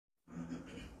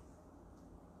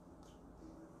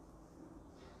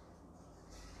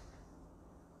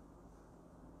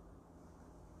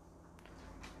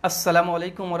আসসালামু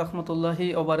আলাইকুম ওয়া রাহমাতুল্লাহি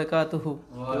ওয়া বারাকাতুহু।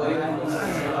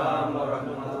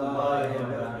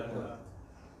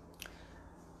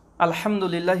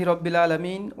 আলহামদুলিল্লাহি রাব্বিল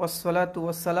আলামিন ওয়াসসালাতু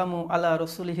ওয়াসসালামু আলা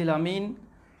রাসূলিহিল আমিন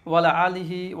ওয়া আলা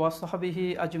আলিহি ওয়া সাহবিহি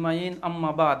আজমাইন,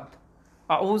 আম্মা বাদ।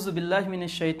 আউযু বিল্লাহি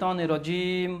মিনাশ শাইতানির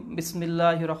রাজীম।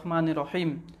 বিসমিল্লাহির রহমানির রহিম।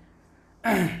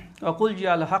 ওয়া কুল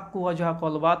জাআল হাক্কু ওয়া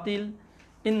জাহাকাল বাতিল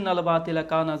ইন্নাল বাতিলা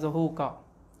কানা যাহুকা।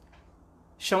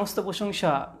 সমস্ত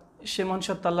প্রশংসা সে মহান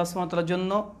সত্তা আল্লাহ সুবহানাহু ওয়া তাআলার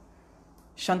জন্য,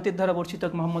 শান্তির ধারা বর্ষিত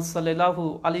মুহাম্মদ সাল্লাল্লাহু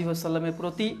আলাইহি ওয়াসাল্লামের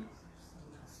প্রতি।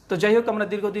 তো যাই হোক, আমরা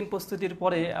দীর্ঘদিন প্রস্তুতির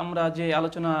পরে আমরা যে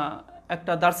আলোচনা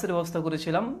একটা দার্সের ব্যবস্থা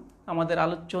করেছিলাম, আমাদের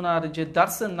আলোচনার যে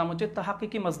দার্সের নাম হচ্ছে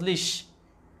তাহকিকি মাজলিস।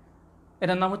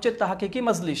 এটার নাম হচ্ছে তাহকিকি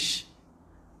মাজলিস।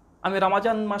 আমি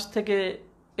রমাজান মাস থেকে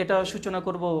এটা সূচনা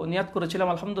করব নিয়াত করেছিলাম।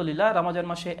 আলহামদুলিল্লাহ, রমাজান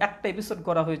মাসে একটা এপিসোড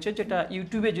করা হয়েছে, যেটা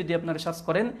ইউটিউবে যদি আপনারা সার্চ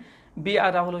করেন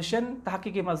বr রাহুল হোসেন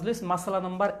তাহকিকি মাজলিস মাসালা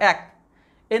নম্বর 1,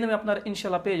 এই নামে আপনারা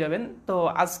ইনশাল্লাহ পেয়ে যাবেন। তো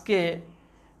আজকে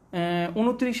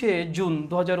 29শে জুন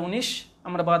 2019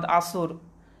 আমরা বাদ আসর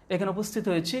এখানে উপস্থিত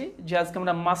হয়েছি, যে আজকে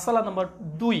আমরা মাসালা নম্বর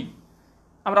 2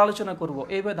 আমরা আলোচনা করব।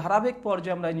 এইভাবে ধারাবাহিক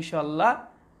পর্যায়ে আমরা ইনশাআল্লাহ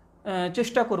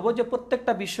চেষ্টা করব যে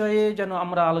প্রত্যেকটা বিষয়ে যেন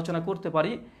আমরা আলোচনা করতে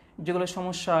পারি, যেগুলো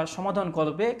সমস্যা সমাধান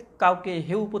করবে, কাউকে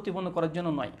হেউ প্রতিপন্ন করার জন্য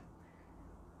নয়।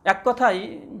 এক কথাই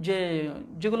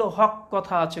যেগুলো হক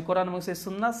কথা আছে কোরআন এবং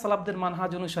সুন্নাহ সালাফদের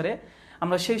মানহাজ অনুসারে,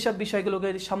 আমরা সেই সব বিষয়গুলোকে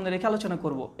সামনে রেখে আলোচনা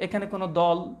করব। এখানে কোনো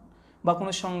দল বা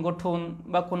কোনো সংগঠন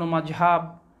বা কোনো মাযহাব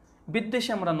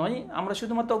বিদ্বেষে আমরা নই। আমরা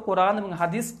শুধুমাত্র কোরআন এবং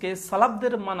হাদিসকে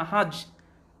সালাফদের মানহাজ,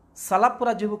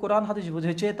 সালাফরা যেভাবে কোরআন হাদিস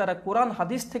বুঝেছে, তারা কোরআন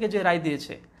হাদিস থেকে যে রায়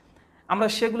দিয়েছে, আমরা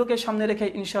সেগুলোকে সামনে রেখে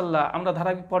ইনশাল্লাহ আমরা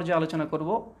ধারাবাহিক পর্যায়ে আলোচনা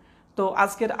করব। তো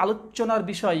আজকের আলোচনার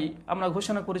বিষয় আমরা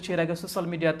ঘোষণা করেছি এর আগে সোশ্যাল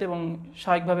মিডিয়াতে, এবং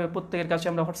স্বাভাবিকভাবে প্রত্যেকের কাছে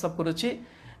আমরা হোয়াটসঅ্যাপ করেছি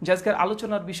যে আজকের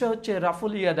আলোচনার বিষয় হচ্ছে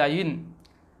রাফুল ইয়াদাইন।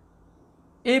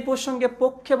 এই প্রসঙ্গে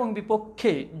পক্ষে এবং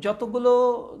বিপক্ষে যতগুলো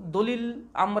দলিল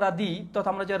আমরা দিই, তথা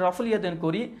আমরা যে রাফুল ইয়াদাইন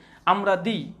করি আমরা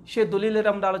দিই, সে দলিলের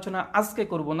আমরা আলোচনা আজকে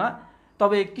করব না।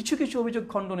 তবে কিছু কিছু অভিযোগ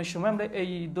খণ্ডনের সময় আমরা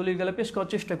এই দলিলগুলো পেশ করার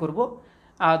চেষ্টা করব।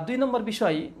 আর 2 নম্বর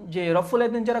বিষয়, যে রাফুল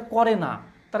ইয়াদাইন যারা করে না,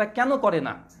 তারা কেন করে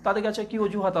না, তাদের কাছে কি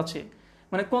অজুহাত আছে,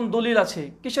 মানে কোন দলিল আছে,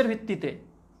 কিসের ভিত্তিতে,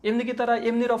 এমনি কি তারা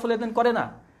এমনি রাফুল ইয়াদাইন করে না,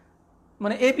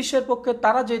 মানে এই বিষয়ের পক্ষে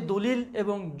তারা যে দলিল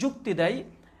এবং যুক্তি দেয়,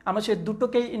 আমরা সে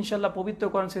দুটোকেই ইনশাল্লাহ পবিত্র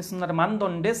কোরআন সুন্নাহর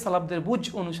মানদণ্ডে সালাফদের বুঝ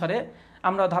অনুসারে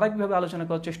আমরা ধারাবাহিকভাবে আলোচনা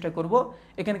করার চেষ্টা করব।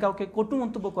 এখানে কাউকে কটু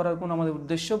মন্তব্য করার কোনো আমাদের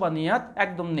উদ্দেশ্য বা নিয়াত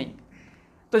একদম নেই।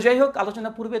 তো যাই হোক, আলোচনা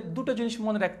পূর্বে দুটো জিনিস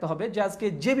মনে রাখতে হবে, যে আজকে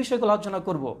যে বিষয়গুলো আলোচনা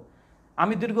করব,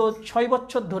 আমি দীর্ঘ 6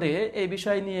 বছর ধরে এই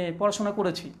বিষয় নিয়ে পড়াশোনা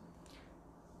করেছি।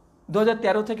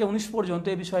 2013 থেকে 19 পর্যন্ত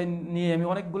এই বিষয় নিয়ে আমি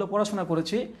অনেকগুলো পড়াশোনা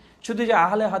করেছি। শুধু যে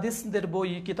আহলে হাদিসদের বই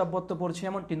কিতাবপত্র পড়ছি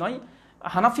এমনটি নয়,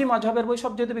 হানাফি মাযহাবের বই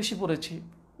সবচেয়ে বেশি পড়েছি,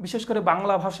 বিশেষ করে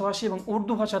বাংলা ভাষাভাষী এবং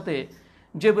উর্দু ভাষাতে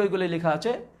যে বইগুলি লেখা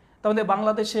আছে। তাহলে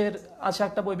বাংলাদেশের আছে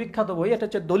একটা বই, বিখ্যাত বই, এটা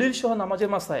হচ্ছে দলিল সহ নামাজের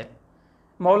মাসায়েল,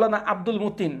 মাওলানা আব্দুল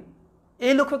মতিন।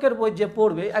 এই লেখকের বই যে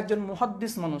পড়বে, একজন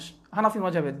মুহাদ্দিস মানুষ, হানাফি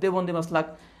মাযহাবের দেওবন্দি মাসলাক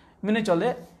মেনে চলে,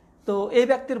 তো এই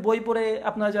ব্যক্তির বই পড়ে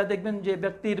আপনারা যা দেখবেন যে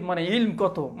ব্যক্তির মানে ইলম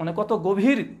কত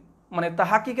গভীর, মানে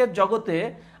তাহাকিকের জগতে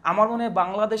আমার মনে হয়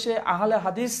বাংলাদেশে আহলে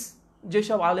হাদিস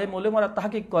যেসব আলেম ওলেমারা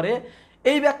তাহাকিক করে,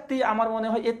 এই ব্যক্তি আমার মনে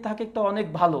হয় এর তাহাকিকটা অনেক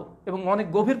ভালো এবং অনেক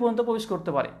গভীর পর্যন্ত প্রবেশ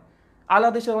করতে পারে।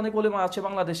 আলাদা দেশের অনেক ওলেমা আছে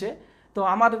বাংলাদেশে, তো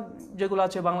আমার যেগুলো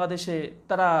আছে বাংলাদেশে,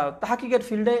 তারা তাহাকিকের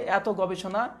ফিল্ডে এত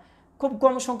গবেষণা খুব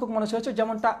কম সংখ্যক মানুষ হয়েছে,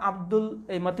 যেমনটা আব্দুল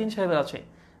মতিন সাহেবের আছে।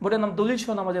 বইটার নাম দলিল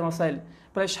সহ নামাজের মাসাইল,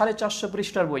 প্রায় 450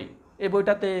 পৃষ্ঠার বই। এই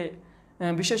বইটাতে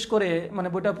বিশেষ করে মানে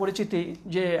বইটার পরিচিতি,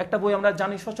 যে একটা বই আমরা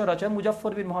জানি সচরাচর,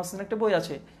 মুজাফফর বিন মুহসিন একটা বই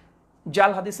আছে,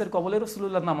 জাল হাদিসের কবলে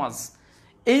রাসূলুল্লাহ নামাজ,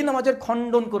 এই নামাজের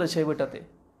খণ্ডন করেছে এই বইটাতে।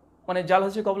 মানে জাল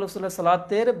হাদিসের কবলে রাসূলুল্লাহ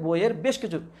সালাতের বইয়ের বেশ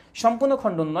কিছু, সম্পূর্ণ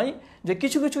খণ্ডন নয়, যে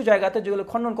কিছু কিছু জায়গাতে যেগুলো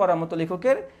খণ্ডন করার মতো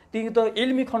লেখকের, তিনি তো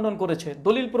ইলমি খণ্ডন করেছে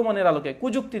দলিল প্রমাণের আলোকে,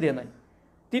 কুযুক্তি দিয়ে নয়।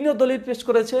 তিনিও দলিল পেশ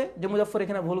করেছে যে মুজাফফর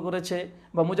এখানে ভুল করেছে,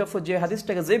 বা মুজাফফর যে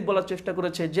হাদিসটাকে জেব বলার চেষ্টা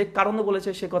করেছে, যে কারণে বলেছে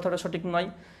সে কথাটা সঠিক নয়।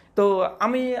 তো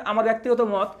আমি আমার ব্যক্তিগত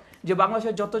মত, যে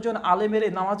বাংলাদেশের যতজন আলেমের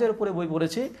এই নামাজের উপরে বই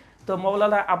পড়েছি, তো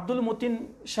মাওলানা আব্দুল মতিন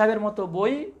সাহেবের মতো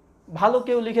বই ভালো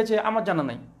কেউ লিখেছে আমার জানা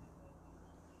নাই।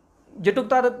 যেটুক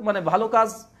তার মানে ভালো কাজ,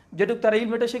 যেটুক তার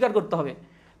ইলমেটা স্বীকার করতে হবে,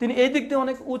 তিনি এই দিক দিয়ে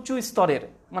অনেক উঁচু স্তরের,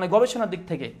 মানে গবেষণার দিক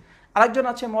থেকে। আরেকজন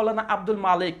আছে মাওলানা আব্দুল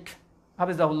মালিক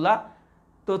হাফিজাহুল্লাহ,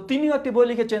 তো তিনিও একটি বই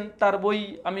লিখেছেন। তার বই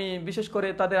আমি বিশেষ করে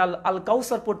তাদের আল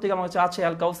কাউসার পড়তে আমার কাছে আছে,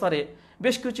 আল কাউসারে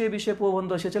বেশ কিছু এই বিষয়ে প্রবন্ধ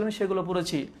এসেছিল, আমি সেগুলো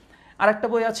পড়েছি। আর একটা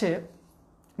বই আছে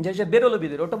যে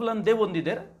বেরলবিদের, ওটা বললাম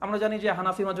দেওবন্দীদের। আমরা জানি যে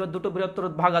হানাফি মাযহাবের দুটো বৃহত্তর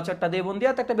ভাগ আছে, একটা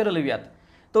দেওবন্দিয়াত, একটা বেরলবিয়াত।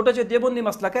 তো ওটা হচ্ছে দেওবন্দি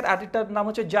মাসলাকের, আর এটার নাম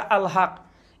হচ্ছে জা আল হক।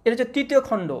 এটা হচ্ছে 3য়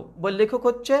খণ্ড, বই লেখক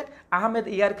হচ্ছে আহমেদ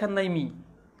ইয়ার খান নাইমি।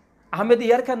 আহমেদ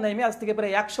ইয়ারখান নাইমি আজ থেকে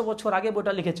প্রায় 100 বছর আগে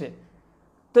বইটা লিখেছে।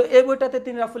 তো এই বইটাতে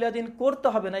তিনি রাফুল ইয়াদাইন করতে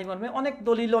হবে না এই মর্মে অনেক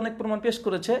দলিল অনেক প্রমাণ পেশ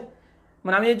করেছে।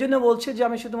 মানে আমি এই জন্য বলছি যে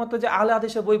আমি শুধুমাত্র যে আহলে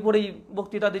হাদিসের বই পড়েই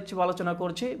বক্তৃতা দিচ্ছি বা আলোচনা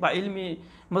করছি বা ইলমি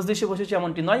মজলিসে বসেছি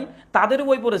এমনটি নয়, তাদেরও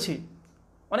বই পড়েছি।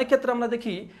 অনেক ক্ষেত্রে আমরা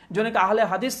দেখি যে অনেক আহলে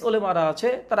হাদিস ওলেমারা আছে,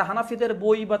 তারা হানাফিদের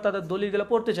বই বা তাদের দলিলগুলো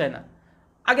পড়তে চায় না,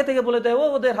 আগে থেকে বলে দেয়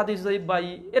ওদের হাদিস জয়ীফ ভাই,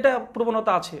 এটা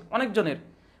প্রবণতা আছে অনেকজনের,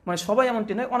 মানে সবাই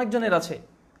এমনটি নয়, অনেকজনের আছে।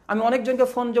 আমি অনেকজনকে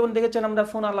ফোন যেমন দেখেছেন, আমরা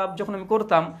ফোন আলাপ যখন আমি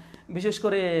করতাম বিশেষ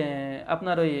করে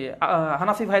আপনার ওই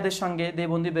হানাফি ভাইদের সঙ্গে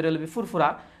দেবন্দি বেরেলবি ফুরফুরা,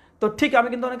 তো ঠিক আমি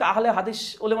কিন্তু অনেক আহলে হাদিস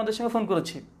ওলেমাদের সঙ্গে ফোন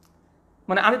করেছি।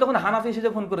 মানে আমি তখন হানাফি হিসেবে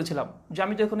ফোন করেছিলাম, যে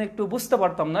আমি যখন একটু বুঝতে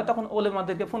পারতাম না তখন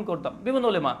ওলেমাদেরকে ফোন করতাম, বিভিন্ন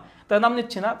ওলেমা, তার নাম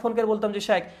নিচ্ছি না, ফোন করে বলতাম যে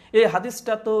শেখ এই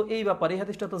হাদিসটা তো এই ব্যাপার, এই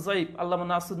হাদিসটা তো জয়ীফ, আল্লামা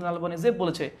নাসিরুদ্দিন আলবানী জেব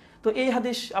বলেছে, তো এই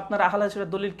হাদিস আপনার আহলে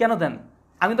হাদিসের দলিল কেন দেন?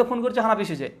 আমি তো ফোন করছি হানাফি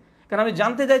হিসেবে, কারণ আমি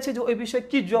জানতে চাইছি যে ওই বিষয়ে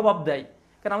কি জবাব দেয়।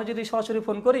 কারণ আমি যদি সরাসরি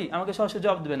ফোন করি আমাকে সরাসরি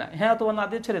জবাব দেবে না, হ্যাঁ অথবা না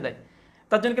দিয়ে ছেড়ে দেয়।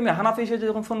 তার জন্য আমি হানাফি হিসেবে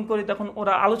যখন ফোন করি তখন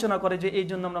ওরা আলোচনা করে যে এই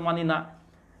জন্য আমরা মানি না।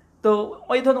 তো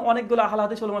ওই ধরনের অনেকগুলো আহলে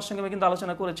হাদিস ওলামার সঙ্গে আমি কিন্তু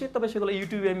আলোচনা করেছি, তবে সেগুলো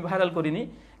ইউটিউবে আমি ভাইরাল করিনি,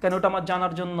 কারণ ওটা আমার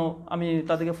জানার জন্য আমি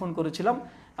তাদেরকে ফোন করেছিলাম।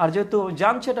 আর যেহেতু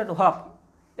জানছে এটা একটা হক,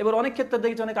 এবার অনেক ক্ষেত্রে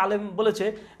দেখছি অনেক আলেম বলেছে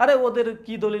আরে ওদের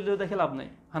কি দলিল দেখে লাভ নেই,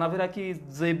 হানাফিরা কি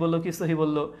যেই বললো কি সহি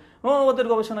বললো, ওদের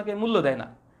গবেষণাকে মূল্য দেয় না।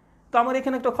 তো আমার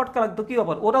এখানে একটা খটকা লাগতো, কি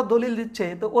ব্যাপার, ওরা দলিল দিচ্ছে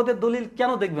তো ওদের দলিল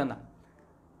কেন দেখবে না,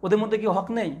 ওদের মধ্যে কি হক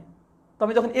নেই? তো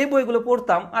আমি যখন এই বইগুলো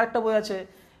পড়তাম, আরেকটা বই আছে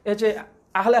এই যে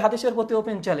আহলে হাদিসের প্রতি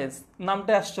ওপেন চ্যালেঞ্জ,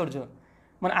 নামটা আশ্চর্য,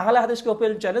 মানে আহলে হাদিসকে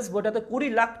ওপেন চ্যালেঞ্জ, বইটাতে 20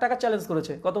 লাখ টাকা চ্যালেঞ্জ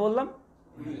করেছে। কত বললাম?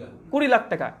 20 লাখ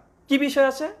টাকা। কি বিষয়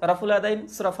আছে? রাফুল ইয়াদাইন,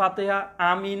 সূরা ফাতিহা,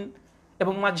 আমিন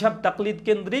এবং মাযহাব তাকলিদ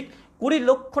কেন্দ্রিক 20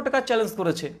 লক্ষ টাকা চ্যালেঞ্জ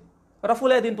করেছে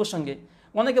রাফুল ইয়াদাইন প্রসঙ্গে।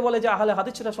 অনেকে বলে যে আহলে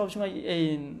হাদিসরা সবসময় এই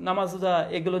নামাজ রোজা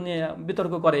এগুলো নিয়ে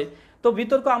বিতর্ক করে, তো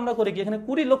বিতর্ক আমরা করি কি, এখানে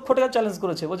 20 লক্ষ টাকা চ্যালেঞ্জ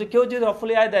করেছে। বলছে কেউ যদি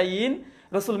রাফুল ইয়াদাইন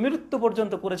রাসূল মৃত্যু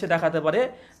পর্যন্ত করেছে দেখাতে পারে,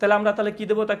 তাহলে আমরা তাহলে কি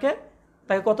দেবো তাকে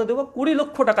কত দেবো? 20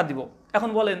 লক্ষ টাকা দিব। এখন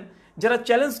বলেন যারা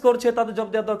চ্যালেঞ্জ করছে তাদের জবাব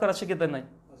দেওয়ার দরকার আছে কি নাই?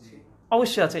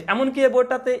 অবশ্যই আছে। এমনকি এই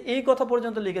বইটাতে এই কথা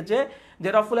পর্যন্ত লিখেছে যে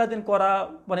রাফুল ইয়াদাইন করা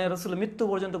মানে রাসূল মৃত্যু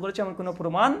পর্যন্ত করেছে এমন কোনো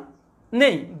প্রমাণ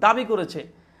নেই, দাবি করেছে।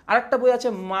 আরেকটা বই আছে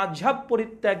মাযহাব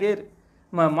পরিত্যাগের,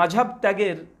 মাযহাব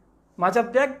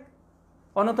ত্যাগ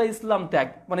অনতা ইসলাম ত্যাগ,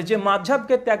 মানে যে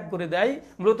মাযহাবকে ত্যাগ করে দেয়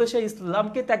মূলত সে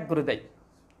ইসলামকে ত্যাগ করে দেয়।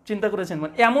 চিন্তা করেছেন?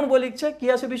 মানে এমন বই লিখছে, কি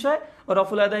আছে বিষয়?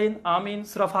 রাফুল ইয়াদাইন, আমিন,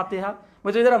 সূরা ফাতিহা,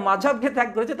 বলছে যারা মাযহাবকে ত্যাগ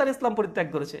করেছে তারা ইসলাম পরিত্যাগ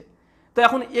করেছে। তো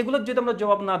এখন এগুলোর যদি আমরা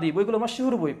জবাব না দিই, বইগুলো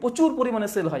মাশহুর বই, প্রচুর পরিমাণে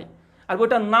সেল হয়, আর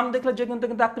বইটার নাম দেখলে যে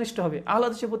কিন্তু আকৃষ্ট হবে। আহলে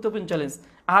হাদিসের প্রতি ওপেন চ্যালেঞ্জ,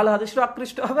 আহলে হাদিসরা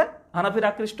আকৃষ্ট হবে, হানাফিরা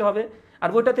আকৃষ্ট হবে। আর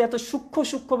বইটাতে এত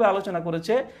সূক্ষ্মভাবে আলোচনা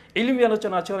করেছে, ইলমি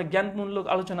আলোচনা আছে, অনেক জ্ঞানমূলক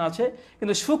আলোচনা আছে,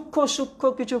 কিন্তু সূক্ষ্ম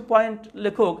কিছু পয়েন্ট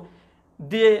লেখক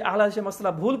দিয়ে আহলে হাদিসের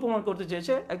মাসলা ভুল প্রমাণ করতে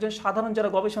চেয়েছে। একজন সাধারণ যারা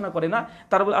গবেষণা করে না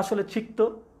তারা বলে আসলে ঠিক তো,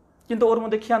 কিন্তু ওর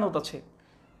মধ্যে খেয়ানত আছে।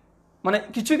 মানে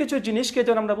কিছু জিনিসকে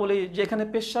যেন আমরা বলি যে এখানে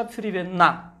পেশাব ফিরিবেন না,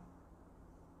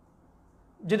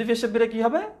 যদি পেশাব ফিরে কি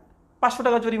হবে? 500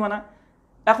 টাকা জরিমানা।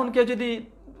 এখন কেউ যদি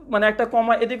মানে একটা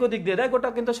কমা এদিক ওদিক দিয়ে দেয়, গোটা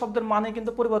কিন্তু শব্দের মানে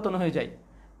কিন্তু পরিবর্তন হয়ে যায়।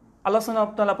 আল্লাহ সুবহানাহু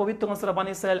ওয়া তাআলা পবিত্র সূরা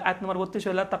বনী ইসরাঈল আয়াত নম্বর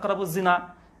 32 লা তাকরাবুজ জিনা,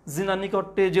 জিনা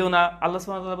নিকটে যেও না। আল্লাহ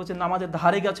সুবহানাহু ওয়া তাআলা বলেছেন নামাজের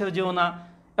ধারে কাছে যেও না।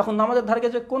 এখন নামাজের ধারে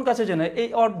কাছে কোন কাছে যেও না, এই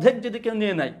অর্ধেক যদি কেউ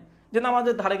নিয়ে নেয় যে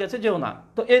নামাজের ধারে কাছে যেও না,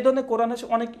 তো এই ধরনের কোরআনে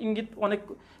অনেক ইঙ্গিত অনেক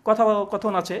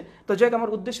কথন আছে। তো যাই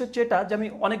আমার উদ্দেশ্য হচ্ছে এটা যে আমি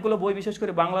অনেকগুলো বই বিশেষ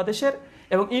করে বাংলাদেশের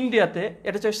এবং ইন্ডিয়াতে,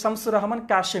 এটা হচ্ছে শামসুর রহমান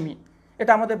কাশেমি,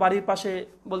 এটা আমাদের বাড়ির পাশে,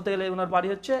 বলতে গেলে ওনার বাড়ি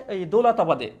হচ্ছে এই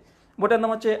দৌলতাবাদে। বইটার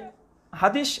নাম হচ্ছে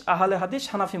হাদিস আহলে হাদিস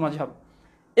হানাফি মাযহাব,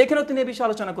 এখানেও তিনি এই বিষয়ে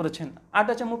আলোচনা করেছেন। আর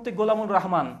হচ্ছে মুফতি গোলামুর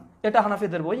রহমান, এটা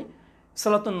হানাফিদের বই,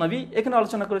 সালাতুন নবী, এখানে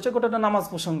আলোচনা করেছে গোটাটা নামাজ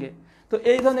প্রসঙ্গে। তো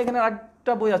এই ধরনের এখানে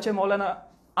আরেকটা বই আছে মাওলানা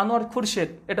আনোয়ার খুরশেদ,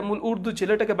 এটা মূল উর্দু ছিল,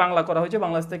 এটাকে বাংলা করা হয়েছে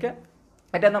বাংলাদেশ থেকে,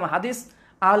 এটার নাম হাদিস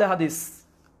আহলে হাদিস,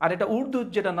 আর এটা উর্দু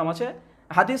যেটার নাম আছে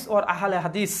হাদিস ওর আহলে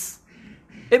হাদিস,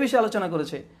 এ বিষয়ে আলোচনা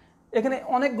করেছে। এখানে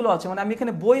অনেকগুলো আছে, মানে আমি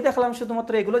এখানে বই দেখালাম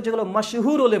শুধুমাত্র এগুলো যেগুলো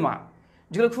মাশহুর ওলেমা,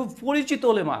 যেগুলো খুব পরিচিত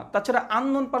ওলেমা। তাছাড়া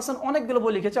আননোন পার্সন অনেকগুলো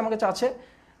বই লিখেছে, আমার কাছে আছে।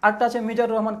 আরটা আছে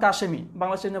মিজানুর রহমান কাশেমি,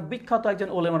 বাংলাদেশের বিখ্যাত একজন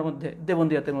ওলেমার মধ্যে,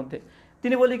 দেবন্দিয়াতের মধ্যে,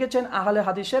 তিনি বই লিখেছেন আহলে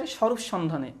হাদিসের স্বরূপ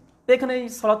সন্ধানে, এখানে এই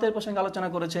সালাতের প্রসঙ্গে আলোচনা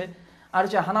করেছে। আর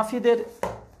যে হানাফিদের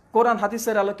কোরআন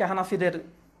হাদিসের আলোকে হানাফিদের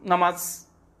নামাজ,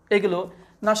 এগুলো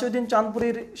নাসিরউদ্দিন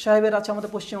চাঁদপুরীর সাহেবের আছে,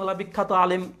 আমাদের পশ্চিমবাংলা বিখ্যাত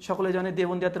আলেম, সকলে জানে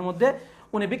দেবন্দিয়াতের মধ্যে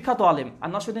উনি বিখ্যাত আলেম। আর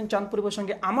নাসিরউদ্দিন চাঁদপুরী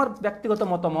প্রসঙ্গে আমার ব্যক্তিগত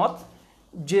মতামত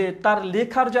যে তার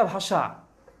লেখার যা ভাষা,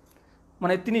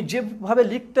 মানে তিনি যেভাবে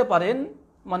লিখতে পারেন,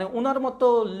 মানে ওনার মতো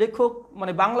লেখক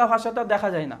মানে বাংলা ভাষাটা দেখা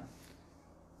যায় না।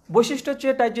 বৈশিষ্ট্য হচ্ছে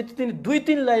এটাই যে তিনি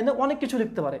 2-3 লাইনে অনেক কিছু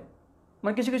লিখতে পারে।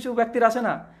 মানে কিছু ব্যক্তির আছে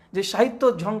না যে সাহিত্য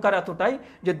ঝংকার এতটাই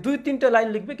যে 2-3টে লাইন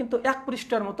লিখবে কিন্তু 1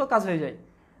 পৃষ্ঠার মতো কাজ হয়ে যায়।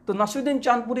 তো নাসিরুদ্দিন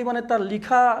চাঁদপুরি মানে তার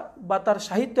লেখা বা তার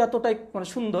সাহিত্য এতটাই মানে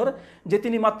সুন্দর যে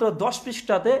তিনি মাত্র 10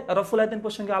 পৃষ্ঠাতে রফুল আয়াদিন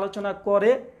প্রসঙ্গে আলোচনা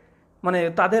করে, মানে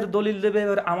তাদের দলিল দেবে,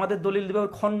 আমাদের দলিল দেবে,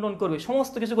 খণ্ডন করবে,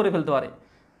 সমস্ত কিছু করে ফেলতে পারে।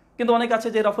 কিন্তু অনেক আছে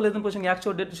যে রফুল আয়াদিন প্রসঙ্গে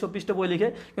 100-150 পৃষ্ঠা বই লিখে,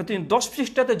 কিন্তু তিনি 10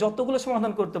 পৃষ্ঠাতে যতগুলো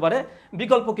সমাধান করতে পারে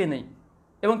বিকল্পকে নেই।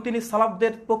 এবং তিনি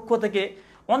সালাফদের পক্ষ থেকে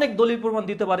অনেক দলিল প্রমাণ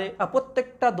দিতে পারে, আর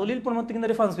প্রত্যেকটা দলিল প্রমাণ কিন্তু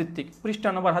রেফারেন্স ভিত্তিক, পৃষ্ঠা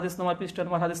নম্বর, হাদিস নম্বর, পৃষ্ঠা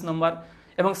নম্বর, হাদিস নম্বর,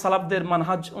 এবং সালাফদের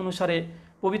মানহাজ অনুসারে,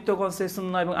 পবিত্র গ্রন্থে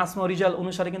সুন্নাহ এবং আসমা রিজাল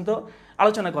অনুসারে কিন্তু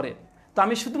আলোচনা করে। তো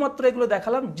আমি শুধুমাত্র এগুলো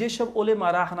দেখালাম যেসব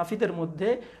ওলেমারা হানাফিদের মধ্যে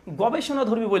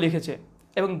গবেষণাধর্মী বই লিখেছে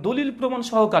এবং দলিল প্রমাণ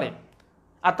সহকারে।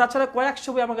 আর তাছাড়া কয়েকশো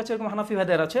বই আমার কাছে এরকম হানাফি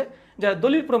ভাইদের আছে যারা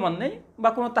দলিল প্রমাণ নেই বা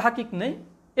কোনো তাহাকিক নেই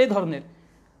এই ধরনের।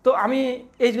 তো আমি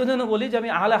এই জন্য বলি যে আমি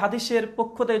আহলে হাদিসের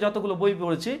পক্ষ থেকে যতগুলো বই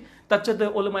পড়েছি তার চাইতে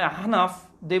ওলেমায়ে হানাফ,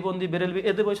 দেওবন্দি, বেরেলভি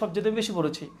এদের বই সবচেয়ে বেশি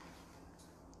পড়েছি।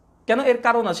 কেন? এর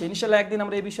কারণ আছে, ইনশাল্লাহ একদিন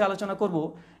আমরা এই বিষয়ে আলোচনা করব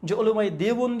যে ওলেমায়ে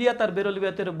দেওবন্দিয়া তার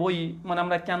বেরেলভিয়াতের বই মানে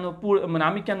আমরা কেন মানে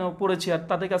আমি কেন পড়েছি আর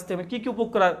তাদের কাছ থেকে আমি কী কী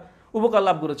উপকার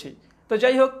লাভ করেছি। তো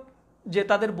যাই হোক, যে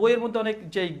তাদের বইয়ের মধ্যে অনেক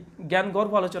যে জ্ঞান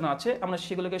গর্ভ আলোচনা আছে আমরা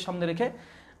সেগুলোকে সামনে রেখে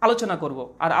আলোচনা করব।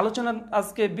 আর আলোচনার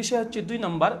আজকে বিষয় হচ্ছে 2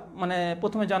 নম্বর, মানে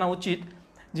প্রথমে জানা উচিত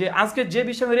যে আজকে যে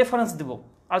বিষয়ে আমি রেফারেন্স দেব,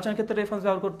 আলোচনার ক্ষেত্রে রেফারেন্স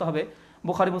ব্যবহার করতে হবে।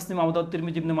 বুখারী, মুসলিম, আবু দাউদ,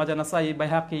 তিরমিজি, ইবনে মাজাহ, নাসাঈ,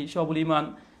 বাইহাকি, শুআবুল ঈমান,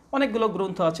 অনেকগুলো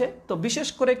গ্রন্থ আছে। তো বিশেষ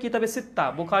করে কিতাবে সিত্তা,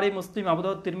 বুখারী, মুসলিম, আবু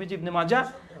দাউদ, তিরমিজি, ইবনে মাজাহ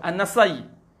আর নাসাঈ,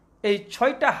 এই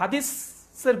 6টা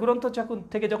হাদিসের গ্রন্থ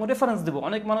থেকে যখন রেফারেন্স দেব,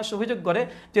 অনেক মানুষ অভিযোগ করে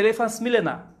যে রেফারেন্স মিলে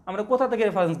না, আমরা কোথা থেকে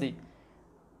রেফারেন্স দিই।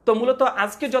 তো মূলত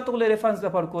আজকে যতগুলো রেফারেন্স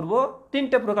ব্যবহার করব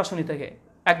 3টে প্রকাশনী থেকে।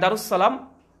 এক দারুস সালাম,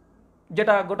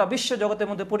 যেটা গোটা বিশ্ব জগতের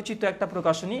মধ্যে পরিচিত একটা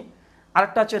প্রকাশনী,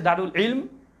 আরেকটা হচ্ছে দারুল ইলম,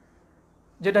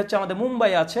 যেটা হচ্ছে আমাদের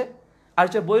মুম্বাই আছে, আর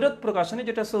হচ্ছে বৈরত প্রকাশনী,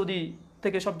 যেটা সৌদি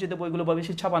থেকে সবচেয়ে বইগুলো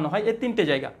বেশি ছাপানো হয়। এই 3টে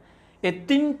জায়গা, এই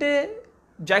 3টে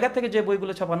জায়গা থেকে যে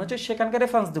বইগুলো ছাপানো হচ্ছে সেখানকার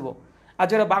রেফারেন্স দেবো। আর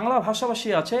যারা বাংলা ভাষাভাষী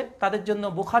আছে তাদের জন্য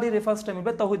বুখারী রেফারেন্সটা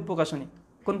মিলবে তৌহিদ প্রকাশনী।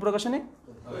 কোন প্রকাশনী?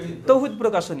 তৌহিদ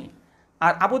প্রকাশনী।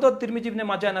 আর আবু দাউদ, তিরমিজি, ইবনে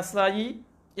মাজাহ, নাসাঈ,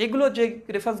 এগুলো যে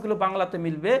রেফারেন্সগুলো বাংলাতে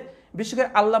মিলবে, বিশেষ করে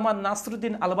আল্লামা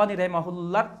নাসরুদ্দিন আলবানী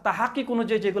রাহিমাহুল্লাহর তাহাকিক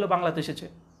অনুযায়ী যেগুলো বাংলাতে এসেছে।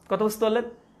 কথা বুঝতে পারলেন?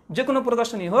 যে কোনো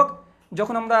প্রকাশনী হোক,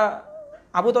 যখন আমরা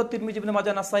আবু দাউদ, তিরমিজি, ইবনে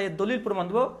মাজাহ, নাসাঈর দলিল প্রমাণ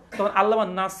দেবো, তখন আল্লামা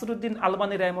নাসরুদ্দিন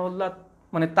আলবানী রাহিমাহুল্লাহ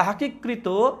মানে তাহাকিককৃত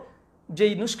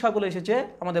যেই নুসখাগুলো এসেছে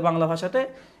আমাদের বাংলা ভাষাতে,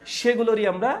 সেগুলোরই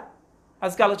আমরা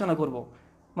আজকে আলোচনা করব,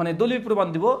 মানে দলিল প্রমাণ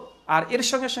দিব। আর এর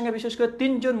সঙ্গে সঙ্গে বিশেষ করে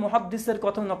 3 জন মুহাদ্দিসের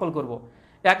কথা নকল করব।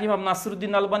 এক ইমাম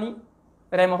নাসরুদ্দিন আলবানী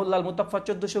রাহিমাহুল্লাহ, মুতাফা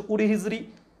 1420 হিজরি,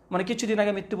 মানে কিছুদিন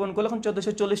আগে মৃত্যুবরণ করলেন, এখন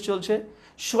 1440 চলছে।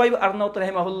 শুআইব আরনাউত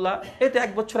রাহিমাহুল্লাহ, এতে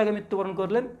 1 বছর আগে মৃত্যুবরণ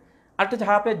করলেন। আরেকটা হচ্ছে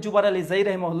হাফেজ জুবার আলী জাই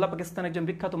রাহিমাহুল্লাহ, পাকিস্তানের একজন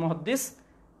বিখ্যাত মুহাদ্দিস,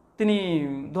 তিনি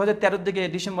 2013 দিকে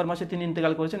ডিসেম্বর মাসে তিনি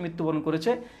ইন্তেকাল করেছেন, মৃত্যুবরণ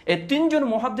করেছে। এই 3 জন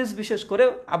মুহাদ্দিস বিশেষ করে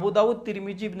আবু দাউদ,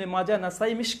 তিরমিজি, ইবনে মাজাহ,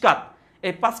 নাসাঈ, মিশকাত,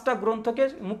 এই 5টা গ্রন্থকে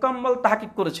মুকাম্মাল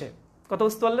তাহকিক করেছে। কথা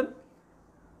বুঝতে পারলেন?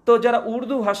 তো যারা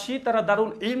উর্দু ভাষী তারা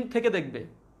দারুল ইলম থেকে দেখবে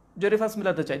যে রেফারেন্স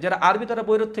মিলাতে চায়, যারা আরবি তারা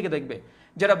বৈরত থেকে দেখবে,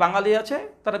 যারা বাঙালি আছে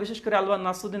তারা বিশেষ করে আলবান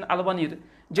নাসরুদ্দিন আলবানীর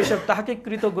যেসব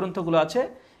তাহকিককৃত গ্রন্থগুলো আছে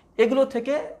এগুলো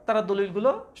থেকে তারা দলিলগুলো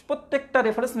প্রত্যেকটা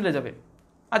রেফারেন্স মিলে যাবে।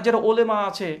 আর যারা ওলেমা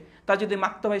আছে তা যদি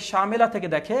মাকতাবায়ে শামেলা থেকে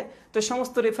দেখে তো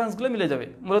সমস্ত রেফারেন্সগুলো মিলে যাবে।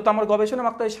 মূলত আমার গবেষণা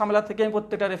মাকতাবায়ে শামেলা থেকে আমি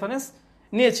প্রত্যেকটা রেফারেন্স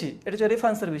নিয়েছি, এটা হচ্ছে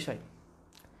রেফারেন্সের বিষয়।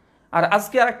 আর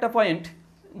আজকে আরেকটা পয়েন্ট,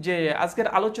 যে আজকের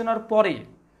আলোচনার পরে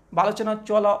বা আলোচনা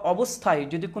চলা অবস্থায়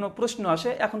যদি কোনো প্রশ্ন আসে,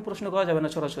 এখন প্রশ্ন করা যাবে না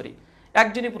সরাসরি,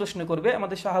 একজনই প্রশ্ন করবে,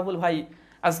 আমাদের শাহাবুল ভাই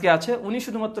আজকে আছে, উনি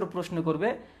শুধুমাত্র প্রশ্ন করবে।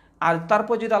 আর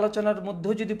তারপর যদি আলোচনার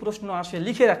মধ্যেও যদি প্রশ্ন আসে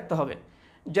লিখে রাখতে হবে।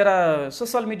 যারা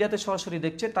সোশ্যাল মিডিয়াতে সরাসরি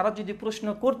দেখছে তারা যদি প্রশ্ন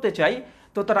করতে চাই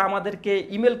তো তারা আমাদেরকে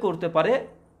ইমেল করতে পারে।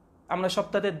 আমরা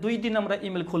সপ্তাহে 2 দিন আমরা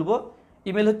ইমেল খুলব।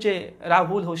 ইমেল হচ্ছে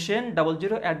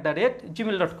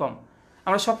rahulhossain00@gmail.com।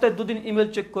 আমরা সপ্তাহে 2 দিন ইমেল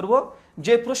চেক করব।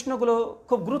 যে প্রশ্নগুলো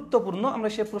খুব গুরুত্বপূর্ণ আমরা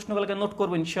সেই প্রশ্নগুলোকে নোট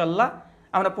করবো ইনশাআল্লাহ।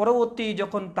 আমরা পরবর্তী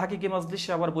যখন তাহকিকি মাজলিসে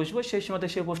আবার বসবো সেই সময়তে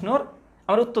সেই প্রশ্নের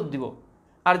আমরা উত্তর দিব।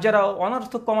 আর যারা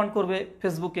অনর্থক কমেন্ট করবে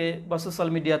ফেসবুকে বা সোশ্যাল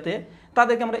মিডিয়াতে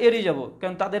তাদেরকে আমরা এড়িয়ে যাব,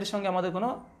 কারণ তাদের সঙ্গে আমাদের কোনো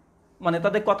মানে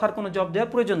তাদের কথার কোনো জবাব দেওয়ার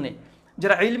প্রয়োজন নেই।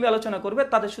 যারা ইলমি আলোচনা করবে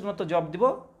তাদের শুধুমাত্র জবাব দিব।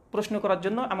 প্রশ্ন করার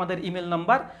জন্য আমাদের ইমেল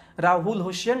নাম্বার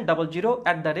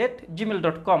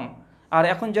rahulhossain00@gmail.com। আর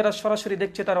এখন যারা সরাসরি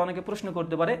দেখছে তারা অনেকে প্রশ্ন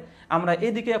করতে পারে, আমরা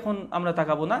এদিকে এখন আমরা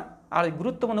তাকাবো না। আর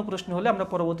গুরুত্বপূর্ণ প্রশ্ন হলে আমরা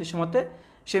পরবর্তী সময়তে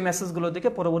সেই মেসেজগুলো দেখে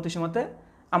পরবর্তী সময়তে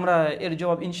আমরা এর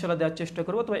জবাব ইনশাআল্লাহ দেওয়ার চেষ্টা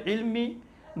করব। তবে ইলমি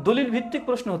দলিল ভিত্তিক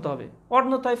প্রশ্ন হতে হবে,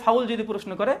 অন্যথায় ফাউল যদি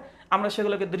প্রশ্ন করে আমরা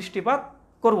সেগুলোকে দৃষ্টিপাত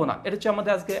করব না। এটা হচ্ছে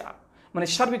আমাদের আজকে মানে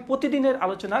সার্বিক প্রতিদিনের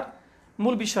আলোচনার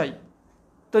মূল বিষয়।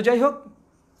 তো যাই হোক,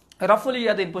 রাফুল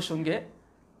ইয়াদাইন প্রসঙ্গে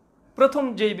প্রথম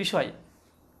যেই বিষয়,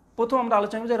 প্রথম আমরা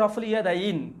আলোচনা করব যে রাফুল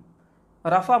ইয়াদাইন,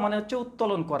 রাফা মানে হচ্ছে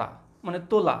উত্তোলন করা, মানে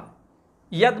তোলা।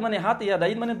 ইয়াদ মানে হাত,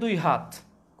 ইয়াদাইন মানে দুই হাত।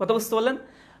 কথা বুঝতে পারলেন?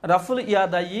 রাফুল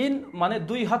ইয়াদাইন মানে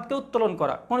দুই হাতকে উত্তোলন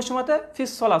করা। কোন সময়তে?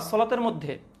 ফিস সলাত, সলাতের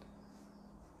মধ্যে।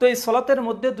 তো এই সলাতের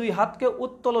মধ্যে দুই হাতকে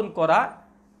উত্তোলন করা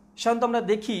সাধারণত আমরা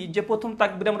দেখি যে প্রথম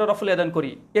তাকবীরে আমরা রাফুল ইয়াদাইন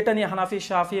করি। এটা নিয়ে হানাফি,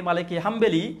 শাফি, মালিকি,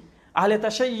 হাম্বেলি, আহলে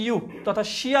তাশাইয়্যু তথা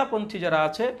শিয়াপন্থী যারা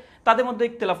আছে তাদের মধ্যে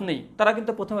ইখতিলাফ নেই। তারা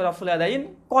কিন্তু প্রথমে রাফুল ইয়াদাইন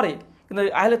করে, কিন্তু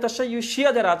আহলে তাশাইয়্যু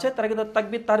শিয়া যারা আছে তারা কিন্তু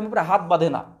তাকবীর তাহরিমের উপরে হাত বাঁধে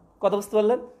না। কথা বুঝতে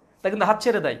পারলেন? তারা কিন্তু হাত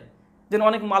ছেড়ে দেয়। যেন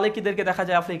অনেক মালিকিদেরকে দেখা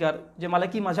যায় আফ্রিকার যে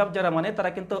মালিকি মাযহাব যারা মানে তারা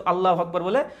কিন্তু আল্লাহু আকবার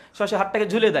বলে সরাসরি হাতটাকে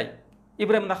ঝুলে দেয়।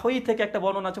 ইব্রাহিম নাখয়ী থেকে একটা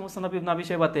বর্ণনা আছে মুসনাদ ইবনে আবি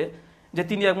শাইবাতে যে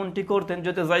তিনি এমনটি করতেন,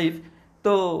 যদি যায়িফ।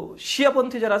 তো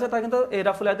শিয়াপন্থী যারা আছে তারা কিন্তু এই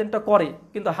রাফুল ইয়াদাইনটা করে,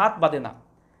 কিন্তু হাত বাঁধে না।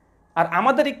 আর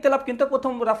আমাদের ইখতিলাফ কিন্তু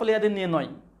প্রথম রাফুল ইয়াদাইন নিয়ে নয়।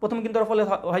 প্রথম কিন্তু রাফুল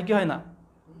হয় কি হয় না?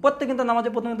 প্রত্যেক কিন্তু নামাজে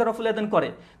প্রথম কিন্তু রাফুল ইয়াদাইন করে।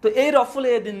 তো এই রাফুল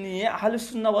ইয়াদাইন নিয়ে আহলুস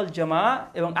সুন্নাহ ওয়াল জামা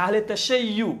এবং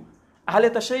আহলে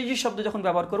তাশাইয়্যু শব্দ যখন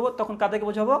ব্যবহার করব তখন কাদেরকে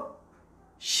বোঝাবো?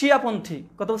 শিয়াপন্থী।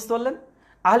 কথা বুঝতে পারলেন?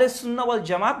 আহলে সুন্নাহ ওয়াল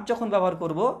জামাত যখন ব্যবহার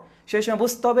করব সেই সময়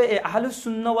বুঝতে হবে এই আহলুস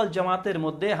সুন্নাহ ওয়াল জামাতের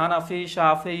মধ্যে হানাফি,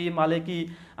 শাফি, মালিকি,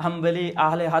 হাম্বলি,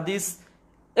 আহলে হাদিস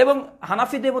এবং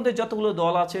হানাফিদের মধ্যে যতগুলো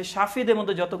দল আছে, শাফিদের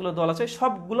মধ্যে যতগুলো দল আছে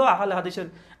সবগুলো আহলে হাদিসের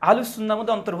আহলুস সুন্নাহর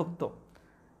মধ্যে অন্তর্ভুক্ত।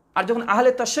 আর যখন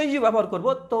আহলে তাশাইয়্যু ব্যবহার করব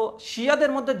তো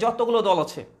শিয়াদের মধ্যে যতগুলো দল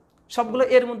আছে সবগুলো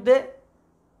এর মধ্যে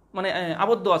মানে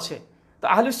আবদ্ধ আছে। তো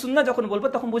আহলুস সুন্নাহ যখন বলবো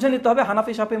তখন বুঝে নিতে হবে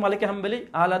হানাফি, শাফি, মালিকি, হাম্বলি,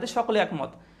 আহলে হাদিস সকলে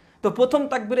একমত। তো প্রথম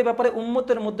তাকবীরের ব্যাপারে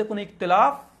উম্মতের মধ্যে কোনো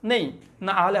ইখতিলাফ নেই,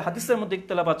 না আহলে হাদিসের মধ্যে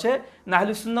ইখতিলাফ আছে, না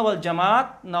আহলুস সুন্নাহ ওয়াল জামাত,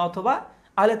 না অথবা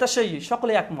আহলে তাশাইয়্যু,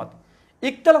 সকলে একমত।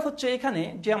 ইখতিলাফ হচ্ছে এখানে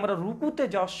যে আমরা রুকুতে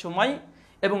যাওয়ার সময়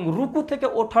এবং রুকু থেকে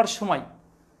ওঠার সময়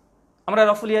আমরা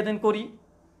রাফুল ইয়াদাইন করি,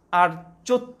 আর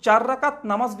 4 রাকাত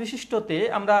নামাজ বিশিষ্টতে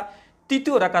আমরা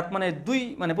তৃতীয় রাকাত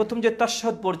মানে প্রথম যে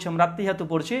তাশাহুদ পড়ছি আমরা আত্মিয়াতু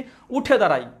পড়ছি, উঠে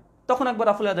দাঁড়াই, তখন একবার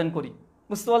রাফুল ইয়াদাইন করি।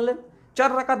 বুঝতে পারলেন?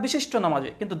 4 রাকাত বিশিষ্ট নামাজে,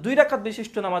 কিন্তু 2 রাকাত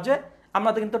বিশিষ্ট নামাজে আমরা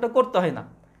কিন্তু এটা করতে হয় না।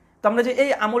 তো আমরা যে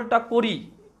এই আমলটা করি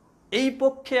এই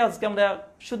পক্ষে আজকে আমরা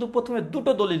শুধু প্রথমে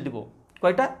 2টো দলিল দিব।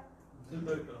 কয়টা?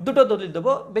 2টো দলিল দেব,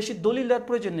 বেশি দলিলের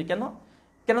প্রয়োজন নেই।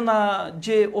 কেননা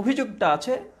যে অভিযোগটা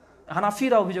আছে,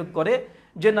 হানাফিরা অভিযোগ করে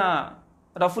যে না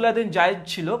রাফুল ইয়াদাইন জায়েজ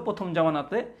ছিল প্রথম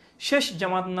জামানাতে, শেষ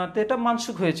জামানাতে এটা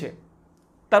মানসুখ হয়েছে।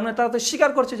 তার মানে তারা তো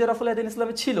স্বীকার করছে যে রাফুল ইয়াদাইন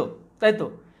ইসলামে ছিল, তাই তো?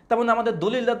 তার মানে আমাদের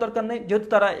দলিল দেওয়ার দরকার নেই, যেহেতু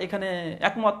তারা এখানে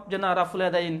একমত যে না রাফুল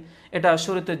ইয়াদাইন এটা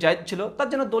শরীয়তে জায়েজ ছিল, তার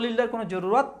জন্য দলিল দেওয়ার কোনো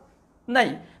জরুরত নাই।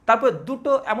 তারপরে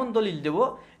 2টো এমন দলিল দেব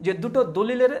যে 2টো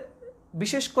দলিলের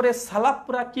বিশেষ করে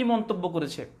সালাফরা কি মন্তব্য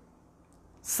করেছে।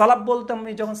 সালাফ বলতে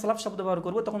আমি যখন সালাফ শব্দ ব্যবহার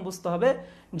করব তখন বুঝতে হবে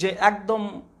যে একদম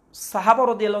সাহাবা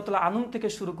রাদিয়াল্লাহু তাআলা আনহুম থেকে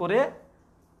শুরু করে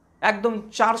একদম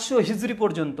 400 হিজরি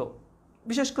পর্যন্ত,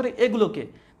 বিশেষ করে এগুলোকে।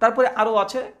 তারপরে আরও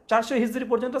আছে 400 হিজরি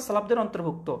পর্যন্ত সালাফদের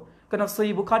অন্তর্ভুক্ত। কেন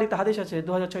সহিহ বুখারীতে হাদিস আছে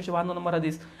 2652 নম্বর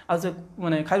হাদিস, আজ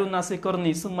মানে খায়রুন নাসি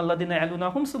করনি সুম্মাল্লাযিনা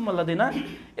ইয়ালুনাহুম সুম্মাল্লাযিনা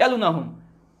ইয়ালুনাহুম,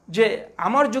 যে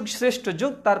আমার যুগ শ্রেষ্ঠ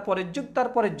যুগ, তারপরের যুগ,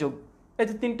 তারপরের যুগ, এই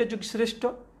যে 3টে যুগ শ্রেষ্ঠ,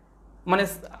 মানে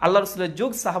আল্লাহ রাসূলের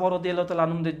যুগ, সাহাবা রাদিয়াল্লাহু তাআলা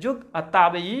আনহুমদের যুগ, আর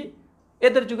তাবেঈ,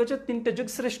 এদের যুগ হচ্ছে 3টে যুগ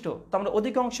শ্রেষ্ঠ। তো আমরা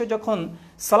অধিকাংশ যখন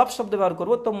সালাফ শব্দ ব্যবহার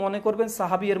করবো তো মনে করবেন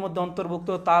সাহাবী এর মধ্যে অন্তর্ভুক্ত,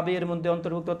 তাবে এর মধ্যে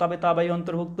অন্তর্ভুক্ত, তাবে তাবাই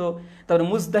অন্তর্ভুক্ত, তারপরে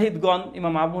মুজতাহিদগণ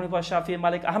ইমাম আবু হানিফা, শাফি,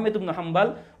 মালিক, আহমেদ ইবনে হাম্বল,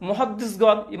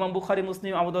 মুহাদ্দিসগণ ইমাম বুখারী,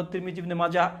 মুসলিম, আবু দাউদ, তিরমিজি, ইবনে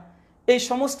মাজাহ, এই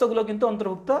সমস্তগুলো কিন্তু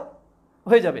অন্তর্ভুক্ত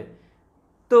হয়ে যাবে।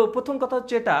 তো প্রথম কথা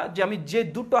হচ্ছে এটা যে আমি যে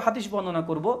 2টো হাদিস বর্ণনা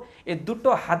করব এই 2টো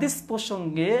হাদিস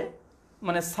প্রসঙ্গে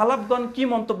মানে সালাফগণ কি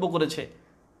মন্তব্য করেছে।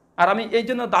 আর আমি এই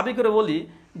জন্য দাবি করে বলি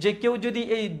যে কেউ যদি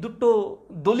এই 2টো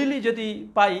দলিলই যদি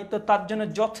পাই তো তার জন্য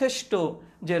যথেষ্ট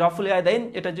যে রাফুল ইয়াদাইন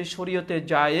এটা যে শরীয়তে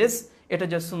জায়েজ, এটা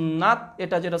যে সুন্নাত,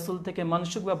 এটা যে রাসূল থেকে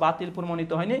মানসুখ বা বাতিল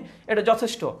প্রমাণিত হয়নি, এটা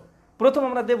যথেষ্ট। প্রথম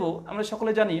আমরা দেব, আমরা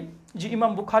সকলে জানি যে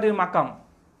ইমাম বুখারীর মাকাম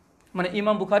মানে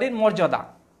ইমাম বুখারীর মর্যাদা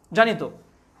জানি তো,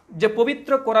 যে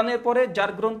পবিত্র কোরআনের পরে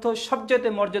যার গ্রন্থ সবচেয়ে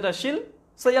মর্যাদাশীল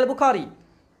সহিহ আল বুখারী,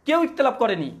 কেউ ইখতিলাফ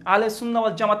করেনি আহলে সুন্নাহ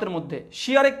ওয়াল জামাতের মধ্যে।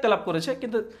 শিয়ার ইখতিলাফ করেছে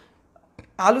কিন্তু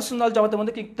আহলুস সুন্নাহ ওয়াল জামাতের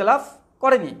মধ্যে ইখতিলাফ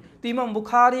করেনি। তো ইমাম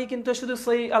বুখারী কিন্তু শুধু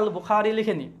সহিহ আল বুখারী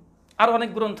লিখেনি, আর অনেক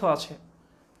গ্রন্থ আছে,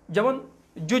 যেমন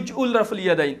জুজউল রাফুল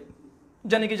ইয়াদাইন,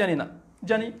 জানি কি জানি না?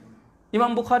 জানি।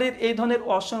 ইমাম বুখারীর এই ধরনের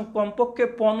কমপক্ষে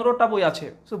 15টা বই আছে,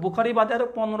 বুখারী বাদে আরও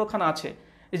 15খানা আছে।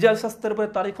 রিজাল শাস্ত্রের উপরে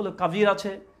তারিখুল কাবির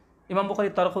আছে, ইমাম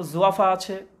বুখারীর তারিখুল জুয়াফা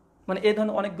আছে, মানে এই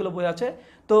ধরনের অনেকগুলো বই আছে।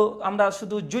 তো আমরা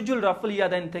শুধু জুজুল রাফুল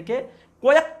ইয়াদাইন থেকে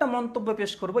কয়েকটা মন্তব্য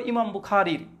পেশ করব ইমাম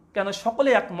বুখারীর, কেন সকলে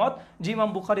একমত যে ইমাম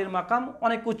বুখারীর মাকাম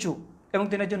অনেক উঁচু এবং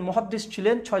তিনি একজন মুহাদ্দিস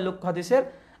ছিলেন, 6 লক্ষ হাদিসের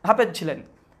হাফেজ ছিলেন।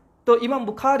 তো ইমাম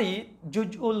বুখারী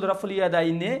জুজউল রাফুল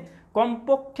ইয়াদাইনে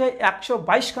কমপক্ষে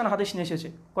 122খানা হাদিস নিয়ে এসেছে।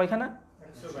 কয়খানা?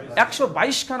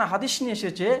 122খানা হাদিস নিয়ে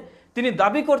এসেছে। তিনি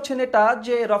দাবি করছেন এটা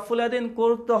যে রাফুল ইয়াদাইন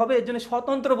করতে হবে, এর জন্য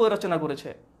স্বতন্ত্র বই রচনা করেছে।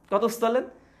 কত বুঝতে পারলেন?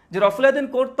 যে রফুল আদান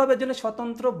করতে হবে জন্য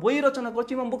স্বতন্ত্র বই রচনা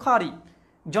করছে ইমাম বুখারী,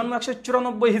 জন্ম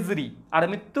 194 হিজরি আর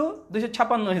মৃত্যু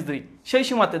 256 হিজরি, সেই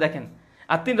সময়তে দেখেন।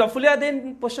 আর তিনি রফুল আদান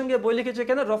প্রসঙ্গে বই লিখেছে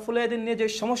কেন? রফুল আদান নিয়ে যে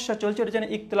সমস্যা চলছে এটা যেন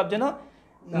ইখতিলাফ যেন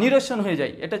নিরসন হয়ে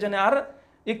যায়, এটা যেন আর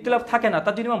ইখতিলাফ থাকে না।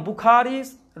 তার জন্য ইমাম বুখারী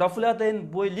রফুল আদান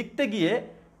বই লিখতে গিয়ে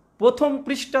প্রথম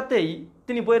পৃষ্ঠাতেই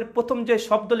তিনি বইয়ের প্রথম যে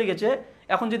শব্দ লিখেছে,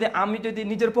 এখন যদি আমি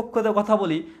নিজের পক্ষ থেকে কথা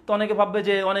বলি তো অনেকে ভাববে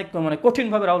যে অনেক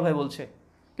কঠিনভাবে রাহুল ভাই বলছে,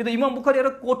 কিন্তু ইমাম বুখারী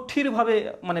আরো কঠিনভাবে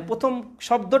প্রথম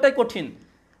শব্দটাই কঠিন।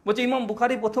 বলছে ইমাম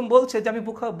বুখারী প্রথম বলছে যে আমি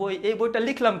এই বইটা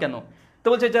লিখলাম কেন? তো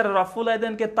বলছে যারা রফুল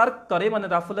আদানকে তার্ক করে,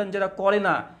 রফুল আদান যারা করে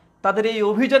না তাদের এই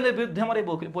অভিযানের বিরুদ্ধে আমার এই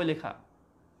বই লেখা।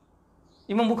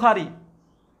 ইমাম বুখারী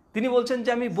তিনি বলছেন যে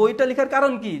আমি বইটা লেখার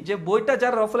কারণ কি, যে বইটা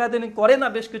যারা রফুল আদান করে না,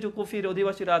 বেশ কিছু কুফির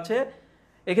অধিবাসীরা আছে,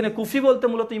 এখানে কুফি বলতে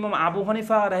মূলত ইমাম আবু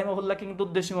হানিফা রাহিমাহুল্লাহ কিন্তু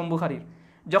উদ্দেশ্য ইমাম বুখারীর।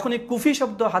 যখন এই কুফি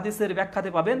শব্দ হাদিসের ব্যাখ্যাতে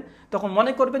পাবেন তখন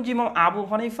মনে করবেন যে ইমাম আবু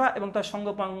হানিফা এবং তার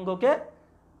সঙ্গপাঙ্গকে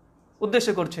উদ্দেশ্য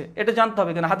করছে, এটা জানতে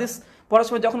হবে। কেন হাদিস পড়ার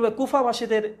সময় যখন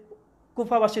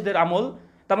কুফাবাসীদের আমল,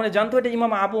 তার মানে জানতে হবে এটা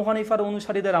ইমাম আবু হানিফার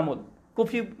অনুসারীদের আমল।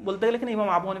 কুফি বলতে গেলে এখানে ইমাম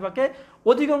আবু হানিফাকে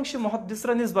অধিকাংশ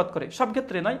মুহাদ্দিসরা নিসবত করে, সব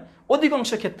ক্ষেত্রে নয়,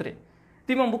 অধিকাংশ ক্ষেত্রে।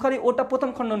 ইমাম বুখারী ওটা প্রথম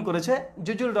খণ্ডন করেছে।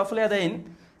 জুজুল রফুল আদাইন,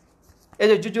 এই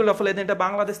যে জুজুল রফুল আদাইন, এটা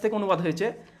বাংলাদেশ থেকে অনুবাদ হয়েছে।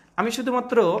 আমি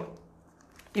শুধুমাত্র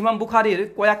ইমাম বুখারীর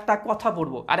কয়েকটা কথা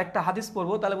পড়বো আর একটা হাদিস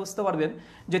পড়বো, তাহলে বুঝতে পারবেন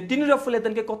যে তিনি রফুল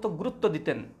আদাইনকে কত গুরুত্ব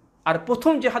দিতেন। আর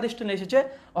প্রথম যে হাদিসটা নিয়ে এসেছে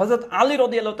হযরত আলী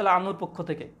রাদিয়াল্লাহু তাআলা আনহুর পক্ষ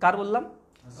থেকে। কার বললাম?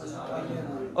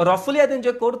 রফুল আদাইন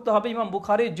যে করতে হবে, ইমাম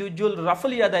বুখারী জুজুল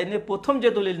রফুল আদাইনে প্রথম যে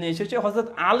দলিল নিয়ে এসেছে হযরত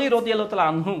আলী রাদিয়াল্লাহু তাআলা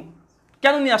আনহু।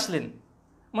 কেন নিয়ে আসলেন?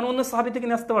 অন্য সাহাবী থেকে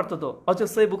নিয়ে আসতে পারতো তো। অথচ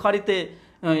সেই বুখারীতে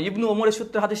ইবনু ওমরের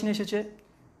সূত্রে হাদিস নিয়ে এসেছে,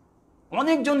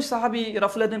 অনেকজন সাহাবী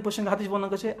রফুল আদাইন প্রসঙ্গে হাদিস বর্ণনা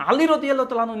করেছে। আলী রাদিয়াল্লাহু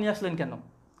তাআলা আনহু নিয়ে আসলেন কেন?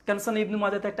 সুনান ইবনে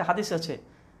মাজাহতে একটা হাদিস আছে,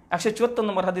 174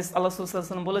 নম্বর হাদিস। আল্লাহ রাসূল সাল্লাল্লাহু আলাইহি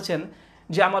ওয়াসাল্লাম বলেছেন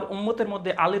যে আমার উম্মতের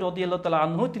মধ্যে আলী রাদিয়াল্লাহু তাআলা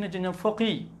আনহু তিনি একজন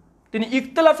ফকিহ, তিনি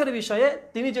ইখতিলাফের বিষয়ে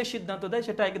তিনি যে সিদ্ধান্ত দেয়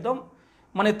সেটা একদম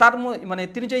তার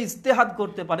তিনি যে ইজতিহাদ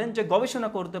করতে পারেন, যে গবেষণা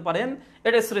করতে পারেন,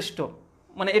 এটা শ্রেষ্ঠ,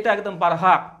 এটা একদম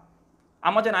বারহা।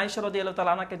 আমাজান আয়েশা রাদিয়াল্লাহু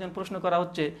তাআলা আনহাকে একজন প্রশ্ন করা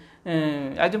হচ্ছে,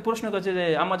 একজন প্রশ্ন করেছে যে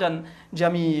আমাজান যে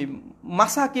আমি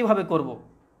মাসা কিভাবে করব,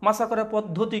 মাসা করার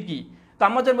পদ্ধতি কি? তো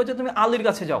আমাজান বলছে তুমি আলীর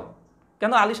কাছে যাও।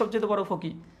 কেন? আলী সবচেয়ে বড়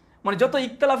ফকিহ। যত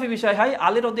ইখতিলাফি বিষয় হয়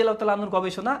আলী রাদিয়াল্লাহু তাআলা আনহুর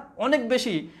গবেষণা অনেক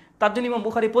বেশি। তার জন্য ইমাম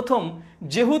বুখারী প্রথম,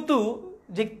 যেহেতু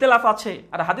যে ইখতিলাফ আছে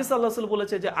আর হাদিস আল্লাহ রাসূল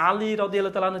বলেছে যে আলী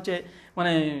রাদিয়াল্লাহু তাআলা হচ্ছে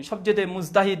সবচেয়ে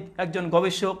মুজতাহিদ একজন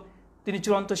গবেষক, তিনি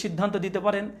চূড়ান্ত সিদ্ধান্ত দিতে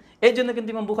পারেন। এই জন্য কিন্তু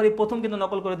ইমাম বুখারী প্রথম কিন্তু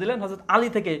নকল করে দিলেন হযরত আলী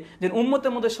থেকে, যে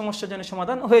উম্মতের মধ্যে সমস্যা যেন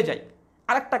সমাধান হয়ে যায়।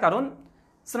 আরেকটা কারণ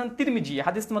সুনান তিরমিজি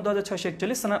হাদিস নম্বর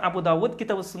 2641, সুনান আবু দাউদ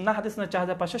কিতাবুস সুন্নাহ হাদিস নম্বর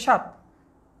 4507।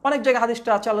 অনেক জায়গায় হাদিসটা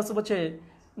আছে, আল্লাহ রাসূল বলছে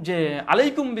যে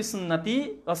আলাইকুম বিসুন্নতি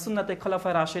ওয়া সুন্নাতি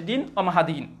খোলাফায়ে রাশিদিন ওয়া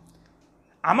মাহদিন,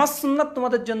 আমার সুন্নাত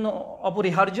তোমাদের জন্য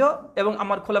অপরিহার্য এবং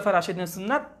আমার খোলাফায়ে রাশিদিনের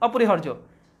সুন্নাত অপরিহার্য।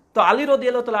 তো আলী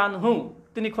রাদিয়াল্লাহু তাআলা আনহু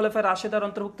তিনি খোলাফায়ে রাশিদার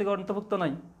অন্তর্ভুক্ত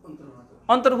নয়?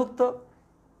 অন্তর্ভুক্ত।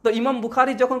 তো ইমাম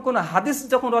বুখারী যখন কোন হাদিস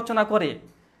রচনা করে,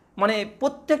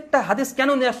 প্রত্যেকটা হাদিস কেন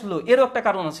নিয়ে আসলো এরও একটা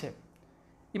কারণ আছে।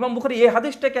 ইমাম বুখারী এই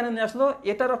হাদিসটা কেন নিয়ে আসলো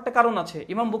এটারও একটা কারণ আছে।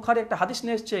 ইমাম বুখারী একটা হাদিস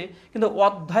নিয়ে এসছে কিন্তু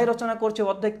অধ্যায় রচনা করছে,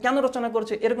 অধ্যায় কেন রচনা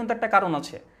করছে এর কিন্তু একটা কারণ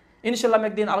আছে। ইনশাআল্লাহ আমি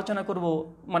একদিন আলোচনা করব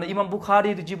ইমাম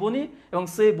বুখারীর জীবনী এবং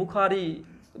সেই বুখারী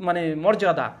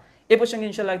মর্যাদা, এ প্রসঙ্গে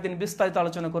ইনশাআল্লাহ একদিন বিস্তারিত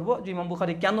আলোচনা করব যে ইমাম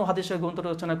বুখারী কেন হাদিসের গ্রন্থ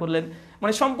রচনা করলেন।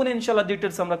 সম্পূর্ণ ইনশাআল্লাহ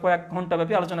ডিটেলস আমরা কয়েক ঘন্টা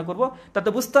ব্যাপী আলোচনা করব। তাতে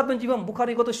বুঝতে পারবেন যে ইমাম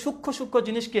বুখারী কত সূক্ষ্ম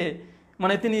জিনিসকে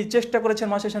তিনি চেষ্টা করেছেন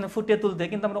মানুষের সামনে ফুটিয়ে তুলতে,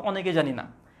 কিন্তু আমরা অনেকে জানি না।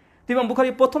 ইমাম বুখারী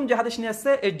প্রথম যে হাদিস নিয়ে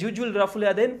আসছে এই জুজুল রফুল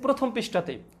আদাইন প্রথম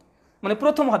পৃষ্ঠাতে,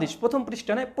 প্রথম হাদিস, প্রথম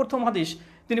পৃষ্ঠা নয়, প্রথম হাদিস,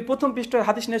 তিনি প্রথম পৃষ্ঠায়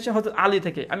হাদিস নিয়ে এসেছেন হযরত আলী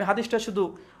থেকে। আমি হাদিসটা শুধু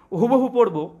হুবহু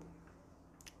পড়ব।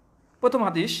 প্রথম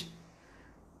হাদিস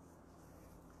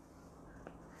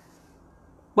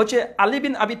বলছে আলী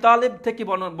বিন আবি তালেব থেকে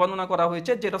বর্ণনা করা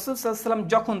হয়েছে যে রাসূল সাল্লাল্লাহু আলাইহি ওয়াসাল্লাম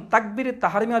যখন তাকবীরে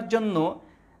তাহরিমার জন্য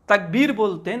তাকবীর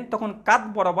বলতেন তখন কাঁধ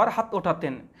বরাবর হাত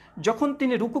ওঠাতেন। যখন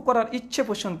তিনি রুকু করার ইচ্ছে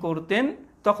পোষণ করতেন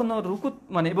তখনও রুকু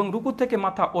এবং রুকু থেকে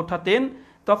মাথা ওঠাতেন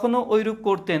তখনও ওই রূপ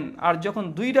করতেন। আর যখন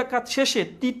 2 রাকাত শেষে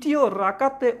তৃতীয়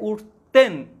রাকাতে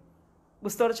উঠতেন,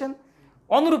 বুঝতে পারছেন,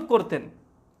 অনুরূপ করতেন।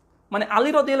 আলী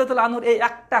রাদিয়াল্লাহু তাআলা আনহুর এই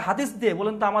একটা হাদিস দিয়ে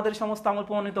বলেন তো আমাদের সমস্ত আমল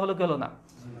প্রমাণিত হলো কি হলো না?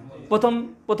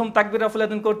 প্রথম তাকবীর রফুল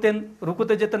আদাইন করতেন,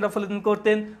 রুকুতে যেতেন রফুল আদাইন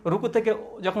করতেন, রুকু থেকে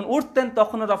যখন উঠতেন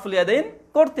তখনও রফুল আদাইন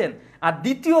করতেন। আর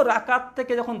দ্বিতীয় রাকাত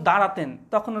থেকে যখন দাঁড়াতেন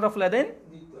তখনও রফুল আদাইন,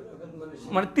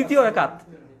 তৃতীয় রাকাত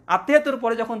আত্মীয়তার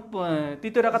পরে যখন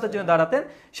তৃতীয় রাকাতের জন্য দাঁড়াতেন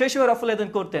সেই সময় রফুল আদাইন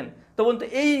করতেন। তো বলতে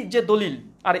এই যে দলিল,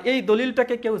 আর এই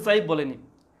দলিলটাকে কেউ যায়িফ বলেনি,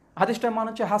 হাদিসটার মান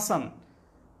হচ্ছে হাসান।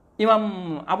 ইমাম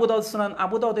আবু দাউদ, সুনান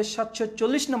আবু দাউদের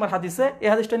 740 নম্বর হাদিসে এই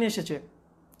হাদিসটা নিয়ে এসেছে।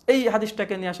 এই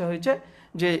হাদিসটাকে নিয়ে আসা হয়েছে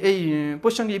যে এই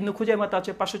প্রসঙ্গে ইবনু খুজাইমাতে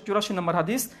আছে 584 নম্বর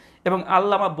হাদিস। এবং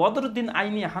আল্লামা বদরুদ্দিন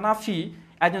আইনি হানাফি,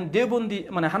 একজন দেওবন্দি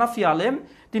মানে হানাফি আলেম,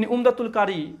 তিনি উমদাতুল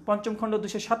কারি 5ম খণ্ড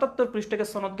 277 পৃষ্ঠাকে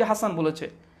সনদকে হাসান বলেছে।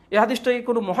 এই হাদিসটাকে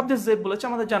কোনো মুহাদ্দিস যে বলেছে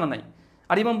আমাদের জানা নাই।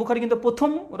 আর ইমাম বুখারী কিন্তু প্রথম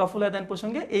রফুল ইয়াদাইন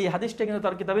প্রসঙ্গে এই হাদিসটা কিন্তু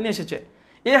তার কিতাবে নিয়ে এসেছে।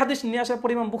 এই হাদিস নিয়ে আসার পর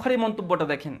ইমাম বুখারী মন্তব্যটা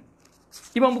দেখেন।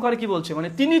 ইমাম বুখারী কি বলছে, মানে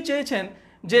তিনি চেয়েছেন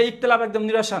যে ইখতিলাফ একদম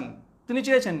নিরসন, তিনি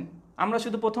চেয়েছেন, আমরা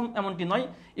শুধু প্রথম এমনটি নয়,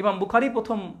 ইমাম বুখারী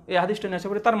প্রথম এই হাদিসটা নিয়ে আসার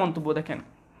পরে তার মন্তব্য দেখেন।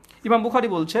 ইমাম বুখারী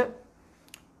বলছে,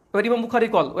 এবার ইমাম বুখারী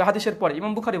ওই হাদিসের পরে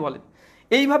ইমাম বুখারী বলেন,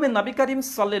 এইভাবে নবী করিম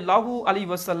সাল্লাল্লাহু আলাইহি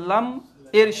ওয়াসাল্লাম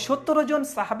এর 17 জন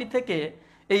সাহাবী থেকে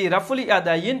এই রাফুল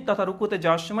ইয়াদাইন তথা রুকুতে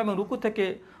যাওয়ার সময় এবং রুকু থেকে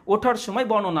ওঠার সময়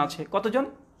বর্ণনা আছে। কতজন?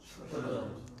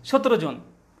 17 জন।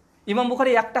 ইমাম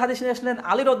বুখারী একটা হাদিস নিয়ে আসলেন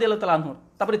আলী রাদিয়াল্লাহু তাআলা আনহু,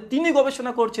 তারপরে তিনি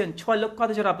গবেষণা করছেন 6 লক্ষ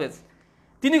হাদিসের হাফেজ।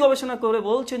 তিনি গবেষণা করে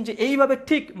বলছেন যে এইভাবে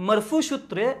ঠিক মারফু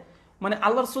সূত্রে মানে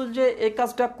আল্লাহ রাসূল যে এই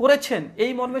কাজটা করেছেন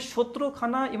এই মর্মে 17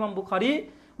 খানা ইমাম বুখারী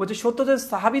বলছে 17 জন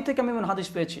সাহাবী থেকে আমি হাদিস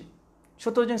পেয়েছি।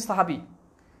 17 জন সাহাবী,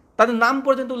 তাদের নাম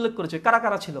পর্যন্ত উল্লেখ করেছে কারা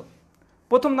কারা ছিল।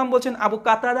 প্রথম নাম বলছেন আবু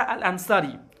কাতাদা আল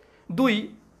আনসারী, 2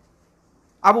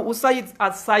 আবু উসাইদ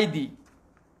আল সাইদি,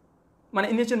 মানে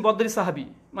ইনি হচ্ছেন বদরি সাহাবী,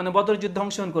 মানে বদর যুদ্ধে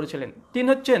অংশগ্রহণ করেছিলেন। 3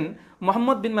 হচ্ছেন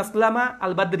মোহাম্মদ বিন মাসলামা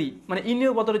আল বাদরি, মানে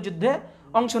ইনিও বদর যুদ্ধে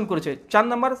অংশগ্রহণ করেছে। 4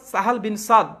 নম্বর সাহাল বিন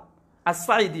সাদ আস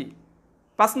সাইদি।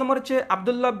 5 নম্বর হচ্ছে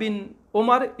আব্দুল্লাহ বিন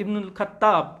ওমর ইবনুল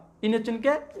খাত্তাব, ইনি হচ্ছেন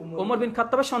কে? ওমর বিন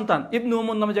খাত্তাবের সন্তান, ইবনু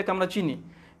ওমর নামে যাকে আমরা চিনি।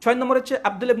 6 নম্বর হচ্ছে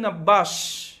আব্দুল ইবনে আব্বাস,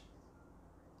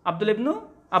 আব্দুল ইবনু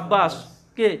আব্বাস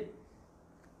কে?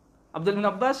 আব্দুল ইবনে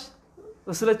আব্বাস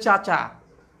রাসূলের চাচা।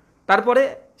 তারপরে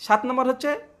 7 নম্বর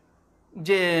হচ্ছে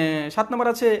যে 7 নম্বর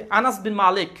আছে আনাস বিন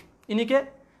মালিক, ইনিকে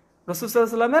রাসূল সাল্লাল্লাহু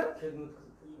আলাইহি ওয়াসাল্লামের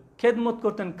খেদমত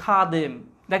করতেন, খাদেম।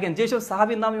 দেখেন যেসব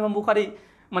সাহাবীর নাম ইমাম বুখারী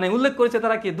মানে উল্লেখ করেছে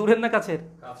তারা কি দূরের না কাছের?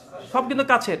 সব কিন্তু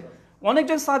কাছের।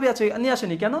 অনেকজন সাহাবী আছে নিয়ে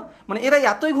আসেনি কেন, মানে এরা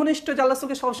এতই ঘনিষ্ঠ যে আল্লাহর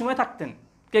সঙ্গে সবসময় থাকতেন,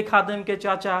 কে খাদেম, কে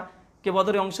চাচা, কে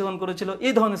বদরে অংশগ্রহণ করেছিল,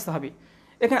 এই ধরনের সাহাবী।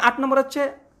 এখানে 8 নম্বর হচ্ছে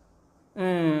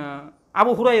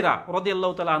আবু হুরায়রা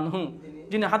রাদিয়াল্লাহু তাআলা আনহু,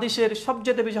 যিনি হাদিসের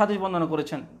সবচেয়ে বেশি হাদিস বর্ণনা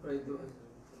করেছেন।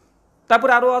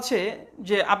 তারপরে আরো আছে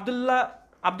যে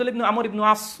আব্দুল ইবনু আমর ইবনু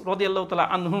আস রাদিয়াল্লাহু তাআলা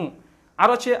আনহু, আর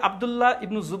আছে আব্দুল্লাহ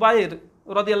ইবনু জুবাইর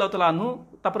রাদিয়াল্লাহু তাআলা আনহু,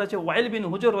 তারপরে আছে ওয়াইল বিন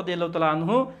হুজর রাদিয়াল্লাহু তাআলা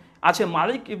আনহু, আছে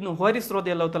মালিক ইবনু হুয়াইরিস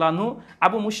রাদিয়াল্লাহু তাআলা আনহু,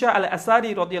 আবু মুসা আল আসারি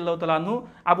রাদিয়াল্লাহু তাআলা আনহু,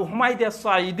 আবু হুমায়দ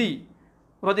আস-সাঈদি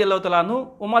রাদিয়াল্লাহু তাআলা আনহু,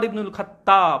 ওমর ইবনুল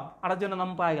খাত্তাব, আরেকজনের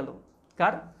নাম পাওয়া গেল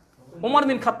কার? ওমর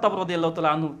বিন খাত্তাব রাদিয়াল্লাহু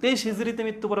তাআলা আনহু, 23 হিজরিতে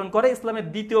মৃত্যুবরণ করে, ইসলামের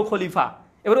দ্বিতীয় খলিফা।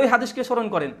 এবার ওই হাদিসকে স্মরণ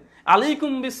করেন,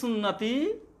 আলাইকুম বিসুন্নতি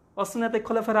ওয়া সুন্নাতি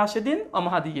খুলাফায়ে রাশিদিন ওয়া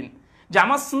মাহদিয়িন, যে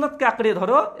আমার সুন্নাতকে আঁকড়ে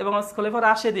ধরো এবং খলিফায়ে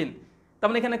রাশিদিন। তার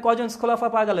মানে এখানে কয়জন খলিফা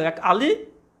পাওয়া গেল? এক আলী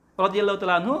রাদিয়াল্লাহু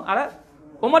তাআলা আনহু আর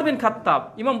ওমর বিন খাত্তাব।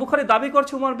 ইমাম বুখারী দাবি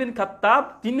করছে ওমর বিন খাত্তাব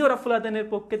তিনিও রাফুল ইয়াদাইনের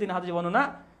পক্ষে তিনি হাদিস বর্ণনা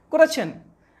করেছেন।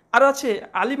 আর আছে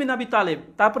আলী বিন আবি তালেব,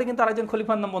 তারপরে কিন্তু আরেকজন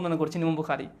খলিফার নাম বর্ণনা করছেন ইমাম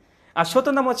বুখারী। আর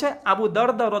 17 নাম হচ্ছে আবু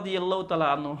দারদা রাদিয়াল্লাহু তাআলা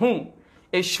আনহু।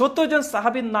 এই 17 জন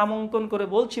সাহাবীর নাম অঙ্কন করে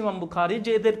বলছি ইমাম বুখারী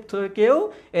যে এদের থেকেও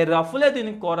এই রাফুল ইয়াদাইন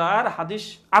করার হাদিস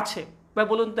আছে। ভাই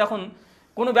বলুন তো, এখন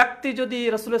কোন ব্যক্তি যদি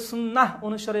রাসূলের সুন্নাহ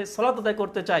অনুসারে সালাত আদায়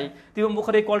করতে চায়, ইমাম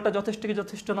বুখারী এই কলটা যথেষ্ট কি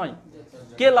যথেষ্ট নয়?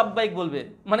 কে লাব্বাইক বলবে,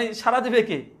 মানে সারা দেবে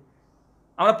কে?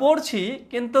 আমরা পড়ছি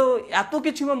কিন্তু এত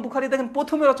কিছু ইমাম বুখারী দেখেন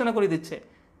প্রথমে রচনা করে দিচ্ছে।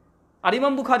 আর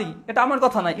ইমাম বুখারী, এটা আমার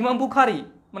কথা না, ইমাম বুখারী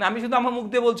মানে আমি শুধু আমার মুখ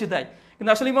দিয়ে বলছি তাই,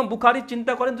 কিন্তু আসলে ইমাম বুখারী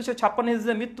চিন্তা করেন 256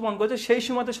 হিজরিতে মৃত্যুবরণ করেছে, সেই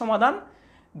সময়তে সমাধান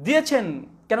দিয়েছেন।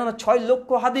 কেননা 6 লক্ষ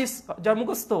হাদিস যার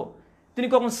মুখস্থ, তিনি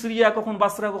কখন সিরিয়া, কখন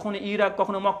বাসরা, কখনো ইরাক,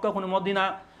 কখনো মক্কা, কখনো মদিনা,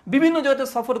 বিভিন্ন জায়গাতে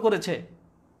সফর করেছে।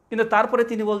 কিন্তু তারপরে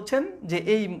তিনি বলছেন যে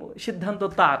এই সিদ্ধান্ত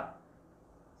তার,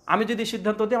 আমি যদি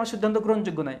সিদ্ধান্ত দিই আমার সিদ্ধান্ত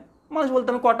গ্রহণযোগ্য নয়। মানুষ বলতে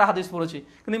আমি কটা হাদিস পড়েছি,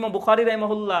 কিন্তু ইমাম বুখারী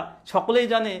রাহিমাহুল্লাহ সকলেই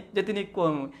জানে যে তিনি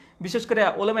বিশেষ করে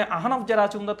ওলামায়ে আহনাফ যারা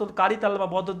আছে, উমদাতুল কারি তালবা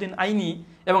বদরুদ্দিন আইনি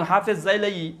এবং হাফেজ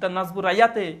জাইলাই তার নাজবুর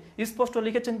রায়াতে স্পষ্ট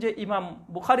লিখেছেন যে ইমাম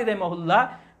বুখারী রাহিমাহুল্লাহ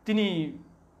তিনি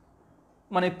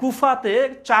মানে কুফাতে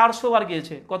 400 বার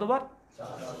গিয়েছে। কতবার?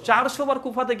 400 বার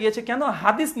কুফাতে গিয়েছে। কেন?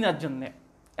 হাদিস নেওয়ার জন্য।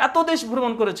 এত দেশ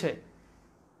ভ্রমণ করেছে।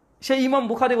 সেই ইমাম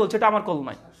বুখারী বলছে এটা আমার কল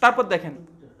নয়। তারপর দেখেন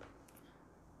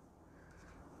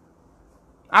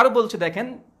আরো বলছে, দেখেন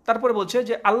তারপরে বলছে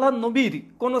যে আল্লাহ নবীর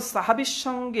কোন সাহাবীর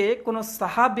সঙ্গে কোন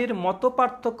সাহাবীর মত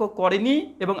পার্থক্য করেনি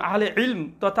এবং আহলে ইলম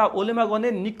তথা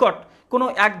উলামাগণের নিকট কোন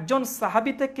একজন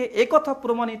সাহাবী থেকে একথা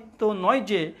প্রমাণিত নয়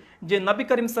যে যে নবী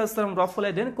করিম সাল্লাল্লাহু আলাইহি ওয়াসাল্লাম রাফুল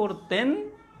ইয়াদাইন করতেন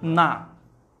না।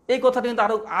 এই কথাটা কিন্তু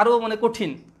আরো মানে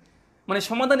কঠিন, মানে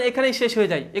সমাধান এখানেই শেষ হয়ে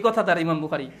যায় এই কথা দ্বারা।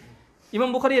 ইমাম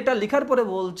বুখারী এটা লেখার পরে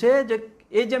বলছে যে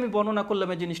এই যে আমি বর্ণনা করলাম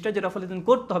এই জিনিসটা যে রাফুল ইয়াদাইন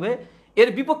করতে হবে, এর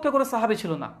বিপক্ষে কোনো সাহাবী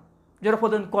ছিল না যে রাফুল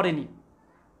ইয়াদাইন করেনি।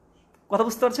 কথা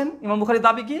বুঝতে পারছেন? ইমাম বুখারীর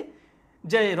দাবি কি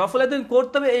যে রফুল আদাইন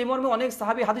করতে হবে এই মর্মে অনেক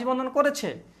সাহাবী হাদিস বর্ণনা করেছে,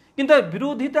 কিন্তু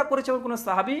বিরোধিতা করেছে এমন কোনো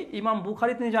সাহাবী ইমাম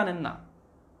বুখারী তিনি জানেন না।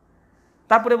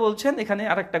 তারপরে বলছেন এখানে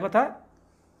আরেকটা কথা,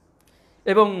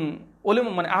 এবং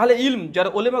ওলেমা মানে আহলে ইলম যারা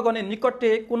ওলেমাগণের নিকটে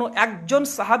কোনো একজন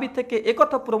সাহাবী থেকে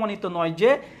একথা প্রমাণিত নয় যে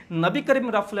নবী করিম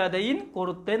রফুল আদাইন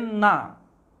করতেন না,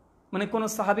 মানে কোনো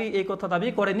সাহাবী এই কথা দাবি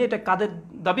করেনি। এটা কাদের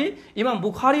দাবি? ইমাম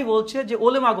বুখারী বলছে যে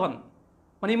ওলেমাগণ,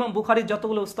 মানে ইমাম বুখারীর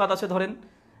যতগুলো উস্তাদ আছে ধরেন,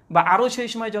 বা আরও সেই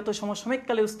সময় যত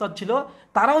সমসাময়িককালে উস্তাদ ছিল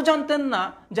তারাও জানতেন না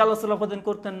যে আল্লাহ সাল্লাল্লাহু আলাইহি ওয়াসাল্লাম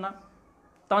করতেন না।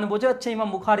 তার মানে বোঝা যাচ্ছে ইমাম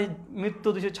বুখারীর মৃত্যু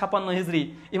 256 হিজরি,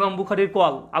 ইমাম বুখারীর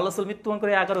কল, আল্লাহ সাল্লাল্লাহু মৃত্যুবরণ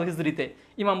করে 11 হিজরিতে,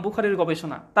 ইমাম বুখারীর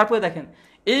গবেষণা। তারপরে দেখেন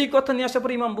এই কথা নিয়ে আসার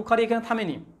পরে ইমাম বুখারী এখানে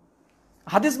থামেনি,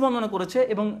 হাদিস বর্ণনা করেছে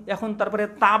এবং এখন তারপরে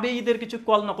তাবেঈদের কিছু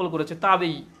কল নকল করেছে।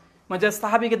 তাবেঈ মানে যারা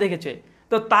সাহাবীকে দেখেছে,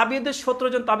 তো তাবেঈদের 17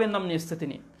 জন তাবেঈর নাম নিয়ে এসেছে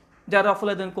তিনি, যারা রফুল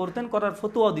আদাইন করতেন, করার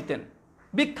ফতোয়াও দিতেন,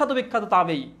 বিখ্যাত বিখ্যাত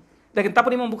তাবেঈ। দেখেন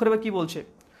তারপর ইমাম বুখারী কি বলছে,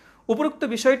 উপরোক্ত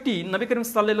বিষয়টি নবী করিম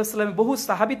সাল্লাল্লাহু আলাইহি ওয়াসাল্লামের বহু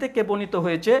সাহাবী থেকে বর্ণিত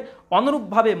হয়েছে,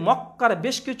 অনুরূপভাবে মক্কার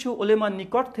বেশ কিছু উলেমার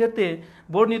নিকট থেকে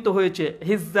বর্ণিত হয়েছে।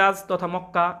 হিজ্জাজ তথা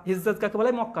মক্কা, হিজ্জাজ কাকে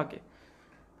বলে? মক্কাকে,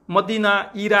 মদিনা,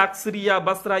 ইরাক, সিরিয়া,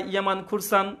 বাসরা, ইয়ামান,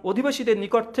 খুরসান অধিবাসীদের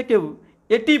নিকট থেকেও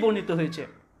এটি বর্ণিত হয়েছে।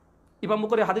 ইমাম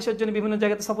বুখারী হাদিসের জন্য বিভিন্ন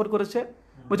জায়গাতে সফর করেছে,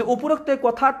 বলছে উপরোক্ত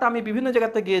কথাটা আমি বিভিন্ন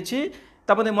জায়গাতে গিয়েছি,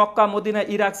 তার মধ্যে মক্কা, মদিনা,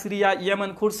 ইরাক, সিরিয়া,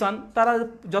 ইয়ামান, খুরসান, তারা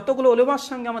যতগুলো উলেমার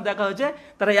সঙ্গে আমার দেখা হয়েছে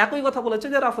তারা একই কথা বলেছে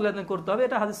যে রাফুল আদাইন করতে হবে,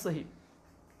 এটা হাদিস সহিহ,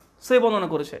 সে বর্ণনা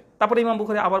করেছে। তারপরে ইমাম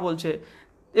বুখারী আবার বলছে,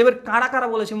 এবার কারা কারা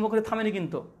বলেছে, ইমাম বুখারী থামেনি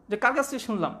কিন্তু, যে কার কাছ থেকে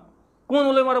শুনলাম, কোন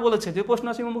উলেমারা বলেছে, যে প্রশ্ন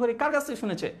আছে ইমাম বুখারী কার কাছ থেকে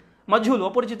শুনেছে, মাজহুল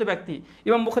অপরিচিত ব্যক্তি,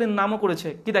 ইমাম বুখারীর নামও করেছে।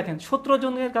 কি দেখেন 17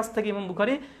 জনের কাছ থেকে ইমাম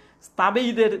বুখারী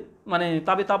তাবেঈদের মানে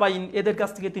তাবাইন এদের কাছ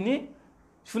থেকে তিনি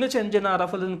শুনেছেন যে না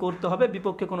রাফুল আদাইন করতে হবে,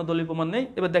 বিপক্ষে কোনো দলীয় প্রমাণ নেই।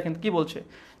 এবার দেখেন কি বলছে,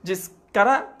 যে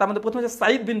কারা, তার মধ্যে প্রথমে হচ্ছে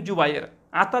সাঈদ বিন জুবাইর,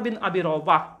 আতা বিন আবি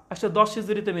রবাহ 110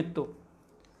 হিজরিতে মৃত্যু।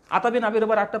 আতা বিন আবি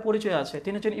রবাহর একটা পরিচয় আছে,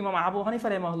 তিনি হচ্ছেন ইমাম আবু হানিফা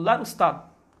রাহিমাহুল্লাহর উস্তাদ।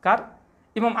 কার?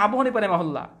 ইমাম আবু হানিফা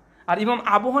রাহিমাহুল্লাহ। আর ইমাম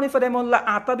আবু হানিফা রাহিমাহুল্লাহ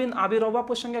আতা বিন আবি রবাহ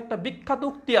প্রসঙ্গে একটা বিখ্যাত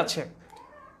উক্তি আছে,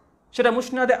 সেটা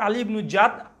মুসনাদে আলী ইবনু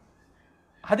জাদ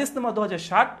হাদিস নম্বর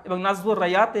 2060 এবং নাজবুর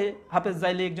রায়াতে হাফেজ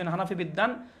জাইলি একজন হানাফি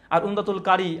বিদ্বান, আর উমদাতুল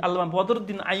কারি আল্লামা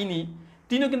বদরুদ্দিন আইনি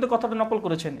তিনিও কিন্তু কথাটা নকল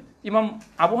করেছেন। ইমাম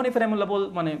আবু হানিফা রাহিমাহুল্লাহ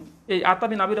মানে এই আতা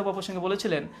বিন আবি রবাহ প্রসঙ্গে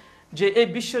বলেছিলেন যে এই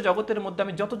বিশ্ব জগতের মধ্যে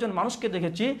আমি যতজন মানুষকে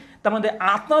দেখেছি তার মধ্যে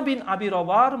আতা বিন আবি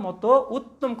রবাহর মতো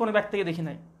উত্তম কোনো ব্যক্তিকে দেখি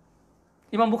নাই।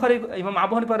 ইমাম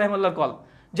আবু হানিফা রাহিমাহুল্লাহর কল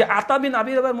যে আতা বিন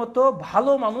আবি রবাহর মতো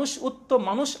ভালো মানুষ, উত্তম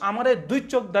মানুষ আমার 2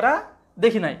 চোখ দ্বারা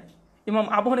দেখি নাই। ইমাম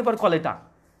আবু হানিফার কল এটা।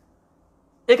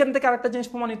 এখান থেকে আরেকটা জিনিস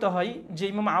প্রমাণিত হয় যে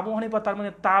ইমাম আবু হানিফা তার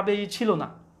মানে তাবেঈ ছিল না।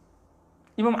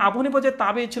 ইমাম আবু হানিফা যে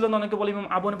তাবেঈ ছিল না, অনেকে বলে ইমাম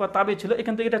আবু হানিফা তাবেঈ ছিল,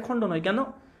 এখান থেকে এটা খণ্ড নয়। কেন?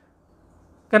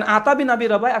 কারণ আতা বিন আবি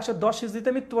রবাহ 110 হিজরিতে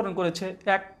মৃত্যুবরণ করেছে,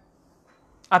 এক।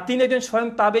 আর তিনি একজন স্বয়ং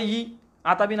তাবেঈ,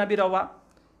 আতা বিন আবি রবাহ।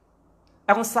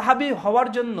 এখন সাহাবী হওয়ার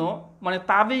জন্য মানে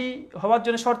তাবেঈ হওয়ার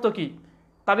জন্য শর্ত কি?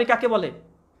 তাবেঈ কাকে বলে?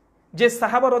 যে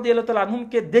সাহাবা রাদিয়াল্লাহু তাআলা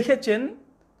আনহুমকে দেখেছেন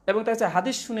এবং তার কাছে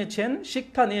হাদিস শুনেছেন,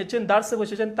 শিক্ষা নিয়েছেন, দার্সে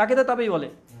বসেছেন, তাকে তো তাবেঈ বলে।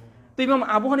 তো ইমাম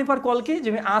আবু হানিফার কল কি? যে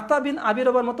আমি আতা বিন আবি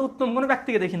রবাহর মতো উত্তম কোনো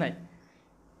ব্যক্তিকে দেখি নাই।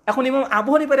 এখন ইমাম আবু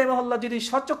হানিফা রাহিমাহুল্লাহ যদি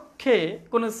স্বচক্ষে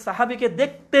কোনো সাহাবীকে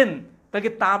দেখতেন তাকে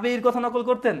তাবেঈর কথা নকল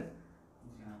করতেন।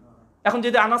 এখন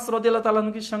যদি আনাস রাদিয়াল্লাহু তাআলা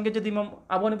আনহুর সঙ্গে যদি ইমাম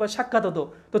আবু হানিফার সাক্ষাৎ হতো,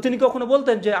 তো তিনি কখনো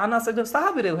বলতেন যে আনাস একজন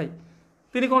সাহাবী রে ভাই?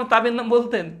 তিনি কোনো তাবেঈর নাম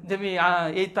বলতেন যে আমি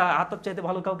এই আতার চাইতে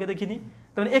ভালো কাউকে দেখিনি?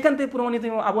 তখন এখান থেকে প্রমাণিত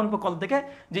ইমাম আবু হানিফা কল থেকে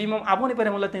যে ইমাম আবু হানিফা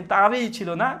রাহিমাহুল্লাহ তিনি তাবেঈ ছিল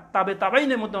না,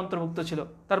 তাবেঈনের মধ্যে অন্তর্ভুক্ত ছিল,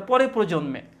 তারপরে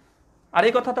প্রজন্মে। আর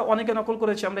এই কথাটা অনেকে নকল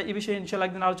করেছে, আমরা এই বিষয়ে ইনশাআল্লাহ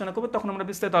একদিন আলোচনা করবো, তখন আমরা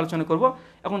বিস্তারিত আলোচনা করব।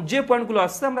 এখন যে পয়েন্টগুলো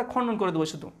আসছে আমরা খণ্ডন করে দেবো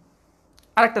শুধু।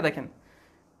 আরেকটা দেখেন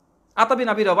আতা বিন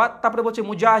আবি রবাহ, তারপরে বলছে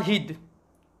মুজাহিদ,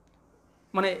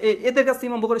 মানে এদের কাছে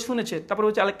ইমাম বুখারী শুনেছে। তারপরে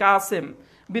বলছে আল কাসেম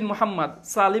বিন মুহাম্মদ,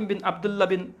 সালিম বিন আবদুল্লাহ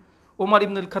বিন ওমর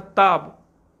ইবনুল খাত্তাব,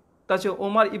 তাছাড়া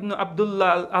ওমর ইবনু আবদুল্লাহ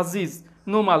আল আজিজ,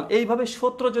 নোমাল, এইভাবে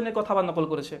 17 জনের কথা আবার নকল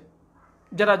করেছে।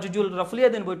 যারা জুজুল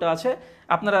রাফলিয়াদিন বইটা আছে,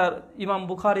 আপনারা ইমাম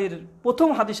বুখারীর প্রথম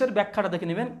হাদিসের ব্যাখ্যাটা দেখে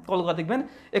নেবেন, কলকা দেখবেন,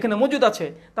 এখানে মজুদ আছে।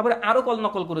 তারপরে আরো কল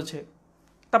নকল করেছে।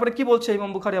 তারপরে কি বলছে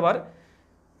ইমাম বুখারী আবার,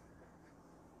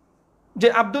 যে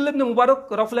আব্দুল্লাহ ইবনে মুবারক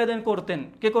রফুল আদাইন করতেন।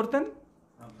 কে করতেন?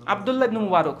 আব্দুল্লাহ ইবনে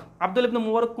মুবারক। আব্দুল্লাহ ইবনে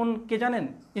মুবারক কোন কে জানেন?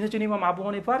 ইনি হচ্ছেন ইমাম আবু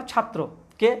হানিফার ছাত্র।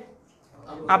 কে?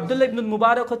 আব্দুল্লাহ ইবনে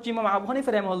মুবারক হচ্ছে ইমাম আবু হানিফা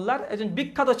রাহিমাহুল্লাহর একজন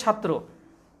বিখ্যাত ছাত্র।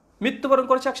 মৃত্যুবরণ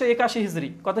করেছে 181 হিজরি।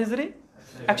 কত হিজরি?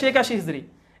 181 হিজরি।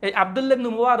 এই আব্দুল্লাহ ইবনে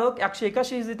মুবারক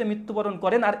 181 হিজরিতে মৃত্যুবরণ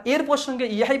করেন। আর এর প্রসঙ্গে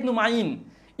ইয়াহইয়া ইবনে মাইন,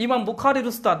 ইমাম বুখারীর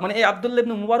উস্তাদ, মানে এই আব্দুল্লাহ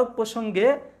ইবনে মুবারক প্রসঙ্গে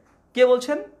কে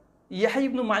বলছেন? ইয়াহইয়া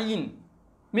ইবনে মাইন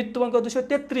মৃত্যুবরণ করে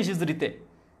 233 হিজরিতে।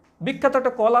 বিখ্যাত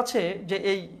একটা কল আছে যে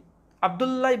এই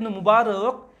আব্দুল্লাহ ইবনে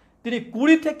মুবারক তিনি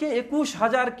 20 থেকে 21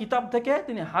 হাজার কিতাব থেকে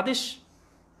তিনি হাদিস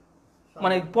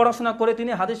মানে পড়াশোনা করে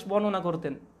তিনি হাদিস বর্ণনা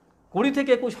করতেন 20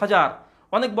 থেকে 21,000।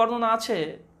 অনেক বর্ণনা আছে,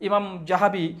 ইমাম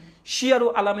জাহাবি শিয়ারু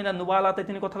আলামিনা নুবালাতে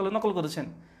তিনি কথাগুলো নকল করেছেন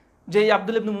যে এই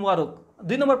আব্দুল্লাহ ইবনে মুবারক।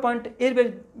 2 নম্বর পয়েন্ট এর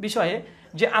বিষয়ে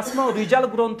যে আসমা ও রিজাল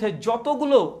গ্রন্থে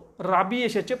যতগুলো রাবি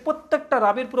এসেছে প্রত্যেকটা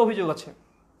রাবির উপর অভিযোগ আছে,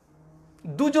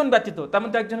 2 জন ব্যতীত, তার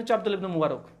মধ্যে একজন হচ্ছে আব্দুল্লাহ ইবনে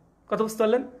মুবারক। কথা বুঝতে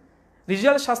পারলেন?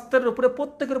 রিজাল শাস্ত্রের উপরে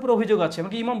প্রত্যেকের উপরে অভিযোগ আছে,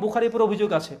 এমনকি ইমাম বুখারীর উপরে অভিযোগ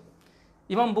আছে।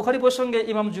 ইমাম বুখারী প্রসঙ্গে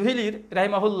ইমাম জুহিলির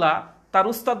রাহিমাহুল্লাহ তার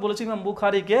উস্তাদ বলেছে ইমাম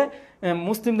বুখারীকে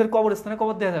মুসলিমদের কবরস্থানে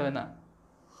কবর দেওয়া যাবে না।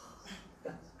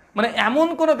 মানে এমন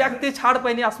কোনো ব্যক্তি ছাড়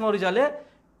পায়নি আসমা ও রিজালে,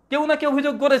 কেউ না কেউ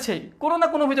অভিযোগ করেছেই, কোনো না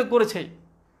কোনো অভিযোগ করেছেই।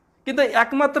 কিন্তু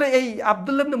একমাত্র এই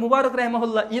আব্দুল্লাহ ইবনে মুবারক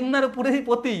রাহিমাহুল্লাহ ইন্নার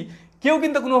প্রতি কেউ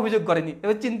কিন্তু কোনো অভিযোগ করেনি।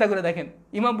 এবার চিন্তা করে দেখেন,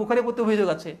 ইমাম বুখারীর প্রতি অভিযোগ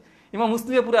আছে, ইমাম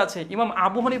মুসলিমের উপরে আছে, ইমাম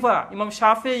আবু হানিফা, ইমাম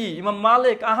শাফেঈ, ইমাম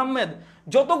মালিক, আহমেদ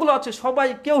যতগুলো আছে সবাই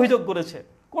কেউ অভিযোগ করেছে,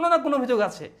 কোনো না কোনো অভিযোগ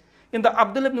আছে। কিন্তু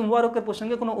আব্দুল্লাহ ইবনে মুবারকের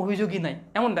প্রসঙ্গে কোনো অভিযোগই নাই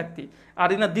এমন ব্যক্তি। আর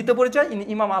ইনার দ্বিতীয় পরিচয়, ইনি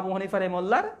ইমাম আবু হানিফা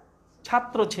রাহিমাহুল্লাহর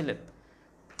ছাত্র ছিলেন।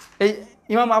 এই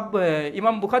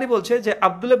ইমাম বুখারী বলছে যে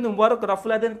আব্দুল্লাহ ইবনে মুবারক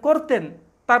রাফুল আদান করতেন,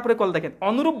 তারপরে কল দেখেন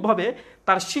অনুরূপভাবে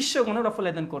তার শিষ্যগণ রাফুল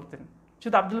আদান করতেন।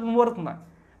 শুধু আব্দুল্লাহ ইবনে মুবারক না,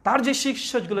 তার যে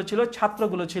শিষ্যগুলো ছিল,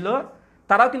 ছাত্রগুলো ছিল,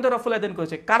 তারাও কিন্তু রাফুল আদান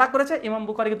করেছে। কারা করেছে? ইমাম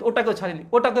বুখারী কিন্তু ওটাকেও ছাড়েনি,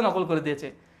 ওটাকে নকল করে দিয়েছে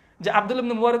যে আব্দুল্লাহ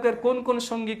ইবনে মুবারকের কোন কোন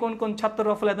সঙ্গী, কোন কোন ছাত্র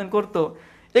রাফুল আদান করতো।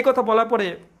 এই কথা বলার পরে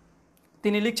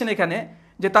তিনি লিখছেন এখানে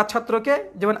যে তার ছাত্রকে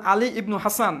যেমন আলী ইবনু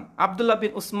হাসান, আবদুল্লাহ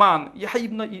বিন উসমান,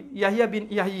 ইয়াহিয়া বিন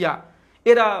ইয়াহিয়া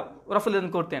এরা রাফুল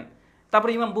আদান করতেন।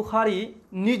 তারপরে ইমাম বুখারী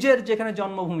নিজের যেখানে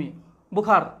জন্মভূমি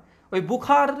বুখার, ওই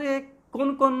বুখারে কোন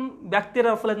কোন ব্যক্তিরা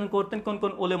রাফুল আদান করতেন, কোন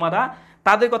কোন ওলেমারা,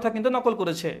 তাদের কথা কিন্তু নকল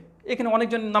করেছে। এখানে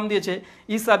অনেকজন নাম দিয়েছে,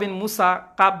 ঈসা বিন মুসা,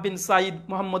 কাব বিন সাইদ,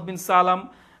 মোহাম্মদ বিন সালাম,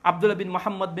 আবদুল্লাহ বিন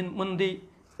মোহাম্মদ বিন মুন্দি,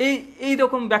 এই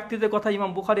রকম ব্যক্তিদের কথা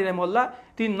ইমাম বুখারী রাহিমাহুল্লাহ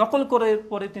তিনি নকল করে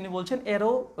পরে তিনি বলছেন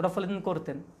এরও রাফুল আদান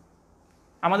করতেন।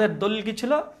 আমাদের দলিল কি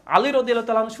ছিল? আলী রাদিয়াল্লাহু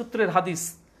তাআলা আনহু সূত্রের হাদিস,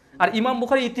 আর ইমাম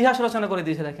বুখারী ইতিহাস রচনা করে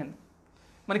দিয়েছে। দেখেন,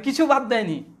 মানে কিছু বাদ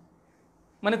দেয়নি।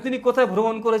 মানে তিনি কোথায়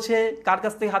ভ্রমণ করেছে, কার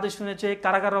কাছ থেকে হাদিস শুনেছে,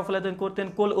 কারা কারা রাফুল আদান করতেন,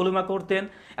 কোল উলামা করতেন,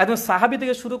 একদম সাহাবী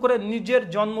থেকে শুরু করে নিজের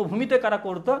জন্মভূমিতে কারা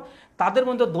করতো, তাদের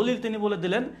মধ্যে দলিল তিনি বলে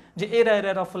দিলেন যে এরা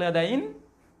এরা রাফুল আদান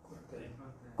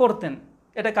করতেন।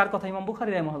 এটা কার কথা? ইমাম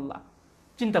বুখারী রাহিমাহুল্লাহ।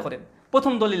 চিন্তা করেন,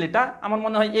 প্রথম দলিল এটা। আমার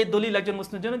মনে হয় এই দলিল একজন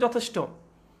মুসলিমের জন্য যথেষ্ট।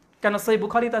 কেন? সহিহ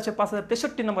বুখারীতে আছে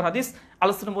 5063 নম্বর হাদিস,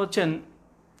 আলোচনা বলছেন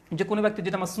যে কোনো ব্যক্তি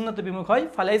যদি আমার সুন্নতে বিমুখ হয়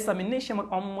ফালাইসা মিন্নি, সে আমার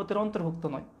উম্মতের অন্তর্ভুক্ত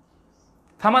নয়।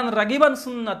 ফামান রাগিবান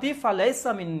সুন্নতি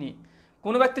ফালাইসা মিন্নি,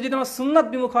 কোনো ব্যক্তি যদি আমার সুন্নাত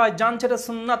বিমুখ হয়, জানছে এটা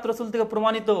সুন্নাত রাসূল থেকে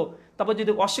প্রমাণিত, তারপর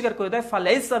যদি অস্বীকার করে দেয়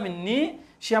ফালাইসা মিন্নি,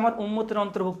 সে আমার উম্মতের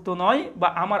অন্তর্ভুক্ত নয় বা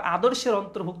আমার আদর্শের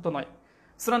অন্তর্ভুক্ত নয়।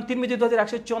 সুনান তিরমিজি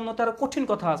 2154 তার কঠিন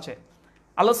কথা আছে।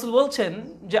 আল্লাহ রাসূল বলছেন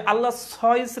যে আল্লাহ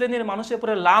 6 শ্রেণীর মানুষের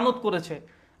উপরে লানত করেছে,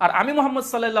 আর আমি মুহাম্মদ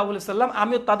সাল্লাল্লাহু আলাইহি সাল্লাম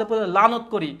আমিও তাদের উপরে লানত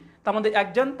করি। তার মধ্যে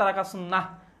একজন তারাকা সুন্নাহ,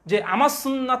 যে আমার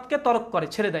সুন্নাতকে তরক করে,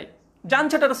 ছেড়ে দেয়,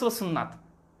 জানছে এটা রাসূলের সুন্নাত।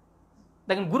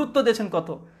 দেখেন গুরুত্ব দিয়েছেন কত।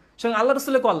 সঙ্গে আল্লাহ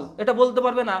রাসূলের কল, এটা বলতে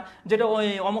পারবে না যেটা ওই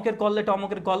অমুকের কল, এটা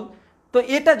অমুকের কল। তো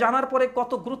এটা জানার পরে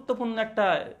কত গুরুত্বপূর্ণ একটা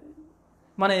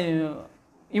মানে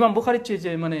ইমাম বুখারী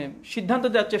যে মানে সিদ্ধান্ত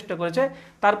দেওয়ার চেষ্টা করেছে।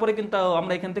 তারপরে কিন্তু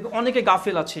আমরা এখান থেকে অনেকে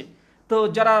গাফিল আছি। তো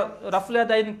যারা রাফুল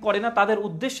আদান করে না তাদের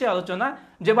উদ্দেশ্যে আলোচনা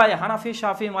যে ভাই হানাফি,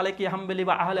 শাফি, মালিকি, হাম্বলি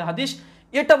বা আহলে হাদিস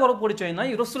এটা বড় পরিচয় নয়,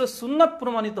 রাসূলের সুন্নাত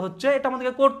প্রমাণিত হচ্ছে, এটা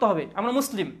আমাদেরকে করতে হবে। আমরা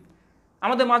মুসলিম,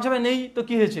 আমাদের মাঝাবে নেই তো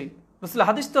কি হয়েছে, রাসূলের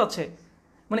হাদিস তো আছে।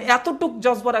 মানে এতটুক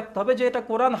জজবা রাখতে হবে যে এটা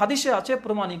কোরআন হাদিসে আছে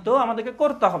প্রমাণিত, আমাদেরকে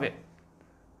করতে হবে।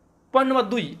 পয়েন্ট নম্বর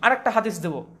 2, আরেকটা হাদিস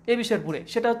দেবো এই বিষয়ের পুরে,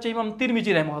 সেটা হচ্ছে ইমাম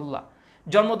তিরমিজি রাহিমাহুল্লাহ,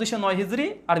 জন্ম 209 হিজরি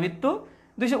আর মৃত্যু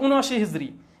 279 হিজরি।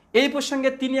 এই প্রসঙ্গে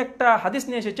তিনি একটা হাদিস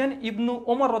নিয়ে এসেছেন ইবনু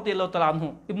ওমর রাদিয়াল্লাহু তাআলা আনহু।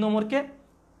 ইবনু ওমরকে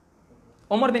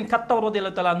ওমর বিন খাত্তাব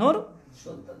রাদিয়াল্লাহু তাআলা আনহুর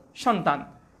সন্তান।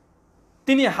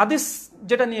 তিনি হাদিস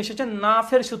যেটা নিয়ে এসেছেন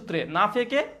নাফের সূত্রে।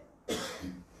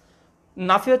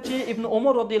 নাফে হচ্ছে ইবনু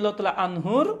ওমর রাদিয়াল্লাহু তাআলা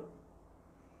আনহুর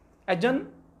একজন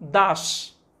দাস।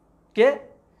 কে?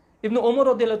 ইবনু ওমর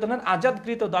রাদিয়াল্লাহু তাআলা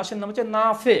আজাদকৃত দাসের নাম হচ্ছে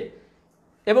নাফে,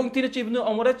 এবং তিনি হচ্ছে ইবনু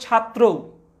ওমরের ছাত্র।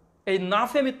 এই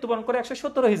নাফে মৃত্যুবরণ করে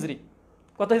 117 হিজরি।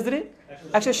 কত হিজরি?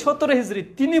 117 হিজরি।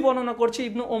 তিনি বর্ণনা করছে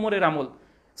ইবনু ওমরের আমল।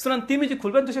 সুনান তিরমিজি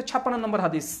খুলবেন 256 নম্বর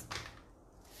হাদিস।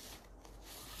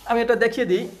 আমি এটা দেখিয়ে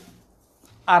দিই,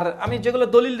 আর আমি যেগুলো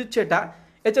দলিল দিচ্ছি এটা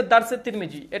হচ্ছে দারসে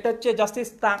তিরমিজি, এটা হচ্ছে জাস্টিস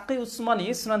তাকি উসমানী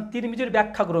সুনান তিরমিজির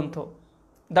ব্যাখ্যা গ্রন্থ।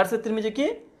 দারসে তিরমিজি কি?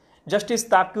 জাস্টিস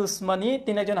তাকি উসমানী,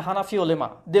 তিনি একজন হানাফি ওলেমা,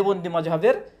 দেওবন্দি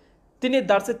মাযহাবের। তিনি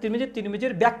দারসে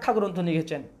তিরমিজির ব্যাখ্যা গ্রন্থ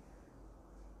লিখেছেন।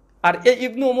 আর এই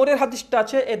ইবনু ওমরের হাদিসটা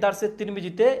আছে এই দারসে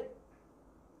তিরমিজিতে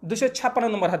 256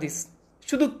 নম্বর হাদিস।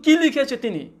 শুধু কি লিখেছে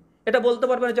তিনি এটা বলতে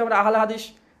পারবেন যে আমরা আহলে হাদিস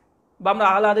বা আমরা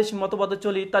আহলে হাদিস মতবাদে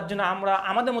চলি, তার জন্য আমরা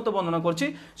আমাদের মতো বর্ণনা করছি।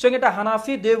 সঙ্গে এটা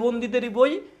হানাফি দেওবন্দীদেরই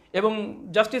বই। এবং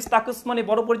জাস্টিস তাকি উসমানী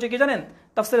বড় পরিচয় কি জানেন?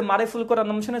 তাফসিরে মারিফুল কোরআন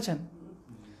নাম শুনেছেন?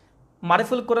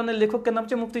 মারিফুল কোরআনের লেখকের নাম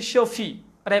হচ্ছে মুফতি শফি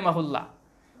রাহিমাহুল্লাহ।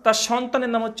 তার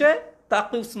সন্তানের নাম হচ্ছে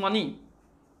তাকি উসমানী।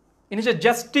 ইনি হচ্ছে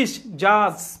জাস্টিস,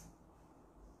 জাজ।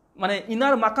 মানে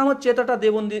ইনার মাকাম হচ্ছে এতটা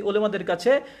দেওবন্দি ওলেমাদের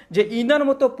কাছে যে ইনার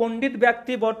মতো পণ্ডিত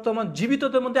ব্যক্তি বর্তমান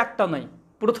জীবিতদের মধ্যে একটা নাই।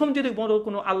 প্রথম যদি বড়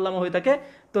কোনো আল্লামা হয়ে থাকে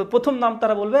তো প্রথম নাম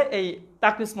তারা বলবে এই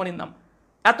তাকি উসমানীর নাম।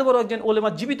 এত বড় একজন ওলেমা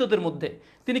জীবিতদের মধ্যে।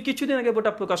 তিনি কিছুদিন আগে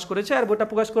বইটা প্রকাশ করেছে, আর বইটা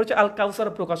প্রকাশ করেছে আল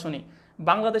কাউসার প্রকাশনী।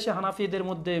 বাংলাদেশে হানাফিদের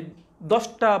মধ্যে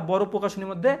 10টা বড় প্রকাশনীর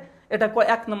মধ্যে এটা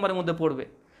 1 নম্বরের মধ্যে পড়বে।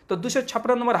 তো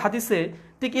 256 নম্বর হাদিসে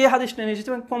ঠিক এই হাদিসটা নিয়ে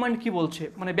এসেছে। কমেন্ট কি বলছে,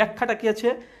 মানে ব্যাখ্যাটা কি আছে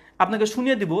আপনাকে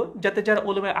শুনিয়ে দিব, যাতে যারা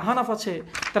ওলেমা আহনাফ আছে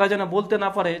তারা যেন বলতে না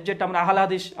পারে যেটা আমরা আহলে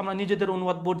হাদিস আমরা নিজেদের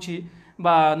অনুবাদ পড়ছি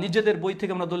বা নিজেদের বই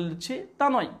থেকে আমরা দলিল দিচ্ছি, তা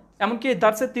নয়। এমনকি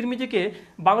দারসে তিরমিজিকে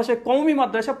বাংলাদেশের কওমি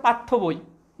মাদ্রাসা পাঠ্য বই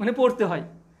মানে পড়তে হয়।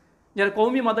 যারা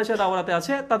কওমি মাদ্রাসা দাওরাতে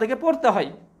আছে তাদেরকে পড়তে হয়,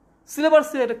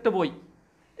 সিলেবাসের একটা বই।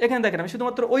 এখানে দেখেন আমি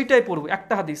শুধুমাত্র ওইটাই পড়ব,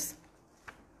 একটা হাদিস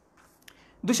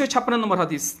 256 নম্বর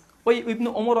হাদিস। ওই ইবনে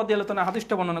ওমর রাদিয়াল্লাহু তাআলা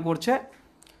হাদিসটা বর্ণনা করছে।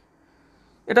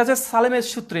 এটা হচ্ছে সালেমের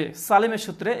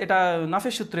সূত্রে, এটা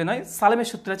নাফের সূত্রে নয়, সালেমের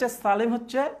সূত্রে আছে। সালেম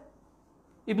হচ্ছে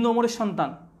ইবনে ওমরের সন্তান,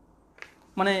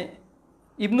 মানে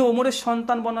ইবনে ওমরের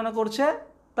সন্তান বর্ণনা করছে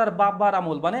তার বাবার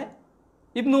আমল, মানে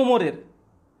ইবনে ওমরের।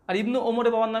 আর ইবনে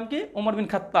ওমরের বাবার নাম কি? ওমর বিন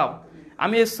খাত্তাব।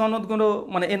 আমি এই সনদগুলো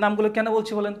মানে এই নামগুলো কেন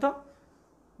বলছি বলেন তো,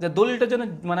 যে দলিলটার জন্য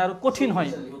মানে আরো কঠিন হয়,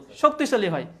 শক্তিশালী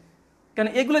হয়। কেন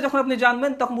এগুলো যখন আপনি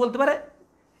জানবেন তখন বলতে পারে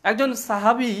একজন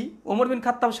সাহাবী, ওমর বিন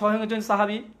খাত্তাব স্বয়ং একজন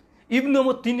সাহাবী, ইবনে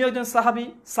ওমর তিনি একজন সাহাবী,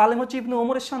 সালেম হচ্ছে ইবনে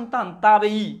ওমরের সন্তান,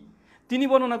 তাবেঈ। তিনি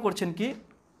বর্ণনা করছেন কি,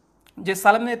 যে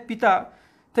সালেমের পিতা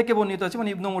থেকে বর্ণিত আছে, মানে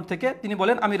ইবনে ওমর থেকে। তিনি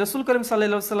বলেন, আমি রাসূল করিম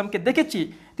সাল্লাল্লাহু আলাইহি সাল্লামকে দেখেছি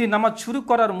তিনি নামাজ শুরু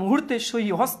করার মুহূর্তে সহি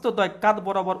হস্তদ্বয় কাঁধ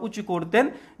বরাবর উঁচু করতেন,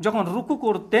 যখন রুকু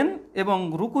করতেন এবং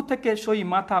রুকু থেকে সহি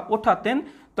মাথা ওঠাতেন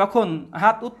তখন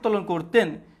হাত উত্তোলন করতেন।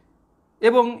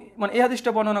 এবং মানে এই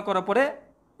হাদিসটা বর্ণনা করার পরে,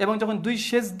 এবং যখন 2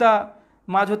 সেজদা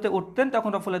মাঝ হতে উঠতেন তখন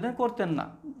রফুল আদান করতেন না।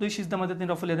 2 সিজদা মাঝে তিনি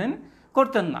রফুল আদান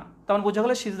করতেন না। তখন বোঝা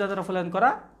গেল সিজদাতে রফুল আদান করা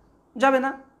যাবে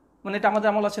না। মানে এটা আমাদের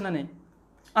আমল আছে না নেই?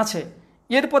 আছে।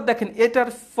 এরপর দেখেন এটার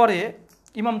পরে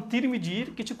ইমাম তিরমিজির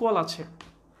কিছু কল আছে।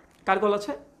 কার কল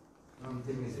আছে?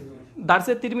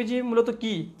 দারসে তিরমিজি মূলত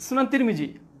কি? সুনান তিরমিজি,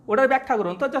 ওটার ব্যাখ্যা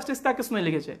করুন তো জাস্টিস তাকে শুনে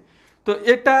লিখেছে। তো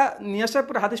এটা নিয়ে আসার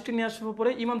পরে, হাদিসটি নিয়ে আসার পরে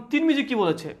ইমাম তিরমিজি কি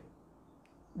বলেছে,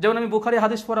 যেমন আমি বুখারী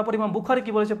হাদিস পড়ার পর ইমাম বুখারী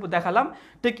কি বলেছে দেখালাম,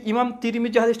 ঠিক ইমাম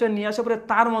তিরমিজি হাদিসটা নিয়ে আসার পরে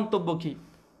তার মন্তব্য কি,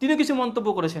 তিনি কিছু মন্তব্য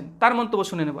করেছেন, তার মন্তব্য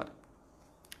শুনে নেবার।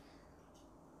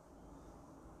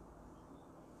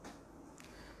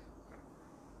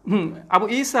 আবু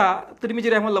ঈসা তিরমিজি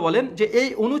রাহিমাহুল্লাহ বলেন যে এই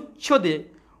অনুচ্ছেদে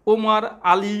ওমর,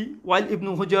 আলী, ওয়াইল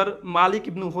ইবনু হুজর, মালিক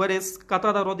ইবনু হুয়াইরিস,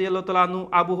 কাতাদা রাদিয়াল্লাহু তাআলা আনহু,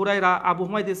 আবু হুরায়রা, আবু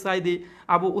হুমায়দ সাঈদী,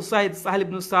 আবু উসাইদ, সাহেল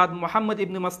ইবনু সাদ, মুহাম্মদ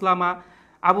ইবনু মাসলামা,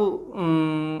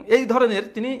 এই ধরনের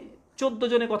তিনি 14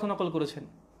 জনের কথা নকল করেছেন।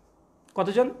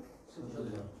 কতজন?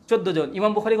 14 জন।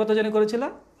 ইমাম বুখারী কত জনে করেছিল?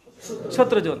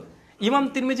 17 জন। ইমাম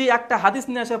তিরমিজি একটা হাদিস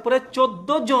নিয়ে আসার পরে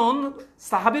 14 জন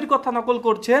সাহাবীর কথা নকল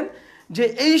করছেন, যে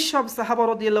এই সব সাহাবা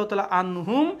রাদিয়াল্লাহু তাআলা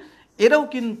আনহুম এরাও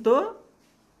কিন্তু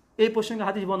এই প্রসঙ্গে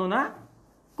হাদিস বর্ণনা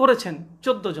করেছেন।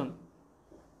 14 জন।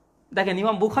 দেখেন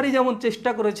ইমাম বুখারী যেমন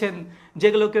চেষ্টা করেছেন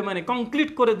যেগুলোকে মানে কমপ্লিট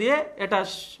করে দিয়ে এটা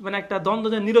মানে একটা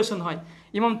দ্বন্দ্বের নিরসন হয়,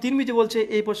 ইমাম তিরমিজি বলছে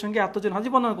এই প্রসঙ্গে এতজন হাদিস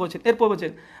বর্ণনা করেছেন। এরপর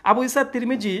বলছেন আবু ঈসা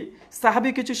তিরমিজি সাহাবী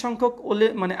কিছু সংখ্যক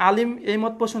মানে আলিম এই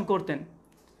মত পোষণ করতেন,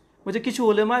 বলছে কিছু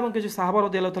ওলেমা এবং কিছু সাহাবা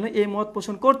রাদিয়াল্লাহু তাআলা এই মত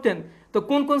পোষণ করতেন। তো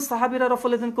কোন কোন সাহাবীরা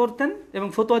রফল আদান করতেন এবং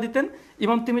ফতোয়া দিতেন,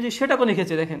 ইমাম তিরমিজি সেটাকে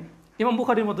লিখেছে। দেখেন ইমাম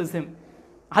বুখারীর মতো সেম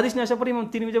হাদিস নিয়ে আসার পরে ইমাম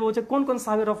তিরমিজি বলছে কোন কোন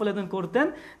সাহাবী রফল আদান করতেন,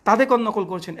 তাদের কোন নকল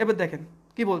করছেন। এবার দেখেন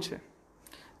কি বলছে,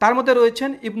 তার মধ্যে রয়েছেন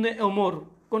ইবনে ওমর।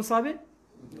 কোন সাহাবী?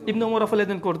 ইবনে ওমর রফল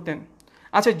আদান করতেন।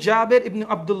 আচ্ছা, জাবের ইবনে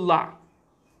আব্দুল্লাহ,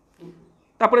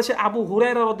 তারপরে আছে আবু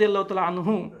হুরায়রা রাদিয়াল্লাহু তাআলা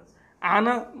আনহু,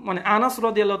 আনাস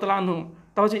রাদিয়াল্লাহু তাআলা আনহু,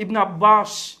 তারপর হচ্ছে ইবনে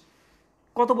আব্বাস।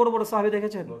 কত বড় বড় সাহাবী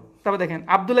দেখেছেন। তারপর দেখেন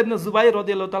আব্দুল্লাহ ইবনে জুবাইর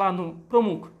রাদিয়াল্লাহু তাআলা আনহু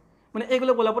প্রমুখ। মানে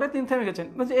এগুলো বলার পরে তিনি থেমে গেছেন।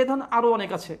 মানে এই ধরনের আরো অনেক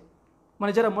আছে,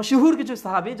 মানে যারা মশহুর কিছু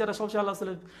সাহাবী, যারা সবসময় আল্লাহ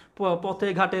রাসূলের পথে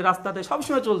ঘাটে রাস্তাতে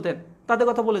সবসময় চলতেন, তাদের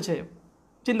কথা বলেছে।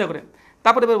 চিন্তা করেন।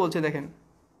 তারপরে এবার বলছে দেখেন,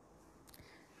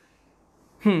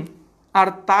 আর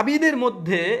তাবিদের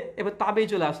মধ্যে এবার তাবেই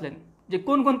চলে আসলেন, যে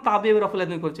কোন কোন তাবি রফল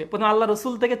আদান করছে। প্রথমে আল্লাহ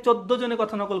রসুল থেকে 14 জনের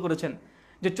কথা নকল করেছেন,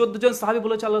 যে 14 জন সাহাবী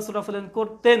বলেছে আল্লাহ রসুল রফল আদান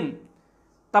করতেন।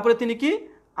 তারপরে তিনি কি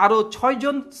আরো 6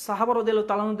 জন সাহাবা রাদিয়াল্লাহু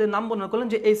তাআলা আনহুদের নাম বর্ণনা করলেন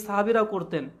যে এই সাহাবীরাও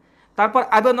করতেন। তারপর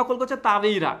আবার নকল করছে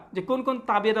তাবেঈরা, যে কোন কোন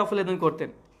তাবেঈরা রফল আদান করতেন।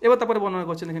 এবার তারপরে বর্ণনা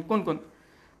করছেন দেখেন কোন কোন।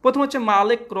 প্রথম হচ্ছে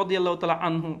মালিক রাদিয়াল্লাহু তাআলা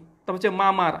আনহু, তারপর হচ্ছে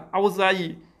মামার, আউজাই,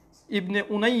 ইবনে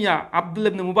উনাইয়া, আব্দুল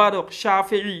ইবনে মুবারক,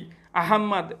 শাফিঈ,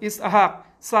 আহমদ, ইসহাক,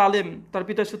 সালেম তার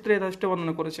পিতার সূত্রে যথেষ্ট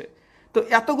বর্ণনা করেছে। তো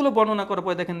এতগুলো বর্ণনা করার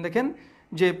পরে দেখেন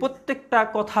যে প্রত্যেকটা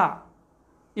কথা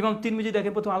ইমাম তিরমিজি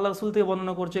দেখেন প্রথম আল্লাহ রাসূল থেকে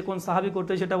বর্ণনা করছে, কোন সাহাবী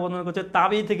করতে সেটা বর্ণনা করছে,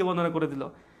 তাবেঈ থেকে বর্ণনা করে দিল।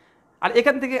 আর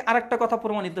এখান থেকে আরেকটা কথা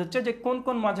প্রমাণিত হচ্ছে যে কোন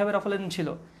কোন মাযহাবে রফলান ছিল।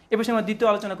 এ বিষয়ে আমরা দ্বিতীয়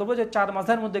আলোচনা করবো যে 4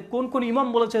 মাযহাবের মধ্যে কোন কোন ইমাম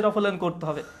বলেছে রফলান করতে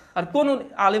হবে আর কোন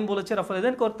আলেম বলেছে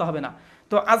রফলান করতে হবে না।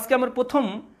 তো আজকে আমার প্রথম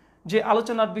যে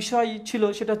আলোচনার বিষয় ছিল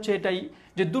সেটা হচ্ছে এটাই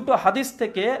যে দুটো হাদিস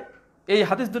থেকে, এই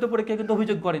হাদিস দুটো পরে কেউ কিন্তু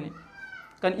অভিযোগ করেনি,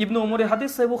 কারণ ইবনে উমরের হাদিস,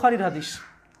 সহিহ বুখারীর হাদিস,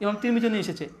 ইমাম তিরমিজি নিয়ে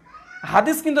এসেছে।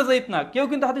 হাদিস কিন্তু যায়িফ না, কেউ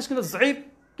কিন্তু হাদিস কিন্তু যায়িফ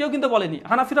কেউ কিন্তু বলেনি,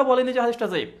 হানাফিরা বলেনি যে হাদিসটা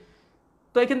যায়িফ।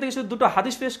 তো এখান থেকে শুধু দুটো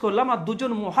হাদিস পেশ করলাম, আর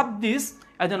দুজন মুহাদ্দিস,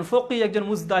 একজন ফকি একজন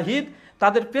মুজতাহিদ,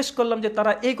 তাদের পেশ করলাম যে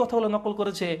তারা এই কথাগুলো নকল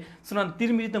করেছে, সুনান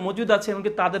তিরমিজিতে মজুদ আছে,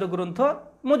 এমনকি তাদেরও গ্রন্থ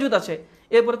মজুদ আছে।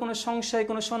 এরপরে কোনো সংশয়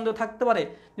কোনো সন্দেহ থাকতে পারে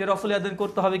যে রফল ইয়াদাইন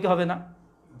করতে হবে কি হবে না,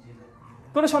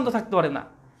 কোনো সন্দেহ থাকতে পারে না,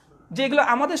 যে এগুলো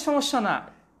আমাদের সমস্যা না,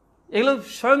 এগুলো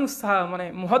স্বয়ং মানে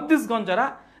মুহাদ্দিসগণ যারা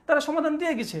তারা সমাধান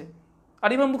দিয়ে গেছে। আর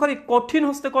ইমাম বুখারী কঠিন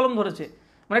হস্তে কলম ধরেছে,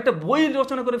 মানে একটা বই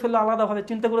রচনা করে ফেললো আলাদাভাবে,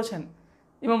 চিন্তা করেছেন?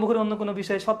 ইমাম বুখারী অন্য কোনো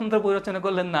বিষয়ে স্বতন্ত্র বই রচনা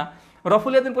করলেন না,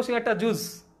 রফল ইয়াদাইন প্রসঙ্গে একটা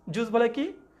জুজ বলে কি,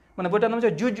 মানে বইটার নাম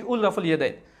হচ্ছে জুজ উল রফল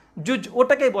ইয়াদাইন। জুজ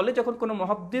ওটাকেই বলে যখন কোনো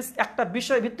মুহাদ্দিস একটা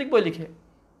বিষয় ভিত্তিক বই লিখে,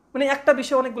 মানে একটা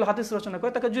বিষয়ে অনেকগুলো হাদিস রচনা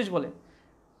করে, তাকে জুজ বলে।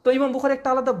 তো ইমাম বুখারী একটা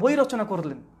আলাদা বই রচনা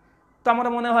করলেন। তো আমার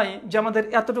মনে হয় যে আমাদের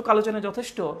এতটুকু আলোচনা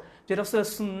যথেষ্ট, যে রাসূলের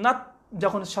সুন্নাত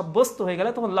যখন সাব্যস্ত হয়ে গেলে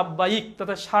তখন লাব্বাইক,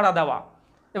 তাতে সাড়া দেওয়া,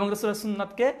 এবং রাসূলের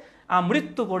সুন্নাতকে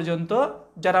মৃত্যু পর্যন্ত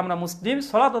যারা আমরা মুসলিম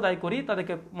সালাত আদায় করি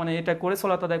তাদেরকে, মানে এটা করে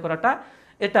সালাত আদায় করাটা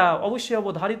এটা অবশ্যই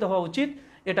অবধারিত হওয়া উচিত।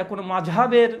 এটা কোনো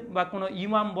মাযহাবের বা কোনো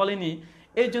ইমাম বলেনি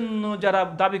এই জন্য যারা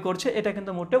দাবি করছে এটা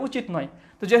কিন্তু মোটেও উচিত নয়।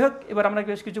 তো যাই হোক, এবার আমরা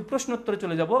বেশ কিছু প্রশ্নোত্তরে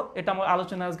চলে যাব। এটা আমার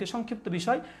আলোচনার আজকে সংক্ষিপ্ত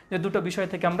বিষয়, যে দুটো বিষয়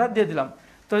থেকে আমরা দিয়ে দিলাম।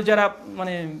 তো যারা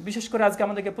মানে বিশেষ করে আজকে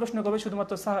আমাদেরকে প্রশ্ন করবে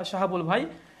শুধুমাত্র শাহাবুল ভাই,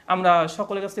 আমরা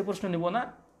সকলের কাছ থেকে প্রশ্ন নেব না,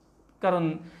 কারণ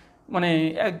মানে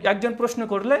একজন প্রশ্ন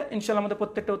করলে ইনশাআল্লাহ আমাদের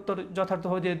প্রত্যেকটা উত্তর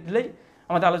যথার্থভাবে দিয়ে দিলেই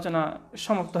আমাদের আলোচনা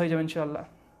সমাপ্ত হয়ে যাবে ইনশাআল্লাহ।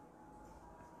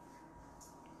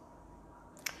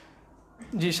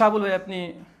 জি শাহাবুল ভাই, আপনি।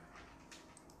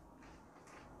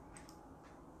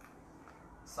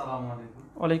 আসসালামু আলাইকুম।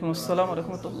 ওয়ালাইকুম আসসালাম ওয়া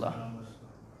রাহমাতুল্লাহ।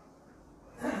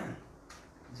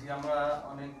 জি, আমরা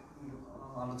অনেক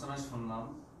আলোচনা শুনলাম।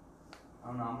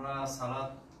 আমরা সালাত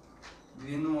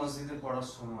বিভিন্ন মসজিদে পড়ার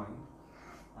সময়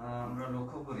আমরা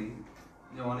লক্ষ্য করি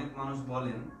যে অনেক মানুষ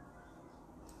বলেন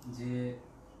যে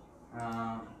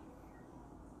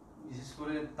বিশেষ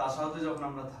করে তাশাহুদে যখন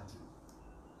আমরা থাকি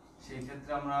সেই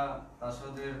ক্ষেত্রে আমরা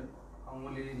তাশাহুদের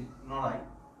আঙ্গুলি নড়াই,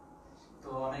 তো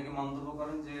অনেকে মন্তব্য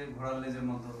করেন যে ঘোড়ার লেজের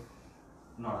মতো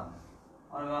নড়ান,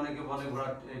 অনেকে বলে ঘোড়া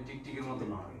টিকটিকের মতো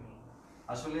নড়ান।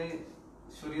 আসলে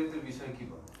শরীয়তের বিষয় কি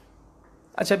বলে?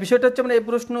 আচ্ছা, বিষয়টা হচ্ছে মানে এই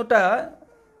প্রশ্নটা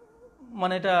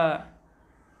মানে এটা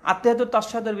আত্মীয়তার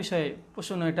তাশাহুদের বিষয়ে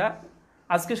প্রশ্ন, এটা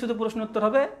আজকে শুধু প্রশ্ন উত্তর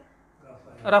হবে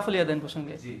রাফল ইয়াদাইন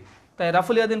প্রসঙ্গে। তাই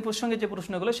রাফল ইয়াদাইন প্রসঙ্গে যে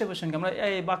প্রশ্নগুলো সে প্রসঙ্গে আমরা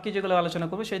এই বাকি যেগুলো আলোচনা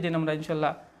করবো সেই দিন আমরা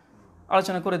ইনশাল্লাহ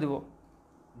আলোচনা করে দেব।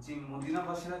 জি,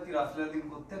 মদিনাবাসীরা কি রাফল ইয়াদাইন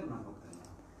করতেন না করতেন না?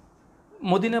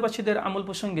 মদিনাবাসীদের আমল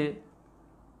প্রসঙ্গে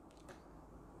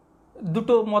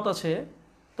দুটো মত আছে।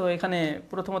 তো এখানে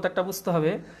প্রথমত একটা বুঝতে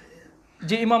হবে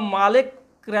যে ইমাম মালিক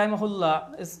রাহিমাহুল্লাহ,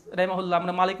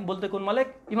 আমরা মালিক বলতে কোন মালিক?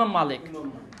 ইমাম মালিক,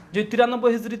 যে 93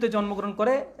 হিজরিতে জন্মগ্রহণ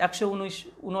করে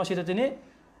 179 তিনি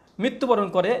মৃত্যুবরণ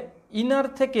করে। ইনার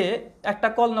থেকে একটা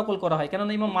কল নকল করা হয়,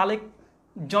 কেননা ইমাম মালিক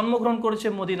জন্মগ্রহণ করেছে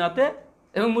মদিনাতে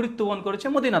এবং মৃত্যুবরণ করেছে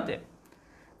মদিনাতে।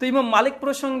 তো ইমাম মালিক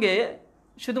প্রসঙ্গে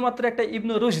শুধুমাত্র একটা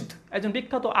ইবনে রুশদ, একজন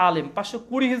বিখ্যাত আলেম,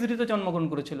 520 হিজরিতে জন্মগ্রহণ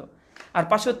করেছিল, আর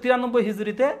 593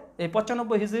 হিজরিতে, এই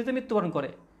 95 হিজরিতে মৃত্যুবরণ করে।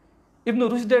 ইবনে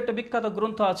রুশদের একটা বিখ্যাত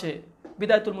গ্রন্থ আছে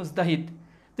বিদায়াতুল মুজতাহিদ,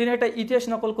 তিনি একটা ইতিহাস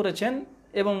নকল করেছেন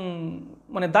এবং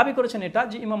মানে দাবি করেছেন এটা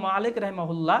যে ইমাম মালিক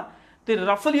রাহিমাহুল্লাহ তিনি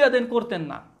রাফল ইয়াদাইন করতেন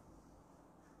না।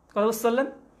 কথা বুঝতে পারলেন?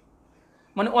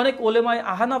 মানে অনেক ওলেমায়ে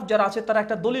আহনাফ যারা আছে তারা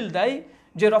একটা দলিল দেয়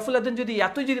যে রাফল ইয়াদাইন যদি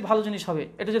এতই যদি ভালো জিনিস হবে,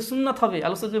 এটা যে সুন্নাত হবে,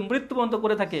 আলোচনা যদি মৃত্যুবরণ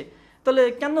করে থাকে, তাহলে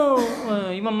কেন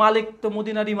ইমাম মালিক তো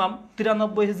মদিনার ইমাম,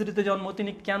 93 হিজরিতে জন্ম,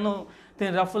 তিনি কেন তিনি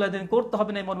রাফল ইয়াদাইন করতে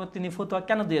হবে না এই মর্মে তিনি ফতোয়া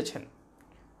কেন দিয়েছেন?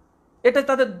 এটাই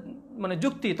তাদের মানে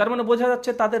যুক্তি। তার মানে বোঝা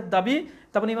যাচ্ছে তাদের দাবি,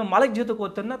 তার মানে ইমাম মালিক যেহেতু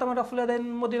করতেন না, তার মানে রাফল ইয়াদাইন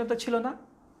মদিনাতে ছিল না,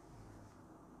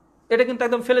 এটা কিন্তু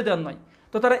একদম ফেলে দেওয়ার নয়।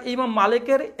 তো তারা ইমাম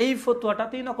মালিকের এই ফতোয়াটা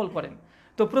তিনি নকল করেন।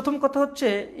 তো প্রথম কথা হচ্ছে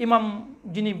ইমাম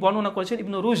যিনি বর্ণনা করেছেন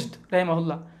ইবনে রুশদ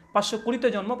রাহিমাহুল্লাহ 520-তে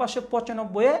জন্ম,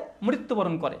 595-এ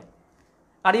মৃত্যুবরণ করে।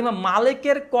 আর ইমাম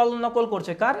মালিকের কল নকল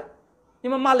করছে কার?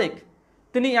 ইমাম মালিক,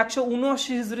 তিনি 179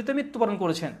 হিজরিতে মৃত্যুবরণ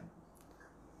করেছেন।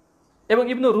 এবং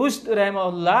ইবনে রুশদ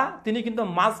রাহিমাহুল্লাহ তিনি কিন্তু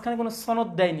মাঝখানে কোনো সনদ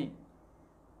দেয়নি,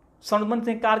 সনদ মানে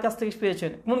তিনি কার কাছ থেকে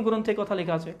পেয়েছেন, কোন গ্রন্থে কথা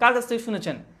লেখা আছে, কার কাছ থেকে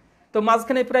শুনেছেন। তো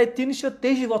মাঝখানে প্রায়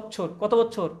 323 বছর, কত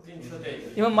বছর,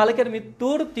 ইমাম মালিকের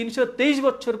মৃত্যুর 323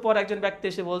 বছর পর একজন ব্যক্তি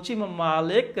এসে বলছে ইমাম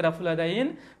মালিক রাফুল আদাইন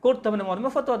করতে হবে না মর্মে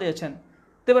ফতোয়া দিয়েছেন।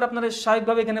 তো এবার আপনাদের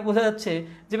স্বাভাবিকভাবে এখানে বোঝা যাচ্ছে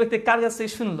যে ব্যক্তি কার কাছ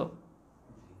থেকে শুনলো,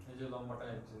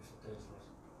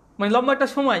 মানে লম্বা একটা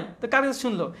সময় তো কার কাছে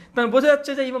শুনলো, তাহলে বোঝা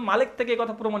যাচ্ছে যে ইমাম মালিক থেকে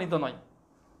কথা প্রমাণিত নয়।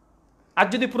 আর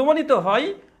যদি প্রমাণিত হয়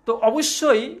তো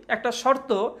অবশ্যই একটা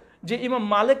শর্ত যে ইমাম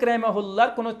মালিক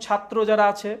রাহিমাহুল্লাহর কোনো ছাত্র যারা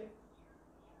আছে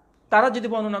তারা যদি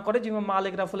বর্ণনা করে যে ইমাম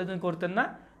মালিক রাফুল আদাইন করতেন না,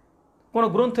 কোনো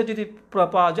গ্রন্থে যদি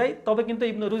পাওয়া যায় তবে কিন্তু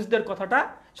ইবনে রুশদের কথাটা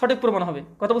সঠিক প্রমাণ হবে।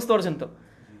 কথা বুঝতে পারছেন তো?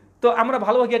 তো আমরা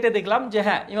ভালোভাবে এটা দেখলাম যে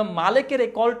হ্যাঁ ইমাম মালিকের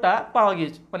এই কলটা পাওয়া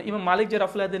গিয়েছে, মানে ইমাম মালিক যে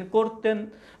রাফুল আদাইন করতেন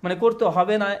মানে করতে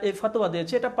হবে না এই ফতোয়া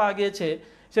দিয়েছে, এটা পাওয়া গিয়েছে।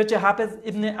 সে হচ্ছে হাফেজ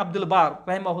ইবনে আব্দুল বার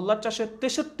রাহিমাহুল্লাহ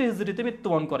 463 হিজরিতে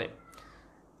মৃত্যুবরণ করে।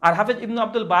 আর হাফেজ ইবনে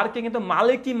আব্দুল বারকে কিন্তু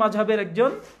মালিকি মাযহাবের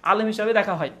একজন আলেম হিসাবে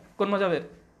দেখা হয়। কোন মাযহাবের?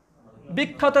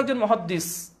 বিখ্যাত একজন মুহাদ্দিস।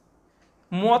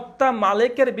 মুয়াত্তা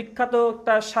মালিকের বিখ্যাত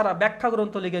একটা সারা ব্যাখ্যা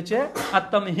গ্রন্থ লিখেছে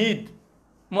আত-তামহিদ।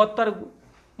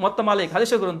 মুয়াত্তা মালিক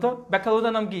হাদিসের গ্রন্থ, ব্যাখ্যা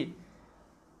গ্রন্থের নাম কি?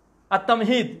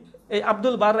 আত-তামহিদ। এই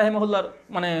আব্দুল বার রাহিমাহুল্লাহ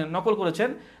মানে নকল করেছেন।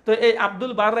 তো এই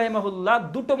আব্দুল বার রাহিমাহুল্লাহ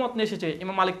দুটো মত নিয়ে এসেছে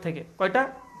ইমাম মালিক থেকে। কয়টা?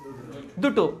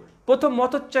 দুটো। প্রথম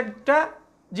মত হচ্ছে একটা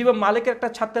ইমাম মালিকের একটা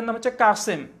ছাত্রের নাম হচ্ছে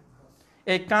কাসেম।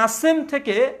 এই কাসেম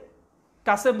থেকে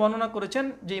কাসেম বর্ণনা করেছেন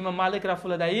যে ইমাম মালিক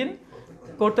রাফুল আদাইন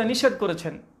করতে নিষেধ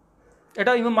করেছেন,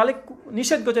 এটা ইমাম মালিক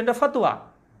নিষেধ করেছেন, এটা ফতোয়া।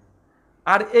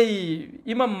 আর এই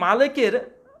ইমাম মালিকের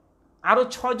আরো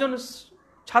 6 জন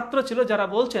ছাত্র ছিল যারা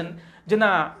বলছেন যে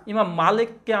না ইমাম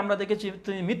মালিককে আমরা দেখেছি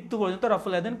তিনি মৃত্যু পর্যন্ত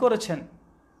রাফুল আদাইন করেছেন।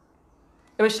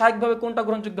 এবার স্বাভাবিকভাবে কোনটা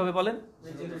গ্রহণযোগ্য হবে বলেন?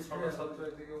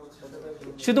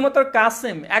 শুধুমাত্র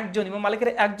কাসেম একজন, ইমাম মালিকের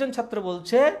একজন ছাত্র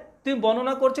বলছে তিনি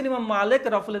বর্ণনা করছেন ইমাম মালিক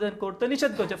রাফুল আদাইন করতে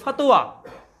নিষেধ করেছে, ফতোয়া।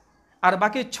 আর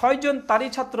বাকি 6 জন তারই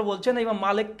ছাত্র বলছেন ইমাম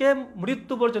মালিককে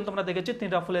মৃত্যু পর্যন্ত আমরা দেখেছি তিনি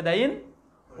রাফুল আদাইন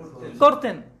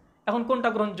করতেন। এখন কোনটা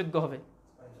গ্রহণযোগ্য হবে?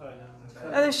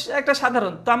 একটা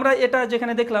সাধারণ। তো আমরা এটা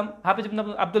যেখানে দেখলাম হাফিজ ইবনে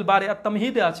আব্দুল বারি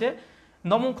আত-তামহিদে আছে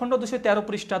 9ম খণ্ড 213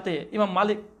 পৃষ্ঠাতে ইমাম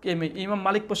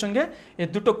মালিক প্রসঙ্গে এই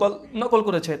দুটো নকল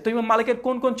করেছে। তো ইমাম মালিকের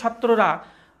কোন কোন ছাত্ররা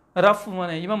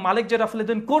মানে ইমাম মালিক যে রাফুল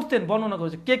আদাইন করতেন বর্ণনা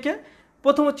করেছে কে কে?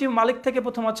 প্রথম হচ্ছে মালিক থেকে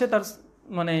প্রথম আছে তার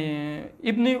মানে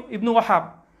ইবনু ওয়াহাব,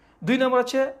 2 নম্বর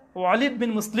আছে ওয়ালিদ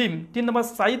বিন মুসলিম, 3 নম্বর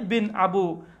সাইদ বিন আবু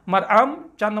মারআম,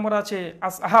 4 নম্বর আছে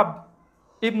আসহাব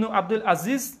ইবনু আব্দুল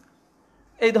আজিজ,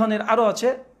 এই ধরনের আরও আছে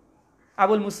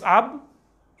আবুল মুসআব।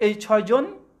 এই 6 জন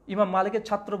ইমাম মালিকের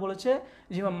ছাত্র বলেছে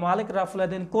যে ইমাম মালিক রাফুল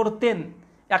আদাইন করতেন।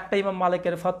 একটা ইমাম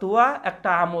মালিকের ফতোয়া, একটা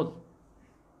আমল।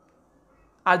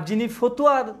 আর যিনি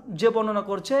ফতোয়ার যে বর্ণনা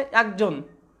করছে একজন,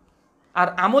 আর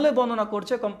আমলে বর্ণনা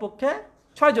করছে কমপক্ষে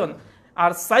 6 জন।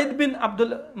 আর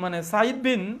সাইদ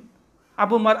বিন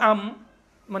আবু মারআম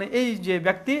মানে এই যে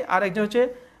ব্যক্তি, আর একজন হচ্ছে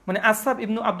মানে আসহাব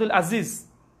ইবনু আব্দুল আজিজ,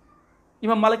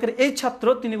 ইমাম মালিকের এই ছাত্র,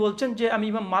 তিনি বলছেন যে আমি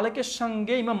ইমাম মালিকের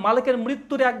সঙ্গে ইমাম মালিকের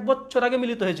মৃত্যুর 1 বছর আগে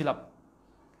মিলিত হয়েছিলাম,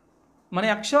 মানে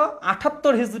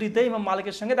 178 হিজরিতে ইমাম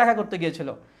মালিকের সঙ্গে দেখা করতে গিয়েছিল।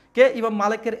 কে? ইমাম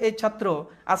মালিকের এই ছাত্র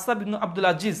আসহাব ইবনু আব্দুল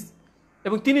আজিজ।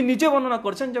 এবং তিনি নিজে বর্ণনা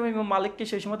করছেন যে আমি ইমাম মালিককে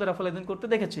সেই সময় রাফুল আদাইন করতে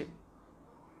দেখেছি।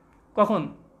 কখন?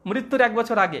 মৃত্যুর 1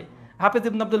 বছর আগে। হাফেজ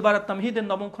ইবনে আব্দুল বার আত-তামহিদের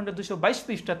 9ম খণ্ডের 222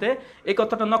 পৃষ্ঠাতে এই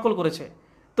কথাটা নকল করেছে।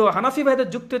 তো হানাফি ভাইদের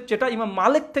যুক্তি হচ্ছে এটা ইমাম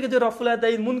মালিক থেকে যে রাফুল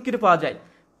আদাইন মুনকির পাওয়া যায়,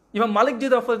 ইমাম মালিক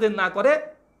যদি রাফুল আদাইন না করে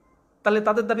তাহলে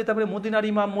তাদের দাবি তারপরে মদিনার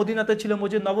ইমাম, মদিনাতে ছিল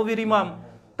মসজিদ নববীর ইমাম,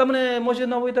 তার মানে মসজিদ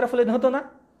নববীতে রাফুল আদাইন হতো না।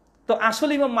 তো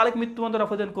আসলে ইমাম মালিক মৃত্যুবরণ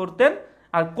রাফুল আদাইন করতেন।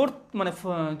 আর মানে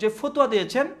যে ফতোয়া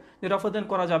দিয়েছেন যে রাফুল আদাইন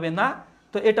করা যাবে না,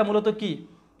 তো এটা মূলত কি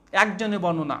একজনের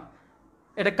বর্ণনা,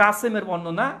 এটা কাসেমের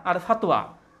বর্ণনা আর ফতোয়া।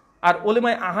 আর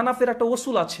ওলেমায়ে আহনাফের একটা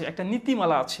উসুল আছে, একটা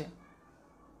নীতিমালা আছে।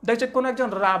 দেখছে কোন একজন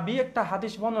রাবি একটা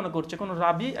হাদিস বর্ণনা করছে, কোন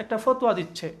রাবি একটা ফতোয়া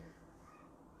দিচ্ছে,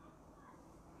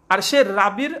 আর সে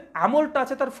রাবির আমলটা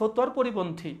আছে তার ফতোয়ার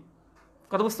পরিপন্থী।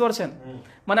 কথা বুঝতে পারছেন?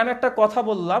 মানে আমি একটা কথা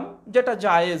বললাম যেটা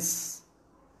জায়েজ,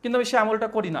 কিন্তু আমি সে আমলটা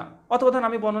করি না। অথবা ধরেন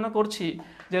আমি বর্ণনা করছি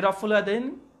যে রাফুল আদাইন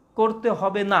করতে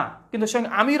হবে না, কিন্তু সঙ্গে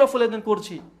আমি রাফুল আদাইন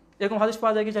করছি, এরকম হাদিস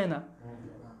পাওয়া যায় কি যায় না?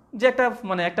 যে একটা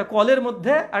মানে একটা কলের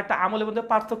মধ্যে আর একটা আমলের মধ্যে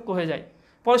পার্থক্য হয়ে যায়,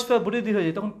 পরস্পর বিরোধী হয়ে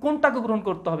যায়, তখন কোনটাকে গ্রহণ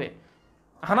করতে হবে?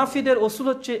 হানাফিদের উসুল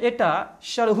হচ্ছে এটা।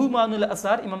 শারহু মানুল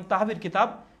আসার, ইমাম তাহাবির কিতাব,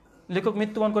 লেখক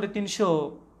মৃত্যুবরণ করে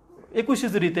 321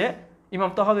 হিজরিতে,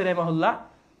 ইমাম তাহাবি রাহিমাহুল্লাহ।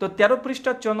 তো 13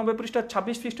 পৃষ্ঠা 94 পৃষ্ঠা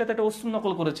 26 পৃষ্ঠাতে একটা উসুল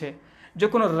নকল করেছে যে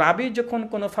কোনো রাবি যখন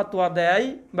কোনো ফাতোয়া দেয়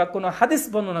বা কোনো হাদিস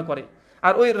বর্ণনা করে,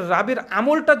 আর ওই রাবির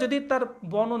আমলটা যদি তার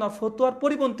বর্ণনা ফতোয়ার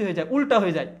পরিপন্থী হয়ে যায়, উল্টা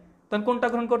হয়ে যায়, তখন কোনটা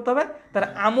গ্রহণ করতে হবে? তার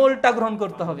আমলটা গ্রহণ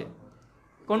করতে হবে।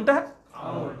 কোনটা?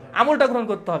 আমলটা গ্রহণ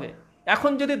করতে হবে।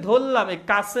 এখন যদি ধরলাম এই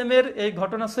কাসেমের এই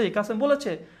ঘটনা সহি, কাসেম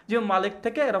বলেছে যে মালিক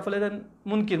থেকে রাফুলেদান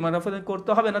মুনকির, মানে রাফুলেদান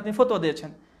করতে হবে না, তিনি ফতোয়া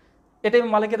দিয়েছেন। এটা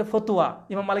ইমাম মালিকের ফতোয়া।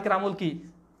 ইমাম মালিকের আমল কি?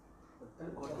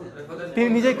 তিনি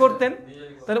নিজেই করতেন।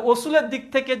 তাহলে ওসুলের দিক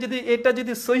থেকে যদি এটা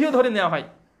যদি সহিহ ধরে নেওয়া হয়,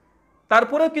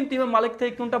 তারপরেও কিন্তু ইমাম মালিক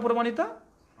থেকে কোনটা প্রমাণিত?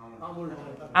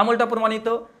 আমলটা প্রমাণিত।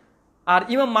 আর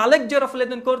ইমাম মালিক যে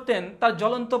রাফুলেদান করতেন তার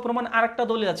জ্বলন্ত প্রমাণ আরেকটা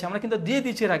দলিল আছে, আমরা কিন্তু দিয়ে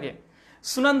দিচ্ছি এর আগে।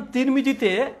 সুনান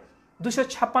তিরমিজিতে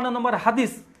 256 নম্বর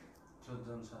হাদিস,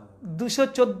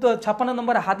 256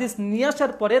 নম্বর হাদিস নিয়ে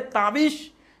আসার পরে তাবিজ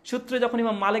সূত্রে যখন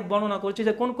ইমাম মালিক বর্ণনা করছে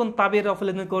যে কোন কোন তাবির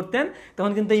রাফুলেদান করতেন,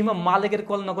 তখন কিন্তু ইমাম মালিকের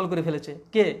কল নকল করে ফেলেছে।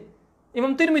 কে?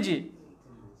 ইমাম তিরমিজি।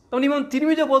 তখন ইমাম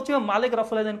তিরমিজি বলছে ইমাম মালিক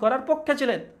রাফুলেদান করার পক্ষে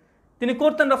ছিলেন, তিনি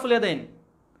করতেন রাফুলেদান।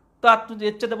 তো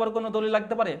এর চেয়ে বড় কোনো দলিল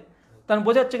লাগতে পারে? কারণ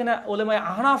বোঝা যাচ্ছে এখানে ওলেমায়ে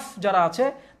আহনাফ যারা আছে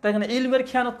তারা এখানে ইলমের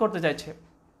খেয়ানত করতে চাইছে।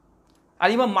 আর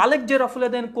ইমাম মালিক যে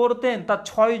রাফুলেদান করতেন তার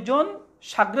 6 জন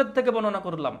শাগরেদ থেকে বর্ণনা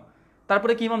করলাম,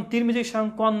 তারপরে কি ইমাম তিরমিজির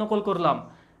সঙ্গে কোন নকল করলাম,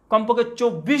 কমপক্ষে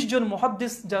 24 জন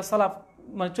মুহাদ্দিস যা সালাফ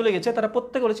মানে চলে গেছে তারা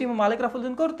প্রত্যেকে বলেছে ইমাম মালিক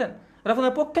রাফুলেদান করতেন,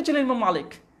 রাফুলেদানের পক্ষে ছিলেন ইমাম মালিক।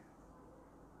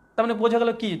 তার মানে বোঝা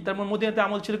গেল কি, তার মানে মদিনাতে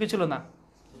আমল ছিল কি ছিল না?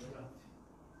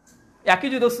 একই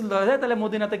যদি রসুল ধরা যায় তাহলে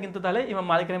মদিনাতে কিন্তু তাহলে ইমাম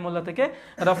মালিক রাহিমাহুল্লাহ থেকে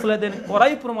রাফুলেদান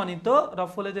করাই প্রমাণিত।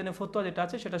 রাফুলেদানের ফতোয়া যেটা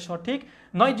আছে সেটা সঠিক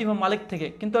নয় যে ইমাম মালিক থেকে।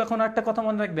 কিন্তু এখন একটা কথা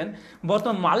মনে রাখবেন,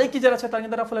 বর্তমান মালিকই যারা আছে তারা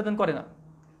কিন্তু রাফুলেদান করে না।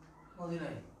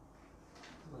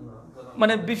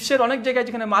 মানে বিশ্বের অনেক জায়গায়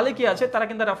যেখানে মালিকই আছে তারা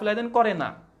কিন্তু রাফুলেদান করে না।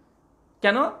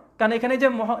 কেন? কারণ এখানে যে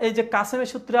এই যে কাসেমের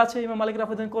সূত্রে আছে ইমাম মালিক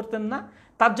রাফুলেদান করতেন না,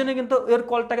 তার জন্য কিন্তু এর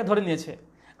কলটাকে ধরে নিয়েছে।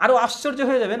 আরো আশ্চর্য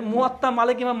হয়ে যাবেন, মুয়াত্তা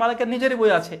মালিক ইমাম মালিকের নিজেরই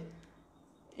বই আছে।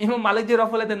 ইমাম মালিক যে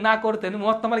রাফুলেদান না করতেন,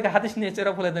 মুয়াত্তা মালিক হাদিস নিয়েছে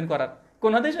রাফুলেদান করার।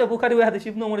 কোন হাদিস? বুখারী ওই হাদিস,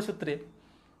 ইবনে ওমরের সূত্রে।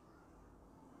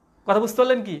 কথা বুঝতে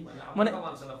পারলেন কি? মানে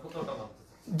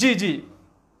জি জি,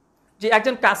 যে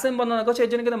একজন কাসেম বর্ণনা করছে, এই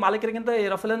জন্য কিন্তু মালিকের কিন্তু এই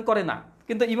রাফুলেদান করে না।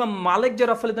 কিন্তু ইমাম মালিক যে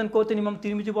রাফুলেদান করতেন ইমাম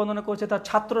তিরমিজি বর্ণনা করেছে, তার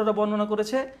ছাত্ররা বর্ণনা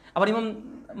করেছে। আবার ইমাম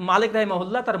মালিক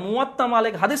রাহিমাহুল্লাহ তার মুয়াত্তা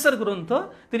মালিক হাদিসের গ্রন্থ,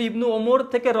 তিনি ইবনে ওমর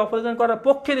থেকে রাফুলেদান করার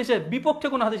পক্ষে নিয়েছে, বিপক্ষে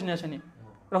কোনো হাদিস নিয়ে আসেনি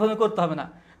রাফুলেদান করতে হবে না।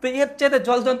 তো এর চাইতে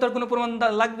জলযন্ত্রের কোনো প্রমাণ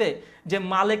লাগবে যে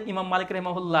মালিক ইমাম মালিক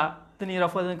রাহিমাহুল্লাহ তিনি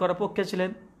রাফুলেদান করার পক্ষে ছিলেন?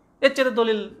 এর চাইতে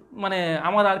দলিল মানে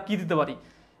আমার আর কি দিতে পারি?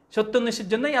 সত্যনিষ্ঠের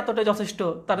জন্যই এতটা যথেষ্ট।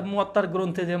 তার মুয়াত্তার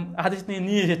গ্রন্থে যে হাদিস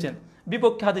নিয়ে এসেছেন,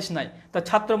 বিপক্ষে হাদিস নাই। তার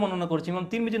ছাত্র বর্ণনা করেছে, ইমাম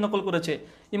তিরমিজি নকল করেছে,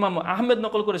 ইমাম আহমেদ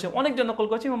নকল করেছে, অনেকজন নকল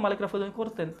করেছে। ইমাম মালিক রাফুলেদান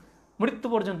করতেন, মৃত্যু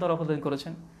পর্যন্ত রাফুলেদান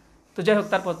করেছেন। তো যাই হোক,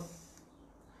 তারপর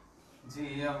জি,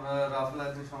 আমরা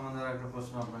রাফুলেদান সম্বন্ধে একটা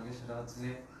প্রশ্ন আপনাকে, সেটা হচ্ছে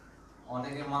যে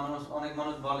অনেক মানুষ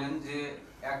বলেন যে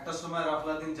একটা সময়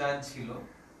রাফুলেদান জায়েজ ছিল,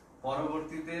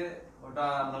 পরবর্তীতে ওটা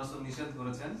আল্লাহ রাসূল নিষেধ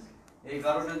করেছেন এই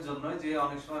কারণের জন্য যে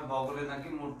অনেক সময় বগলে নাকি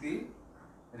মূর্তি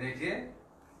রেখে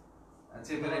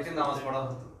চেপে রেখে নামাজ পড়া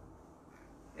হতো।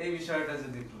 এই বিষয়টা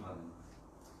যদি একটু বলেন।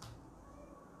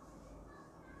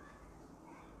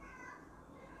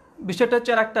 বিষয়টা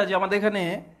হচ্ছে একটা, যে আমাদের এখানে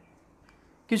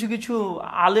কিছু কিছু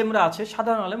আলেমরা আছে,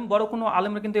 সাধারণ আলেম, বড় কোনো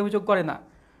আলেমরা কিন্তু অভিযোগ করে না।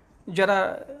 যারা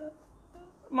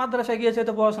মাদ্রাসায় গিয়েছে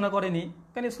তো পড়াশোনা করেনি,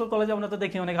 কারণ স্কুল কলেজে আমরা তো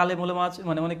দেখি অনেক আলেম ওলেমা আছে,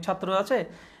 মানে অনেক ছাত্র আছে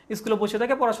স্কুলে বসে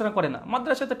থাকে, পড়াশোনা করে না।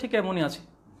 মাদ্রাসায় তো ঠিক এমনই আছে,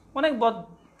 অনেক বদ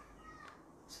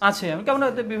আছে। আমি কেমন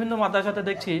বিভিন্ন মাদ্রাসাতে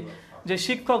দেখছি যে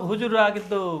শিক্ষক হুজুররা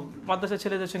কিন্তু মাদ্রাসার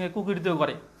ছেলেদের সঙ্গে কুকীর্তিও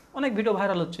করে, অনেক ভিডিও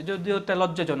ভাইরাল হচ্ছে, যদিও এটা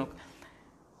লজ্জাজনক।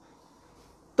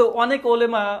 তো অনেক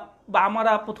ওলেমা বা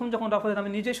আমরা প্রথম যখন রাফুলেদান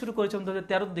আমি নিজে শুরু করেছিলাম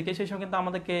 2013 দিকে, সেই সময় কিন্তু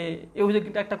আমাদেরকে এই অভিযোগ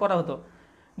একটা করা হতো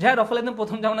যে রাফুলেদান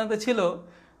প্রথম জামানাতে ছিল,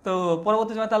 তো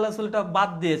পরবর্তী জামানাতে আল্লাহ রাসূল এটা বাদ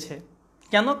দিয়েছে।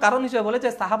 কেন? কারণ হিসেবে বলে যে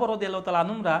সাহাবা রাদিয়াল্লাহু তাআলা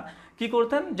আনহুমরা কি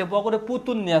করতেন, যে বগরে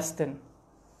পুতুল নিয়ে আসতেন,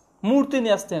 মূর্তি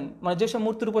নিয়ে আসতেন, মানে যেসব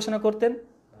মূর্তির উপাসনা করতেন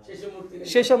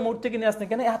সেসব মূর্তিকে নিয়ে আসতেন।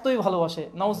 কেন? এতই ভালোবাসে।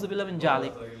 নাউযুবিল্লাহ মিন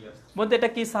জালিক। বলতে এটা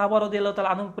কি সাহাবা রাদিয়াল্লাহু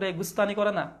তাআলা আনহুর উপরে গুস্তানি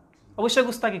করে না? অবশ্যই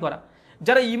গুস্তাকি করা।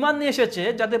 যারা ঈমান নিয়ে এসেছে,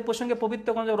 যাদের প্রসঙ্গে পবিত্র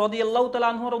রাদিয়াল্লাহু তাআলা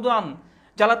আনহু রাদওয়ান,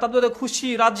 যারা তাদের খুশি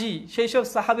রাজি, সেই সব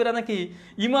সাহাবীরা নাকি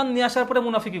ঈমান নিয়ে আসার পরে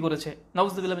মুনাফিকি করেছে।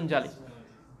 নাউযুবিল্লাহ মিন জালিক।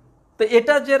 তো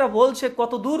এটা যারা বলছে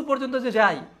কত দূর পর্যন্ত যে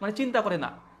যায়, মানে চিন্তা করে না।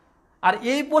 আর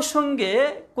এই প্রসঙ্গে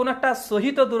কোন একটা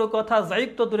সহিহ তো দূরের কথা,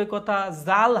 যায়িফ তো দূরের কথা,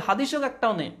 জাল হাদিসও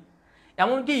একটাও নেই।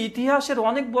 এমনকি ইতিহাসের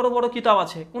অনেক বড় বড় কিতাব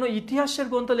আছে, কোনো ইতিহাসের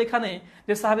গ্রন্থ লেখা নেই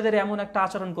যে সাহাবীদের এমন একটা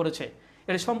আচরণ করেছে।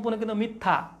 এটা সম্পূর্ণ কিন্তু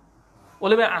মিথ্যা।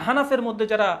 ওলেমা আহনাফের মধ্যে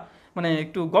যারা মানে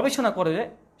একটু গবেষণা করে,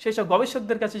 সেই সব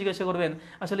গবেষকদের কাছে জিজ্ঞাসা করবেন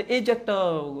আসলে এই যে একটা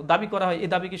দাবি করা হয়, এই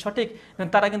দাবি কি সঠিক,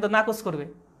 তারা কিন্তু নাকচ করবে।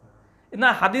 না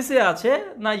হাদিসে আছে,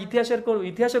 না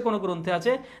ইতিহাসের কোনো গ্রন্থে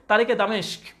আছে। তারিখে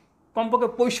দামেস্ক কমপক্ষে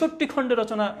 65 খণ্ডে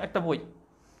রচনা একটা বই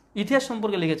ইতিহাস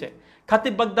সম্পর্কে লিখেছে।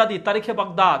 খাতিব বাগদাদি তারিখে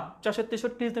বাগদাদ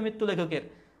 463 মৃত্যু লেখকের,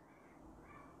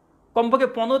 কমপক্ষে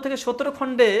 15 থেকে 17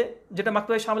 খণ্ডে, যেটা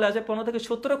মাকতুবায়ে শামিলে আছে, 15 থেকে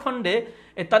 17 খণ্ডে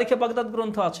এই তারিখে বাগদাদ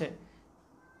গ্রন্থ আছে।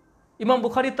 ইমাম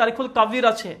বুখারীর তারিখুল কাবির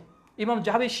আছে, ইমাম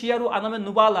জাহাবি শিয়ারু আনামে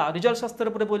নুবালা রিজাল শাস্ত্রের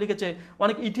উপরে বই লিখেছে,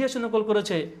 অনেক ইতিহাস নকল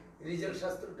করেছে। রিজাল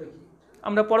শাস্ত্রটা কি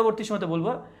আমরা পরবর্তী সময়তে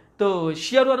বলবো। তো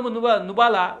শিয়ারু আনামে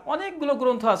নুবালা অনেকগুলো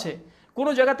গ্রন্থ আছে, কোনো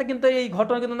জায়গাতে কিন্তু এই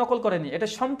ঘটনা কিন্তু নকল করেনি, এটা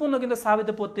সম্পূর্ণ কিন্তু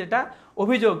সাহাবীদের প্রতি এটা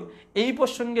অভিযোগ। এই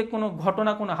প্রসঙ্গে কোনো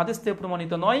ঘটনা কোনো হাদিস থেকে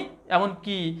প্রমাণিত নয়,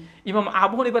 এমনকি ইমাম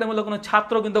আবু হানিফার মূল্য কোনো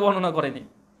ছাত্র কিন্তু বর্ণনা করেনি।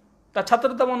 তার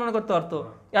ছাত্ররা তো বর্ণনা করতে পারতো,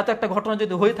 এত একটা ঘটনা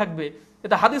যদি হয়ে থাকবে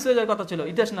এটা হাদিস হয়ে যাওয়ার কথা ছিল,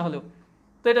 ইতিহাস না হলেও।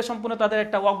 তো এটা সম্পূর্ণ তাদের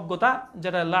একটা অজ্ঞতা,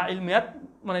 যেটা লা ইলমিয়াত,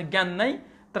 মানে জ্ঞান নাই,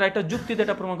 তারা একটা যুক্তিতে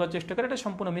এটা প্রমাণ করার চেষ্টা করে, এটা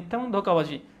সম্পূর্ণ মিথ্যা এবং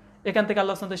ধোঁকাবাজি। এখান থেকে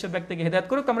আল্লাহ সুবহানাহু ওয়া তাআলা এসব ব্যক্তিকে হেদায়েত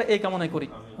করুক, আমরা এই কামনাই করি।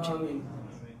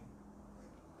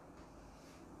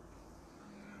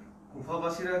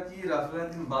 কুফাবাসীরা কি রাফেলের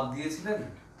দিন বাদ দিয়েছিলেন?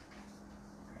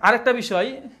 আরেকটা বিষয়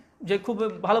যে খুব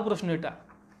ভালো প্রশ্ন এটা,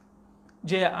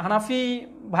 যে হানাফি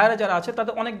ভাইরা যারা আছে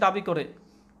তাদের অনেক দাবি করে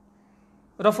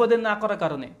রফুদ্দিন না করার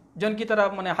কারণে, যেমন কি তারা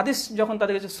মানে হাদিস যখন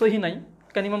তাদের কাছে সহি নাই,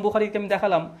 কারণ ইমাম বুখারীকে আমি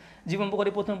দেখালাম, ইমাম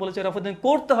বুখারী প্রথমে বলেছে রফুদ্দিন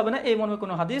করতে হবে না, এই মর্মে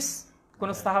কোনো হাদিস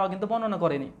কোনো সাহাবা কিন্তু বর্ণনা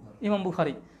করেনি ইমাম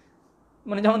বুখারী,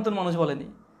 মানে যেমন তোর মানুষ বলেনি।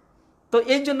 তো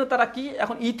এই জন্য তারা কি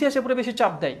এখন ইতিহাসের উপরে বেশি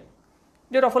চাপ দেয়,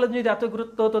 যে রফুদ্দিন যদি এত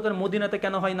গুরুত্ব হতো তাদের মদিনাতে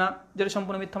কেন হয় না, যেটা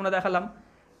সম্পূর্ণ মিথ্যা আমরা দেখালাম।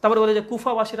 তারপরে বলে যে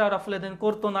কুফাবাসীরা রফুদ্দিন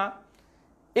করতো না,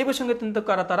 এই প্রসঙ্গে কিন্তু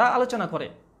তারা আলোচনা করে।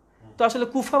 তো আসলে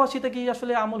কুফাবাসীতে কি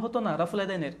আসলে আমল হতো না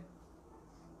রফুদ্দিনের?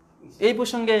 এই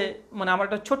প্রসঙ্গে মানে আমার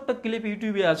একটা ছোট্ট ক্লিপ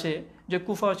ইউটিউবে আছে, যে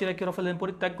কুফাবাসীরা কি রফুদ্দিন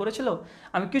পরিত্যাগ করেছিল,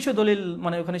 আমি কিছু দলিল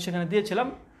মানে ওখানে সেখানে দিয়েছিলাম।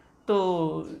 তো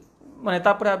মানে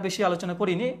তারপরে আর বেশি আলোচনা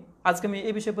করিনি। আজকে আমি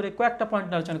এই বিষয়ে পরে কয়েকটা পয়েন্ট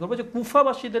আলোচনা করবো, যে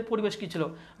কুফাবাসীদের পরিবেশ কি ছিল,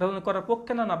 রফুদ্দিন করার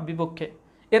পক্ষে না বিপক্ষে।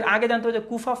 এর আগে জানতে হবে যে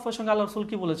কুফা প্রসঙ্গে আল্লাহ রাসূল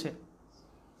কি বলেছে।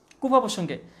 কুফা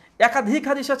প্রসঙ্গে একাধিক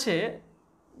হাদিস আছে,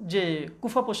 যে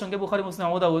কুফা প্রসঙ্গে বুখারী মুসলিম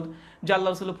আবু দাউদ, যে আল্লাহ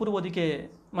রাসূল পূর্ব দিকে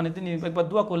মানে তিনি একবার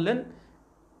দোয়া করলেন,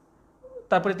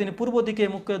 তারপরে তিনি পূর্ব দিকে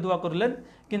মুখ করে দোয়া করলেন,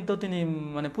 কিন্তু তিনি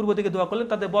মানে পূর্ব দিকে দোয়া করলেন,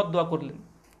 তাদের বদ দোয়া করলেন।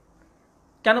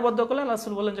 কেন বদ দোয়া করলেন? আল্লাহ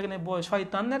রাসূল বললেন যেখানে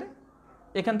শয়তানের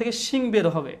এখান থেকে শিং বের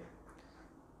হবে,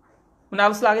 মানে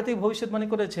আল্লাহ আগে থেকে ভবিষ্যৎবাণী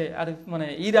করেছে। আর মানে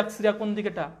ইরাক সিরিয়া কোন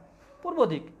দিকেটা? পূর্ব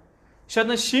দিক।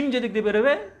 শয়তানের শিং যেদিক দিয়ে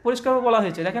বেরোবে পরিষ্কারভাবে বলা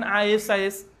হয়েছে। দেখেন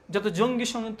আইএস যত জঙ্গি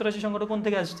সন্ত্রাসী সংগঠন কোন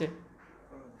থেকে আসছে,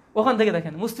 ওখান থেকে।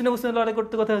 দেখেন মুসলিম লড়াই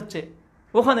করতে কোথায় হচ্ছে,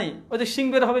 ওখানেই। ওই যে শিং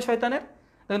বের হবে শয়তানের,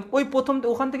 দেখেন ওই প্রথম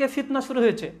ওখান থেকে ফিতনা শুরু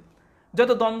হয়েছে,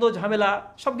 যত দ্বন্দ্ব ঝামেলা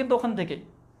সব কিন্তু ওখান থেকে,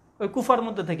 ওই কুফার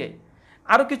মধ্যে থেকে।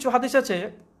 আরও কিছু হাদিস আছে,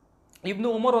 ইবনু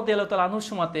উমর রাদিয়াল্লাহু তাআলা আনহুর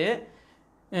সময়তে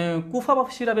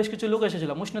কুফাবাসীরা বেশ কিছু লোক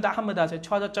এসেছিল, মুসনাদ আহমেদ আছে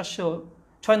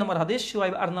 6406 নম্বর হাদিস,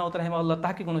 শুআইব আরনাউত রাহিমাহুল্লাহ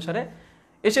তাহকিক অনুসারে।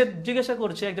 এসে জিজ্ঞাসা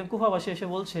করছে, একজন কুফাবাসী এসে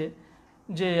বলছে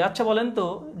যে আচ্ছা বলেন তো,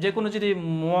 যে কোনো যদি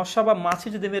মশা বা মাছি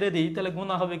যদি মেরে দিই তাহলে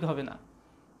গুনাহ হবে কি হবে না?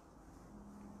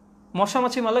 মশা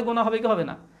মাছি মারলে গুনাহ হবে কি হবে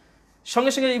না?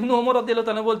 সঙ্গে সঙ্গে ইবনু ওমর রাদিয়াল্লাহু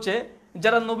তাআলা বলছে,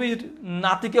 যারা নবীর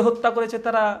নাতিকে হত্যা করেছে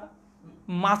তারা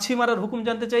মাছি মারার হুকুম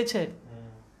জানতে চাইছে।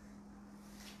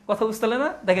 কথা বুঝতে পারলে না?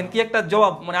 দেখেন কি একটা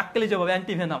জবাব, মানে আক্কেলি জবাব,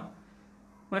 অ্যান্টিভেনাম,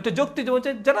 মানে একটা যুক্তি।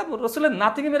 বলছে যারা রাসূলের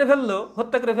নাতিকে মেরে ফেললো,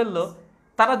 হত্যা করে ফেললো,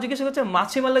 তারা জিজ্ঞাসা করছে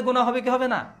মাছি মারলে গুনাহ হবে কি হবে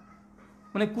না?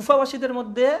 মানে কুফাবাসীদের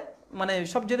মধ্যে মানে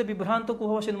সবচেয়ে বিভ্রান্ত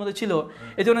কুফাবাসীর মধ্যে ছিল।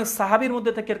 এই জন্য সাহাবীর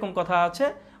মধ্যে থেকে এরকম কথা আছে,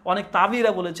 অনেক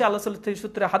তাবিরা বলেছে, আল্লাহ সাল্লাল্লাহু আলাইহি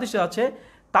সূত্রে হাদিসে আছে,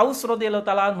 তাউস রাদিয়াল্লাহু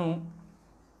তাআলা আনহু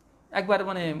একবার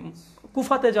মানে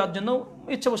কুফাতে যাওয়ার জন্য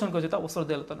ইচ্ছা পোষণ করেছে, তাউস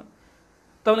রাদিয়াল্লাহু তাআলা।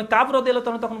 তখন কাব রাদিয়াল্লাহু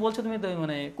তাআলা তখন বলছে তুমি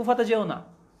মানে কুফাতে যেও না,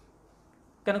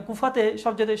 কেন কুফাতে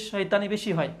সবচেয়ে শয়তানি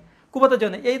বেশি হয়, কুফাতে যেও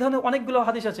না। এই ধরনের অনেকগুলো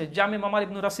হাদিস আছে, জামে মামার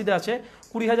ইবনু রাশিদে আছে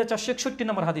 20461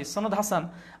 নম্বর হাদিস, সনদ হাসান।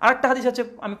 আরেকটা হাদিস আছে,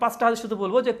 আমি 5টা হাদিস শুধু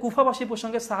বলবো, যে কুফাবাসী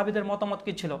প্রসঙ্গে সাহাবীদের মতামত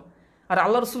কি ছিল আর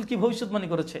আল্লাহ রাসূল কি ভবিষ্যৎবাণী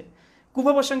করেছে।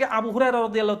 কুফা প্রসঙ্গে আবু হুরায়রা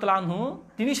রাদিয়াল্লাহু তাআলা আনহু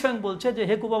তিনি স্বয়ং বলছে যে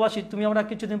হে কুফাবাসী, তুমি আমরা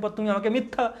কিছুদিন পর তুমি আমাকে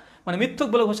মিথ্যক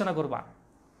বলে ঘোষণা করবা।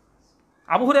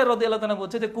 আবু হুরায়রা রাদিয়াল্লাহু তাআলা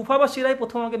বলছে যে কুফাবাসীরাই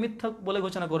প্রথম আমাকে মিথ্যক বলে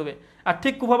ঘোষণা করবে, আর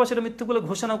ঠিক কুফাবাসীরা মিথ্যক বলে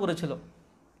ঘোষণা করেছিল।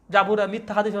 যে আবু হুরায়রা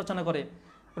মিথ্যা হাদিস রচনা করে,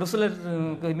 রাসূলের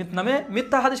নামে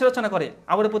মিথ্যা হাদিস রচনা করে,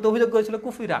 আবুর প্রতি অভিযোগ করেছিল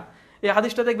কুফিরা। এই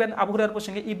হাদিসটা দেখবেন আবু হুরায়রার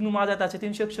প্রসঙ্গে ইবনু মাজাতে আছে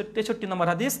 363 নম্বর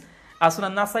হাদিস, আর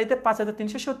সুনান নাসাইতে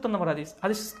 5370 নম্বর হাদিস,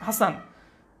 হাদিস হাসান।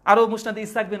 আরও মুসনাদ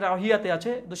ইসহাক বিন রাহিয়াতে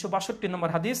আছে 262 নম্বর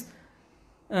হাদিস।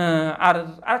 আর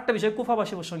আরেকটা বিষয়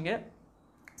কুফাবাসী প্রসঙ্গে,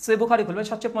 সে বুখারী খুলবেন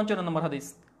 755 নম্বর হাদিস,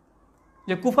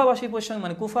 যে কুফাবাসী প্রসঙ্গে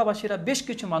মানে কুফাবাসীরা বেশ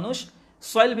কিছু মানুষ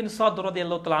সুহাইল বিন সাদ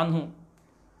রাদিয়াল্লাহু তাআলা আনহু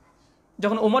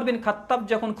যখন ওমর বিন খাত্তাব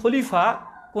যখন খলিফা,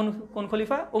 কোন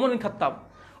খলিফা? ওমর বিন খাত্তাব।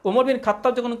 ওমর বিন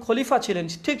খাত্তাব যখন খলিফা ছিলেন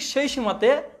ঠিক সেই সময়তে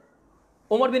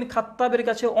ওমর বিন খাত্তাবের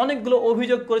কাছে অনেকগুলো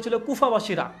অভিযোগ করেছিল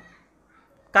কুফাবাসীরা।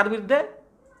 কার বিরুদ্ধে?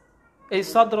 এই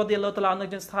সাদ রাদিয়াল্লাহু তাআলা আনহু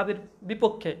একজন সাহাবীর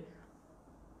বিপক্ষে।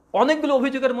 অনেকগুলো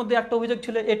অভিযোগের মধ্যে একটা অভিযোগ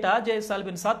ছিল এটা, যে সাল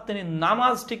বিন সাদ তিনি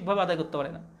নামাজ ঠিকভাবে আদায় করতে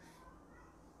পারে না।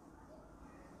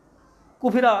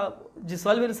 কুফিরা যে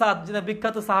সোহেল বিন সাদ যিনি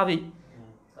বিখ্যাত সাহাবী,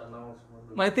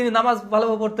 মানে তিনি নামাজ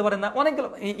ভালোভাবে পড়তে পারেন না, অনেকগুলো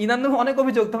ইনার নামে অনেক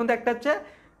অভিযোগ, তখন একটা হচ্ছে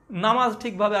নামাজ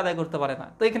ঠিকভাবে আদায় করতে পারে না।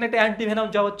 তো এখানে একটা অ্যান্টিভেনাম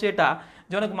জবাব হচ্ছে এটা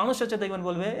যে অনেক মানুষ হচ্ছে দেখবেন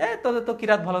বলবে তোদের তো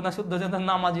কিরাত ভালো না, শুদ্ধ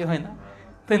নামাজই হয় না।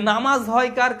 তো নামাজ হয়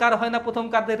কার হয় না, প্রথম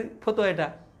কাদের ফতো এটা?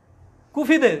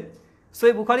 কুফিদের।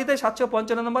 সহিহ বুখারীতে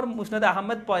 755 নম্বর, মুসনাদে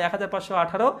আহমেদ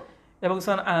 1518 এবং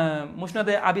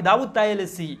মুসনাদে আবি দাউদ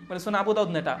তাইলিসি, মানে সুনান আবু দাউদ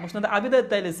নেটা মুসনাদে আবি দাউদ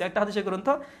তাইলিসি একটা হাদিসের গ্রন্থ,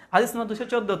 হাদিস নম্বর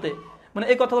 214-তে মানে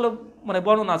এই কথাগুলো মানে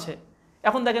বর্ণনা আছে।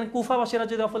 এখন দেখেন কুফাবাসীরা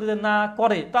যদি রফল না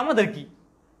করে তো আমাদের কি?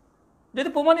 যদি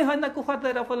প্রমাণই হয় না কুফাতে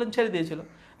রফল ছেড়ে দিয়েছিল,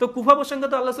 তো কুফা প্রসঙ্গে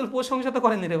তো আল্লাহ রাসূল প্রশংসা তো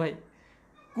করেননি রে ভাই।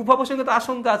 কুফা প্রসঙ্গে তো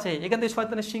আশঙ্কা আছে, এখান থেকে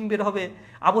শয়তানের শিং বের হবে।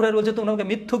 আবু হুরায়রা বলছে তোমরা আমাকে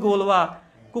মিথ্যুক বলবা,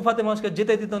 কুফাতে মানুষকে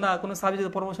যেতে দিত না, কোনো সাহাবী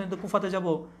যদি পরামর্শ নিত কুফাতে যাব,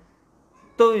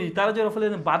 তো তারা যে রফল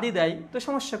বাদী দেয় তো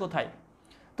সমস্যা কোথায়?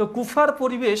 তো কুফার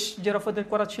পরিবেশ যে রফল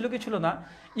করা ছিল কি ছিল না,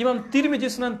 ইমাম তিরমিজি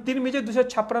সুনান তিরমিজি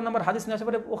 256 নম্বর হাদিস নিয়ে আসার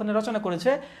পরে ওখানে রচনা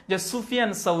করেছে যে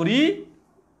সুফিয়ান সাউরি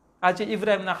আছে,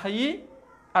 ইব্রাহিম নাখাই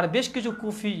আর বেশ কিছু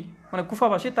কুফি মানে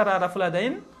কুফাবাসী তারা রফল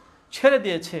আদাইন ছেড়ে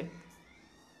দিয়েছে,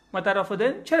 মানে তারা রফল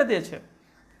আদাইন ছেড়ে দিয়েছে।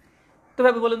 তো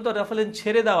ভাবে বলেন তো রফল আদাইন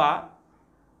ছেড়ে দেওয়া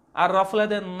আর রফল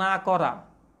আদাইন না করা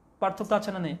পার্থক্য আছে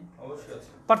না নেই?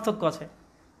 পার্থক্য আছে।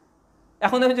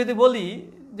 এখন আমি যদি বলি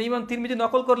যে ইমাম তিরমিজি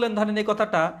নকল করলেন ধরেন এই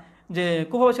কথাটা যে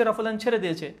কুফাবাসী রফল আদাইন ছেড়ে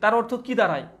দিয়েছে, তার অর্থ কি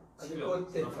দাঁড়ায়?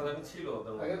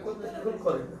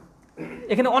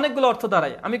 এখানে অনেকগুলো অর্থ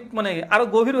দাঁড়ায়। আমি মানে আরো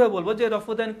গভীরভাবে বলবো যে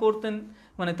রফল আদাইন করতেন,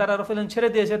 মানে তারা রফল আদাইন ছেড়ে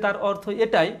দিয়েছে, তার অর্থ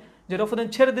এটাই যে রফল আদাইন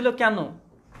ছেড়ে দিল কেন,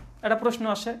 একটা প্রশ্ন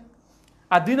আসে।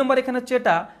 আর 2 নম্বর এখানে হচ্ছে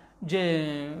এটা যে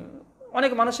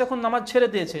অনেক মানুষ এখন নামাজ ছেড়ে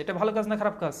দিয়েছে, এটা ভালো কাজ না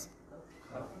খারাপ কাজ?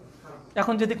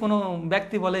 এখন যদি কোনো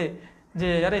ব্যক্তি বলে যে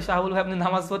আরে শাহুল ভাই আপনি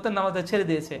নামাজ পড়তেন, নামাজটা ছেড়ে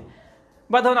দিয়েছে,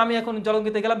 বা ধরুন আমি এখন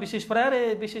জলঙ্গিতে গেলাম বিশেষ পড়ায়, আরে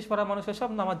বিশেষ পড়া মানুষের সব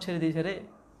নামাজ ছেড়ে দিয়েছে রে,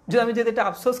 যদি আমি যদি এটা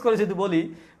আফসোস করে যদি বলি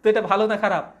তো এটা ভালো না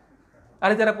খারাপ?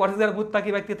 আরে যারা পড়ে যারা মুত্তাকি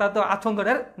ব্যক্তি তারা তো আতঙ্ক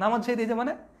নামাজ ছেড়ে দিয়েছে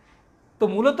মানে। তো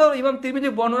মূলত ইমাম তিরমিজি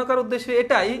বর্ণনা করার উদ্দেশ্য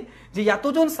এটাই যে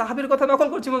এতজন সাহাবীর কথা নকল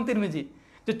করছে ইমাম তিরমিজি,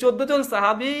 যে 14 জন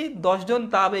সাহাবী, 10 জন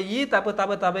তাবেঈ, তারপর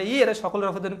তাবেঈ, এরা সকল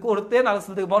রফল করতেন, আল্লাহ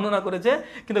থেকে বর্ণনা করেছে,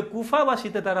 কিন্তু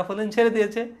কুফাবাসীতে তারা রফল ছেড়ে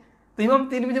দিয়েছে। তো ইমাম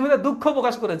তিরমিজি মধ্যে দুঃখ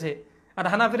প্রকাশ করেছে, আর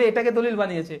হানাফিরা এটাকে দলিল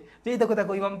বানিয়েছে যে এই দেখো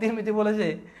দেখো ইমাম তিরমিজি বলেছে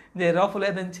যে রফল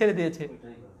ছেড়ে দিয়েছে।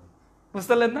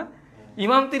 বুঝতে পারলেন না?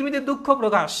 ইমাম তিরমিজির দুঃখ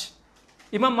প্রকাশ।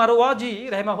 ইমাম মারওয়াজি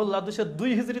রাহিমাহুল্লাহ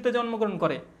 202 হিজরিতে জন্মগ্রহণ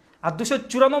করে আর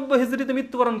 294 হিজরিতে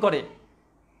মৃত্যুবরণ করে।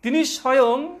 তিনি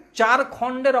স্বয়ং 4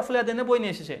 খণ্ডে রফল আদাইনের বই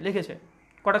নিয়ে এসেছে, লিখেছে।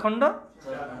 কটা খণ্ড?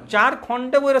 4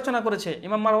 খণ্ডে বই রচনা করেছে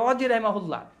ইমাম মারওয়াজি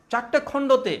রাহিমাহুল্লাহ, 4টে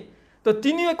খণ্ডতে। তো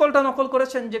তিনি এই কলটা নকল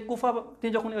করেছেন যে কুফা,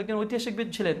 তিনি যখন একজন ঐতিহাসিকবিদ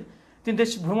ছিলেন, তিনি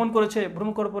দেশ ভ্রমণ করেছে,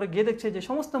 ভ্রমণ করার পরে গিয়ে দেখছে যে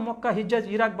সমস্ত মক্কা, হিজাজ,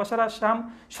 ইরাক, বাসারা, শাম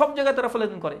সব জায়গাতে রফল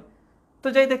আদাইন করে। তো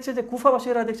যাই দেখছে যে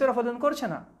কুফাবাসীরা দেখছে রফল আদাইন করছে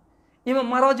না। ইমাম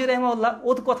মারওয়াজি রাহিমাহুল্লাহ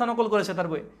ওর কথা নকল করেছে তার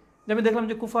বই, যে আমি দেখলাম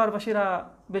যে কুফারবাসীরা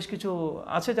বেশ কিছু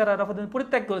আছে যারা রফল আদাইন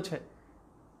পরিত্যাগ করেছে।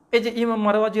 এই যে ইমাম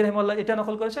মারওয়াজি রাহিমাহুল্লাহ এটা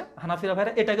নকল করেছে, হানাফিরা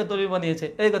ভাইরা এটাকে দলিল বানিয়েছে।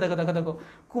 এই কথা দেখো দেখো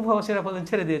কুফাবাসীরা রফল আদাইন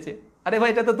ছেড়ে দিয়েছে। আরে ভাই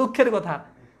এটা তো দুঃখের কথা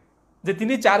যে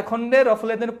তিনি 4 খণ্ডে রফল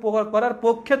আদাইন করার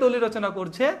পক্ষে দলিল রচনা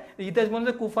করছে, ইতিহাস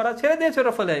বলছে কুফারা ছেড়ে দিয়েছে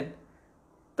রফল আদাইন।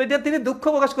 তো এটা তিনি দুঃখ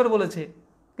প্রকাশ করে বলেছে,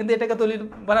 কিন্তু এটাকে দলিল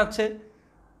বানাচ্ছে,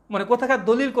 মানে কোথাকার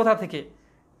দলিল কোথা থেকে?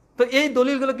 তো এই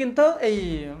দলিলগুলো কিন্তু এই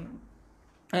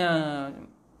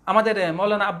আমাদের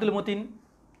মৌলানা আব্দুল মতিন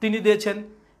তিনি দিয়েছেন,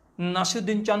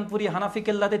 নাসিরউদ্দিন চাঁদপুরি হানাফি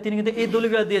কেল্লাতে তিনি কিন্তু এই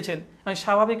দলিলগুলো দিয়েছেন।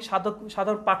 স্বাভাবিক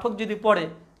সাধারণ পাঠক যদি পড়ে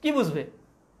কি বুঝবে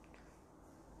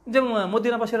যে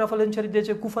মদিনাবাসী রফল আদাইন ছেড়ে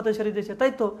দিয়েছে, কুফাতে ছেড়ে দিয়েছে,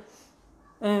 তাই তো?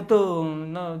 তো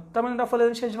তার মানে রফল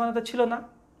আদাইন শেষ জমানাতে ছিল না,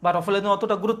 বা রফল আদাইন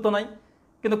অতটা গুরুত্ব নাই,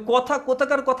 কিন্তু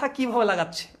কোথাকার কথা কিভাবে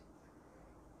লাগাচ্ছে।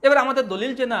 এবার আমাদের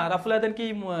দলিল যে না রফল আদাইন কি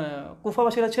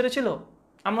কুফাবাসীরা ছেড়েছিল,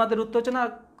 আমাদের উত্তর হচ্ছে না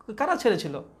কারা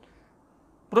ছেড়েছিল।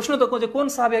 প্রশ্ন তো যে কোন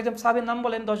সাহাবী, একজন সাহাবীর নাম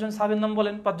বলেন, 10 জন সাহাবীর নাম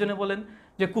বলেন, 5 জনে বলেন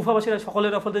যে কুফাবাসীরা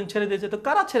সকলের রফল আদাইন ছেড়ে দিয়েছে, তো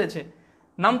কারা ছেড়েছে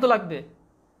নাম তো লাগবে।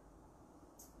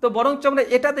 তো বরঞ্চ আমরা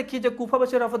এটা দেখি যে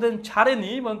কুফাবাসীরা রফল আদাইন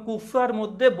ছাড়েনি, এবং কুফার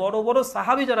মধ্যে বড় বড়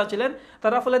সাহাবী যারা ছিলেন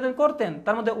তারা রফল আদাইন করতেন।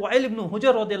 তার মধ্যে ওয়াইল ইবনে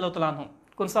হুজর রাদিয়াল্লাহু তাআলা আনহু,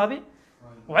 কোন সাহাবী?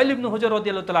 ওয়াইল ইবনে হুজর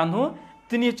রাদিয়াল্লাহু তাআলা আনহু,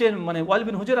 তিনি হচ্ছেন মানে ওয়াইল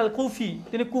বিন হুজর আল কুফি,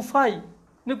 তিনি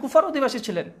কুফার অধিবাসী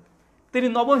ছিলেন। তিনি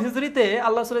 9 হিজরিতে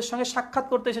আল্লাহ রাসূলের সঙ্গে সাক্ষাৎ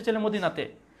করতে এসেছিলেন মদিনাতে।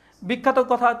 বিখ্যাত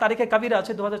কথা তারিখে কাবিরা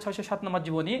আছে 2607 নম্বর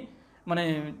জীবনী,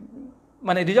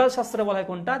 মানে রিজাল শাস্ত্রে বলা হয়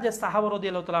কোনটা, যে সাহাবা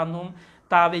রাদিয়াল্লাহু তাআলা আনহুম,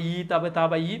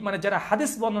 তাবেঈ, মানে যারা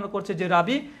হাদিস বর্ণনা করছে যে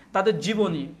রাবি, তাদের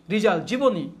জীবনী, রিজাল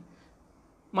জীবনী,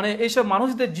 মানে এইসব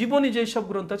মানুষদের জীবনী যেসব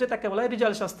গ্রন্থ আছে তাকে বলা হয়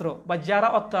রিজাল শাস্ত্র বা জারা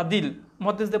অত্তাদিল।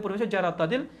 মুহাদ্দিসদের পরিভাষায় জারা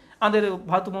অত্তাদিল, আমাদের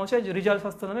ভারত মহাশয় রিজাল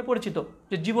শাস্ত্র নামে পরিচিত,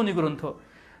 যে জীবনী গ্রন্থ।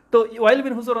 তো ওয়াইল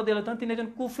বিন হুজর রাদিয়াল্লাহু তাআলা তিনি একজন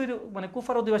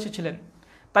কুফার অধিবাসী ছিলেন।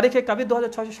 তারিখে কাবির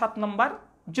 2607 নম্বর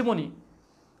জীবনী।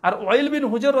 আর ওয়াইল বিন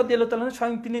হুজর রাদিয়াল্লাহু তাআলা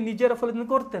স্বয়ং তিনি নিজে রফল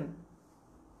করতেন।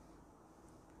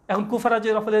 এখন কুফারা যে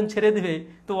রফল ছেড়ে দিবে,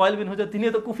 তো ওয়াইল বিন হুজর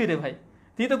তিনিও তো কুফিরে ভাই,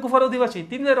 তিনি তো কুফার অধিবাসী,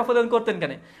 তিনি যে রফল করতেন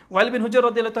কেন? ওয়াইল বিন হুজর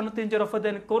রাদিয়াল্লাহু তাআলা তিনি যে রফল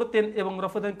করতেন এবং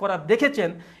রফল করা দেখেছেন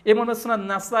এমন সুনান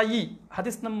নাসাই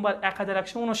হাদিস নম্বর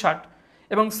 1159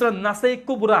 এবং সুনান নাসাই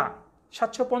কুবরা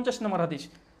 750 নম্বর হাদিস।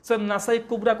 সুনান নাসাই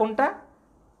কুবরা কোনটা?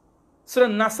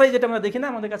 সুনান নাসাই যেটা আমরা দেখি না,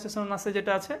 আমাদের কাছে সুনান নাসাই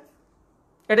যেটা আছে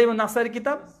এটা ইমাম নাসাইর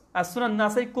কিতাব। আর সুনান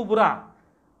নাসাই কুবরা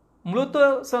মূলত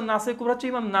সুনান নাসাই কুবরা হচ্ছে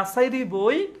ইমাম নাসাইরি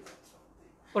বই,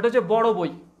 ওটা হচ্ছে বড়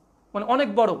বই, মানে অনেক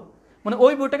বড়, মানে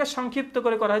ওই বইটাকে সংক্ষিপ্ত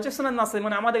করে করা হয়েছে সুনান নাসাই,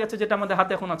 মানে আমাদের কাছে যেটা আমাদের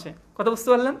হাতে এখন আছে। কথা বুঝতে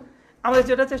পারলেন? আমাদের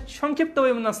যেটা হচ্ছে সংক্ষিপ্ত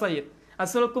বই নাসাইয়ের। আর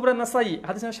সুনান কুবরা নাসাই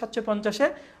হাদিস 750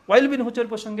 ওয়াইল বিন হুজর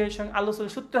প্রসঙ্গে আল্লাহ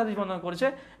সূত্রে হাদিস বর্ণনা করেছে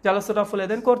যে আল্লাহ রাফল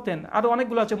এদেন করতেন। আরো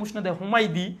অনেকগুলো আছে, মুসনাদে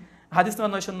হুমাইদি হাদিস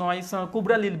নম্বর 909, সুনান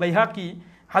কুবরা লিল বাইহাকি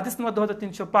হাদিস নম্বর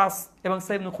 2305 এবং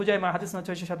সহিহ ইবনে খুজাইমা হাদিস নম্বর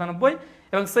 697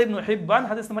 এবং সহিহ ইবনে হিব্বান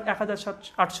হাদিস নম্বর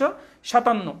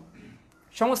 1857।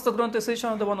 সমস্ত গ্রন্থে সেই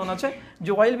সনদে বর্ণনা আছে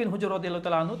যে ওয়াইল বিন হুজর রাদিয়াল্লাহু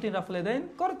তাআলা আনহু তিনি রাফল এদাইন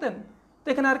করতেন। তো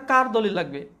এখানে আর কার দলিল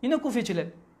লাগবে? ইনি কুফি ছিলেন,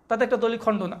 তাতে একটা দলিল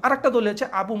খণ্ডন। আর একটা দলিল আছে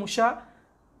আবু মুসা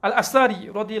আল আশআরি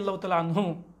রাদিয়াল্লাহু তাআলা আনহু,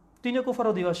 তিনিও কুফার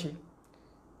অধিবাসী।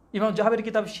 ইমাম জাহাবের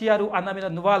কিতাব শিয়ারু আনামিনা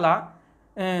নুবালা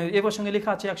এ প্রসঙ্গে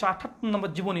লেখা আছে 158 নম্বর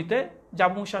জীবনীতে যে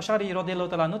আবু মুসা আশআরি রাদিয়াল্লাহু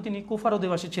তাআলা আনহু তিনি কুফার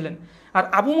অধিবাসী ছিলেন। আর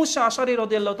আবু মুসা আশআরি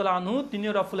রাদিয়াল্লাহু তাআলা আনহু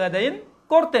তিনিও রাফল এদাইন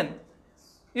করতেন,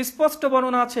 স্পষ্ট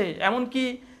বর্ণনা আছে। এমনকি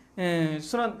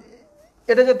সুনান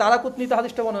এটা যে দারাকুতনিতে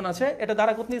হাদিসটা বর্ণনা আছে, এটা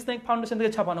দারাকুতনি ইসলামিক ফাউন্ডেশন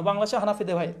থেকে ছাপানো, বাংলাদেশে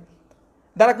হানাফিদের ভাই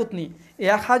দারাকুতনি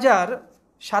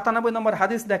 1097 নম্বর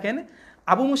হাদিস দেখেন,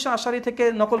 আবু মুসা আশআরি থেকে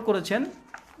নকল করেছেন,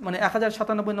 মানে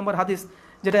 1097 নম্বর হাদিস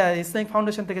যেটা ইসলামিক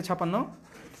ফাউন্ডেশন থেকে ছাপানো,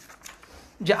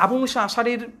 যে আবু মুসা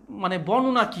আশআরির মানে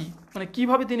বর্ণনা কি, মানে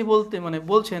কিভাবে তিনি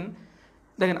বলছেন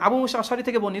দেখেন। আবু মুসা আশআরি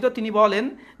থেকে বর্ণিত, তিনি বলেন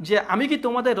যে আমি কি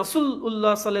তোমাদের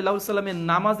রাসূলুল্লাহ সাল্লাল্লাহু আলাইহি সাল্লামের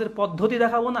নামাজের পদ্ধতি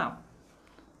দেখাবো না?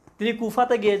 তিনি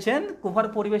কুফাতে গিয়েছেন, কুফার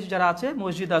পরিবেশ যারা আছে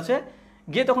মসজিদ আছে,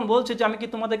 গিয়ে তখন বলছে যে আমি কি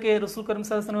তোমাদেরকে রাসূল করিম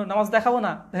সাল্লাল্লাহু আলাইহি ওয়াসাল্লামের নামাজ দেখাবো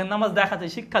না? দেখেন নামাজ দেখাতে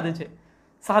শিক্ষা দিচ্ছে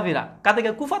সাহাবীরা, কাদের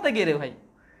কুফাতে গিয়ে রে ভাই।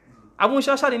 আবু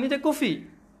মুসা আশআরি নিজে কুফি,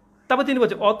 তারপর তিনি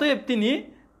বলছে অতএব তিনি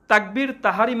তাকবীর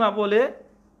তাহারিমা বলে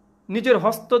নিজের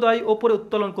হস্তদ্বয় ওপরে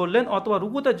উত্তোলন করলেন, অথবা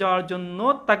রুকুতে যাওয়ার জন্য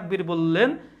তাকবীর বললেন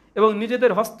এবং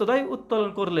নিজেদের হস্তদ্বয় উত্তোলন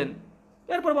করলেন।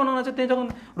 এরপর বর্ণনা আছে তিনি যখন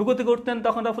রুকুতে করতেন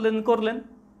তখন রাফল করলেন,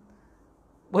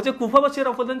 বলছে কুফাবাসী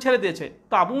রফল ছেড়ে দিয়েছে।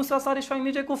 তো আবু মুসা আশআরি স্বয়ং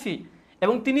নিজে কুফি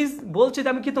এবং তিনি বলছে যে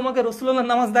আমি কি তোমাকে রাসূলুল্লাহর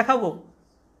নামাজ দেখাবো?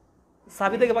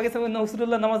 সাহাবী থেকে পাকিস্তান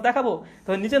রাসূলুল্লাহর নামাজ দেখাবো? তো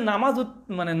নিজের নামাজ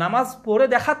মানে নামাজ পড়ে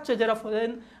দেখাচ্ছে যে রাফল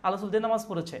আল্লাহ রাসূল নামাজ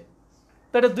পড়েছে।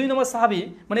 তো এটা 2 নম্বর সাহাবী,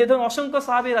 মানে এই ধরনের অসংখ্য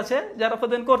সাহাবীর আছে যারা রাফল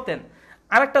করতেন।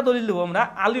 আরেকটা দলিল দেবো আমরা,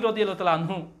 আলী রাদিয়াল্লাহু তাআলা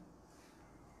আনহু।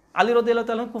 আলী রাদিয়াল্লাহু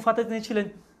তাআলা কুফাতে তিনি ছিলেন,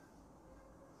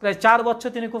 প্রায় 4 বছর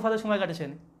তিনি কুফাতে সময়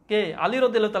কাটিয়েছেন। কে? আলী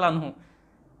রাদিয়াল্লাহু তাআলা আনহু,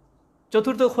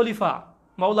 চতুর্থ খলিফা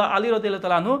মাওলা আলী রাদিয়াল্লাহু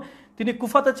তাআলা আনহু, তিনি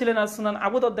কুফাতে ছিলেন। আর সুনান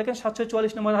আবু দাউদ দেখেন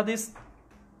 744 নম্বর হাদিস,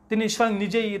 তিনি স্বয়ং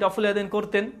নিজেই রাফল এদান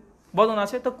করতেন, বর্ণনা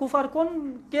আছে। তো কুফার কোন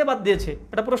কে বাদ দিয়েছে,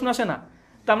 এটা প্রশ্ন আসে না?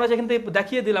 তো আমরা যেখান থেকে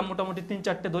দেখিয়ে দিলাম মোটামুটি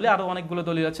 3-4টে দলিল, আরও অনেকগুলো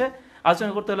দলিল আছে,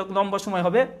 আলোচনা করতে হলে লম্বা সময়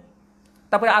হবে।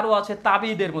 তারপরে আরও আছে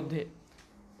তাবিঈদের মধ্যে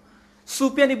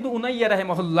সুফিয়ান ইবনে উনাইয়া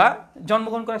রাহিমাহুল্লাহ,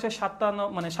 জন্মগ্রহণ করে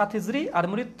 7 হিজরি আর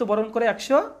মৃত্যুবরণ করে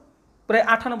প্রায়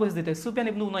 98 হিজরিতে। সুফিয়ান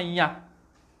ইবনে উনাইয়া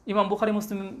ইমাম বুখারী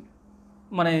মুসলিম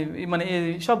মানে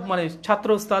সব ছাত্র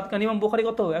উস্তাদ, কারণ ইমাম বুখারী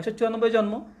কত 194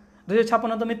 জন্ম,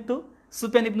 256 মৃত্যু।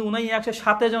 সুফিয়ান ইবনে উনাইয়া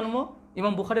 107 জন্ম,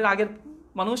 ইমাম বুখারীর আগের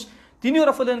মানুষ, তিনিও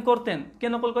রাফল করতেন। কে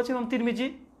নকল করেছে? ইমাম তিরমিজি।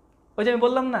 ওই যে আমি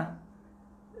বললাম না,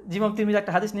 যে ইমাম তিরমিজি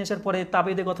একটা হাদিস নিয়ে আসার পরে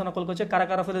তাবিঈদের কথা নকল করেছে কারা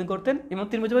কারা রাফল করতেন। ইমাম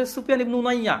তিরমিজি বলে সুফিয়ান ইবনে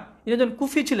উনাইয়া ইনি একজন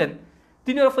কুফি ছিলেন,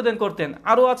 তিনিও রাফল করতেন।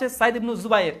 আরও আছে সাইদ ইবনে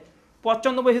জুবায়ের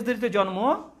 95 হিজরিতে জন্ম,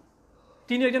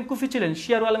 তিনি একজন কুফি ছিলেন।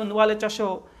 শিয়ারু আলম নুবালের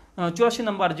 484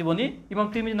 নম্বর জীবনী, ইমাম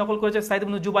তিরমিজি নকল করেছে সাইদ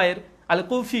ইবনে জুবায়ের আল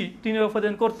কুফি, তিনি রাফল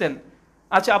করতেন।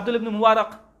 আছে আব্দুল ইবনে মুবারক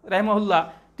রাহিমাহুল্লাহ,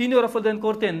 তিনিও রাফল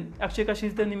করতেন, 181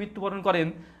 হিজরিতে মৃত্যুবরণ করেন।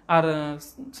 আর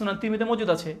সুনান তিরমিজিতে মজুদ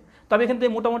আছে। তবে এখান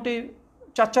থেকে মোটামুটি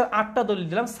 4-8টা দলিল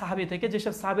দিলাম সাহাবী থেকে,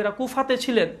 যেসব সাহাবীরা কুফাতে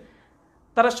ছিলেন,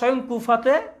 তারা স্বয়ং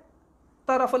কুফাতে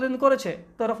তারা রাফল করেছে।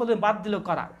 তো রাফল বাদ দিল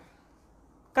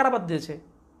কারা বাদ দিয়েছে,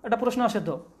 এটা প্রশ্ন আসে।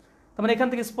 তো তার মানে এখান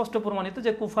থেকে স্পষ্ট প্রমাণিত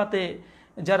যে কুফাতে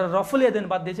যারা রাফল এদান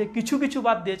বাদ দিয়েছে, কিছু কিছু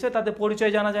বাদ দিয়েছে, তাদের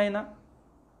পরিচয় জানা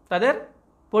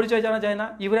যায় না,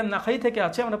 ইব্রাহিম নাখাই থেকে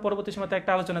আছে, আমরা পরবর্তী সময়তে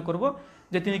একটা আলোচনা করব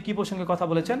যে তিনি কি প্রসঙ্গে কথা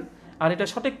বলেছেন। আর এটা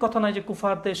সঠিক কথা নয় যে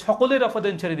কুফাতে সকলেই রাফল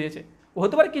ছেড়ে দিয়েছে,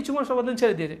 হতে পারে কিছু মানুষ রাফল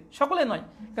ছেড়ে দিয়েছে, সকলে নয়।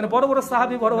 কেন বড় বড়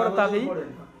সাহাবী, বড়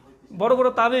বড়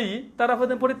তাবেঈ তারা রাফল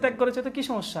পরিত্যাগ করেছে, তো কি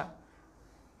সমস্যা?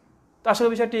 তো আসলে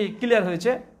বিষয়টি ক্লিয়ার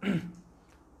হয়েছে।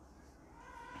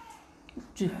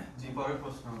 জি জি পরের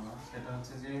প্রশ্ন সেটা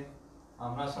হচ্ছে যে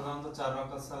আমরা সাধারণত 4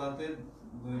 রাকাত সালাতে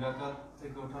 2 রাকাত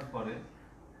থেকে ওঠার পরে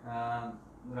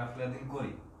রাফলে আদিন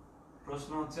করি।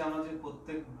 প্রশ্ন হচ্ছে আমরা যে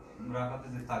প্রত্যেক রাকাতে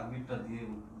যে তাকবীরটা দিয়ে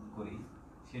করি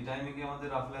সেই টাইমে কি আমাদের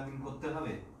রাফলে আদিন করতে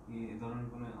হবে, কি এই ধরনের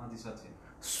কোনো হাদিস আছে?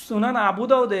 সুনান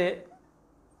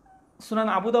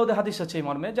আবু দাউদে হাদিস আছে এই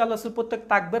মর্মে যে আল্লাহ রাসূল প্রত্যেক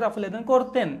তাকবীর রাফলে আদিন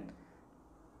করতেন।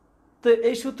 তো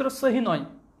এই সূত্র সহি নয়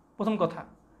প্রথম কথা,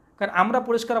 কারণ আমরা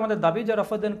পরিষ্কার আমাদের দাবি যে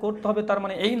রাফলে আদিন করতে হবে, তার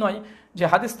মানে এই নয় যে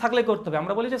হাদিস থাকলে করতে হবে।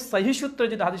 আমরা বলি যে সহি সূত্রে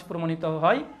যদি হাদিস প্রমাণিত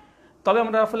হয় তবে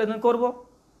আমরা রাফলে আদিন করবো,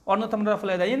 অন্যথা আমরা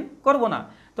রাফলে আদিন করবো না।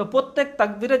 তো প্রত্যেক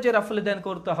তাকবীরে যে রাফলে আদিন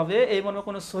করতে হবে এই মর্মে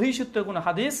কোনো সহি সূত্রে কোনো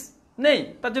হাদিস নেই,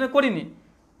 তার জন্য করিনি।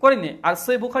 আর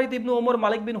সহিহ বুখারীতে ইবনে ওমর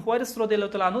মালিক বিন হুয়াইরিস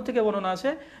রাদিয়াল্লাহু তাআলা আনহু থেকে বর্ণনা আছে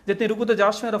যে তিনি রুকুতে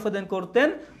যাওয়ার সময় রাফলে আদিন করতেন,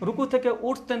 রুকু থেকে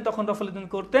উঠতেন তখন রাফলে আদিন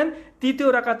করতেন, তৃতীয়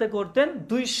রাকাতে করতেন,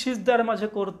 2 সিজদার মাঝে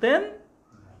করতেন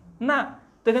না।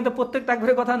 তো এখানে তো প্রত্যেক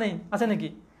তাকবীরের কথা নেই, আছে নাকি?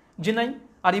 জি নাই।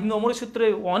 আর ইবনে ওমরের সূত্রে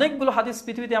অনেকগুলো হাদিস,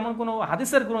 পৃথিবীতে এমন কোনো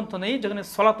হাদিসের গ্রন্থ নেই যেখানে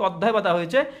সালাত অধ্যায় বাঁধা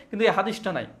হয়েছে কিন্তু এই হাদিসটা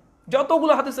নাই।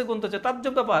 যতগুলো হাদিসের গ্রন্থ আছে তার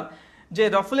যে ব্যাপার যে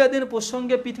রাফলে আদিন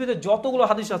প্রসঙ্গে পৃথিবীতে যতগুলো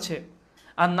হাদিস আছে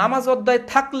আর নামাজ অধ্যায়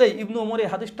থাকলে ইবনে ওমর এই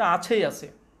হাদিসটা আছেই আছে,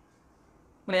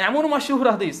 মানে এমন মাশহুর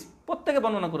হাদিস প্রত্যেকে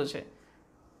বর্ণনা করেছে।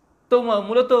 তো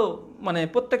মূলত মানে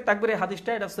প্রত্যেক তাকবীরের হাদিসটা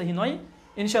এটা সহি নয়।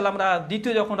 ইনশাআল্লাহ আমরা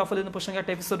দ্বিতীয় যখন রাফলে আদিন প্রসঙ্গে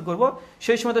একটা এপিসোড করব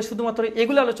সেই সময় শুধুমাত্র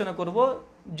এগুলো আলোচনা করব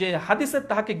যে হাদিসের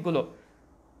তাহকিকগুলো,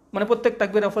 মানে প্রত্যেক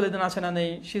তাকবীরে রাফলে আদিন আছে না নেই,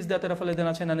 সিজদাতে রাফলে আদিন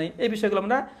আছে না নেই, এই বিষয়গুলো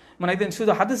আমরা মানে একদিন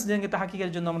শুধু হাদিস জেনে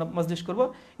তাহকিকের জন্য আমরা মজলিস করব।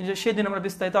 সেই দিন আমরা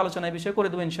বিস্তারিত আলোচনা এই বিষয়ে করে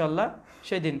দেবো ইনশাআল্লাহ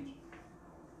সেই দিন।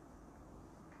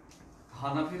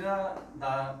 হানাফিরা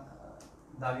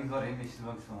দাবি করে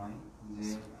বেশিরভাগ সময় যে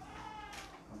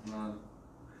আপনার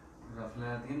রাফলে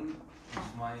আদিন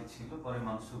সময় ছিল পরে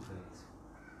মানসুখ হয়ে গেছে,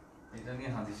 এটা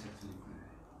নিয়ে হাদিসের কি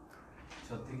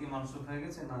সত্যি কি মানসুখ হয়ে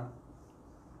গেছে না?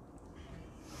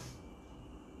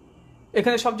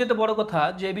 এখানে সবচেয়ে বড় কথা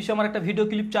যে এই বিষয়ে আমার একটা ভিডিও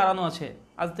ক্লিপ চালানো আছে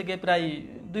আজ থেকে প্রায়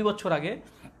 2 বছর আগে,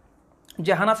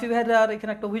 যে হানাফি ভাইরা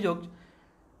এখানে একটা অভিযোগ,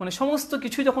 মানে সমস্ত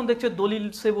কিছু যখন দেখছে দলিল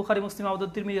সহিহ বুখারী মুসলিম আবু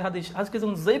দাউদ তিরমিজি হাদিস, আজকে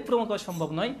যখন যেই প্রমাণ করা সম্ভব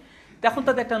নয় তখন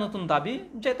তাদের একটা নতুন দাবি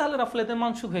যে তাহলে রাফলে আদিন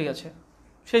মানসুখ হয়ে গেছে।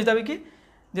 শেষ দাবি কি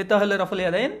যে তাহলে রাফলে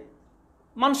আদিন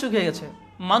মানসুখ হয়ে গেছে।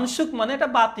 মানসুখ মানে এটা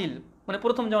বাতিল, মানে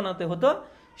প্রথম জামানাতে হতো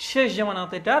শেষ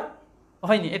জামানাতে এটার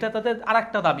হয়নি, এটা তাদের আর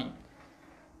একটা দাবি।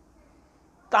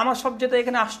 তা আমার সবচেয়ে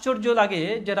এখানে আশ্চর্য লাগে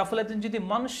যে রাফলে আদিন যদি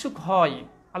মানসুখ হয়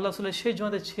আল্লাহ রাসূলের সেই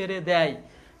জামাতে ছেড়ে দেয়,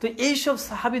 তো এইসব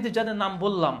সাহাবীদের যাদের নাম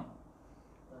বললাম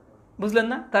বুঝলেন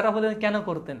না তারা রাফলে আদিন কেন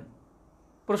করতেন?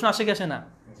 প্রশ্ন আসে গেছে না?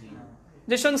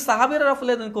 যে সঙ্গে সাহাবীরা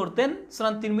রাফলে আদিন করতেন,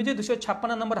 সুনান তিরমিজি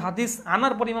 256 নম্বর হাদিস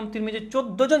আনার পর ইমাম তিরমিজি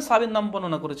 14 জন সাহাবীর নাম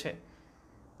বর্ণনা করেছে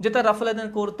যে তারা রাফলে আদিন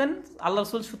করতেন। আল্লাহ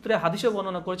রাসূল সূত্রে হাদিসে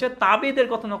বর্ণনা করেছে, তাবেঈদের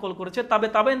কথা নকল করেছে,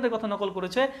 তাবেঈনদের কথা নকল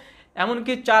করেছে,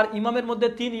 এমনকি 4 ইমামের মধ্যে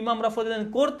 3 ইমাম রাফলে আদিন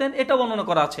করতেন এটা বর্ণনা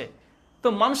করা আছে। তো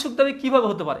মানসুখ দাবি কিভাবে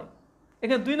হতে পারে?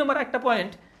 এখানে 2 নম্বর একটা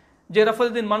পয়েন্ট যে রাফলে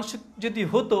আদিন মানসুখ যদি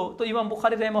হতো তো ইমাম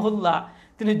বুখারী রাহিমাহুল্লাহ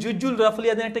তিনি জুজুল রাফলে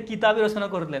আদিন একটা কিতাব রচনা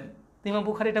করলেন। ইমাম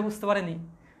বুখারী এটা বুঝতে পারেনি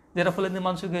যে রাফলে আদিন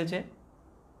মানসুখ হয়েছে।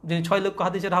 যিনি 6 লক্ষ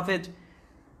হাদিসের হাফেজ,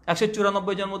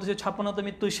 194 জন্ম 256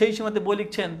 মৃত্যু, সেই সময়তে বই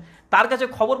লিখছেন, তার কাছে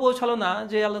খবর পৌঁছালো না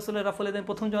যে আল্লাহ রাসূলের রাফলে আদিন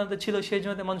প্রথম জামানাতে ছিল, সেই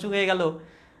জামানাতে মানসুখ হয়ে গেল।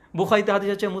 বুখারীতে হাদিস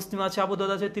আছে, মুসলিম আছে, আবু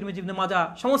দাউদ আছে, তিরমিজি ইবনে মাজাহ,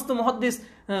 সমস্ত মুহাদ্দিস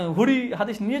হুড়ি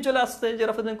হাদিস নিয়ে চলে আসছে যে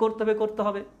রাফলে আদিন করতে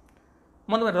হবে।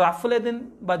 মানে রাফলে আদিন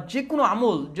বা যে কোনো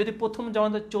আমল যদি প্রথম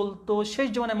জামানাতে চলতো শেষ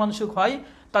জামানায় মানসুখ হয়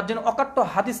তার জন্য অকাট্য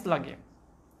হাদিস লাগবে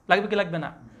কি লাগবে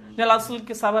না?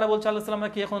 রাসূলকে সাহাবারা বলছে আল্লাহ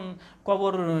সাল্লামরা কি এখন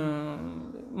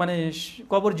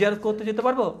কবর জিয়ারত করতে যেতে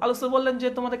পারবো? আল্লাহ রাসূল বললেন যে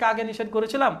তোমাদেরকে আগে নিষেধ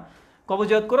করেছিলাম কবর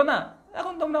জিয়ারত করো না,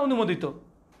 এখন তোমরা অনুমোদিত।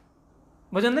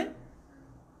 বুঝেন নাই?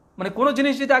 মানে কোনো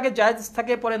জিনিস যদি আগে জায়েজ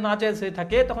থাকে পরে না জায়েজ হয়ে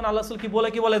থাকে তখন আল্লাহ রাসূল কি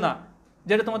বলে না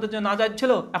যেটা তোমাদের জন্য না জায়েজ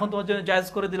ছিল এখন তোমাদের জন্য জায়েজ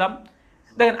করে দিলাম।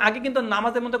 দেখেন আগে কিন্তু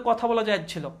নামাজের মধ্যে কথা বলা জায়েজ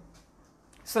ছিল।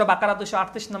 সূরা বাকারা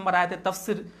 238 নম্বর আয়াতের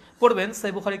তাফসীর পড়বেন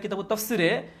সহিহ বুখারী কিতাবুত তাফসীরে,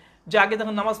 যে আগে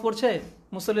যখন নামাজ পড়ছে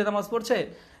মুসল্লি নামাজ পড়ছে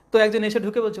তো একজন এসে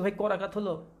ঢুকে বলছে ভাই ক রাকাত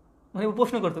হলো, মানে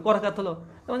প্রশ্ন করতো ক রাকাত হলো,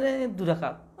 মানে 2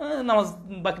 রাকাত, নামাজ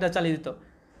বাকিটা চালিয়ে দিত।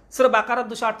 সূরা বাকারা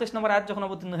 238 নম্বর আয়াত যখন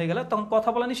অবতীর্ণ হয়ে গেল তখন কথা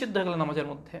বলা নিষিদ্ধ হয়ে গেল নামাজের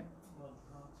মধ্যে।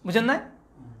 বুঝেন না?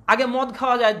 আগে মদ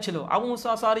খাওয়া জায়েজ ছিল, আবু মুসা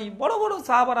আশআরী বড় বড়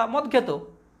সাহাবারা মদ খেত,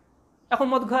 এখন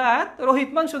মদ খাওয়া আয়াত রহিত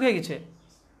মাংস হয়ে গেছে।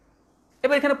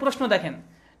 এবার এখানে প্রশ্ন দেখেন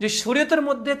যে শরীয়তের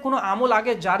মধ্যে কোনো আমল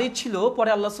আগে জারি ছিল পরে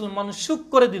আল্লাহ রাসূল মানসুখ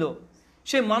করে দিল,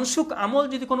 সেই মানসুখ আমল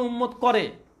যদি কোনো উম্মত করে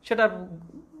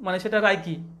সেটা রায়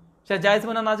কি? সেটা জায়েজ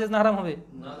হবে না নাজেজ না হারাম হবে?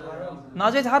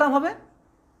 নাজেজ হারাম হবে।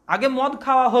 আগে মদ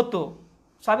খাওয়া হতো,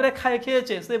 সাহাবীরা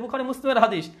খেয়েছে, সহিহ বুখারী মুসলিমের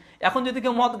হাদিস। এখন যদি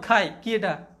কেউ মদ খায় কি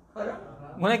এটা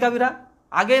গুনাহ কাবিরা?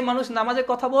 আগে মানুষ নামাজে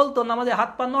কথা বলতো, নামাজে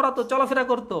হাত পা নড়াতো, চলাফেরা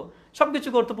করতো, সবকিছু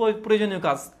করতো প্রয়োজনীয়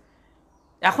কাজ।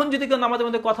 এখন যদি কেউ নামাজের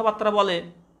মধ্যে কথাবার্তা বলে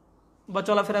বা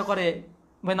চলাফেরা করে,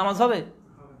 ভাই নামাজ হবে?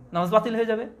 নামাজ বাতিল হয়ে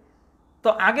যাবে। তো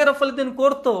আগে রফুলিদ্দিন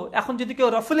করতো, এখন যদি কেউ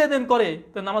রফুলিদ্দিন করে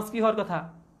তো নামাজ কি হওয়ার কথা?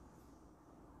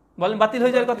 বলেন বাতিল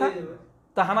হয়ে যাওয়ার কথা।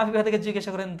 তো হানাফি ভাই থেকে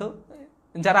জিজ্ঞাসা করেন তো,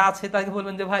 যারা আছে তাকে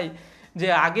বলবেন যে ভাই, যে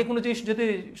আগে কোনো জিনিস যদি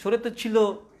শরীয়তে ছিল,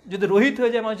 যদি রহিত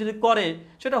হয়ে যায়, মানুষ যদি করে,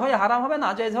 সেটা হয় হারাম হবে না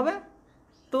জায়েজ হবে?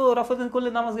 তো রফুলিদ্দিন করলে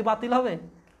নামাজ কি বাতিল হবে?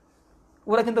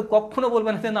 ওরা কিন্তু কখনো বলবে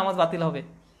না যে নামাজ বাতিল হবে।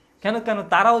 কেন?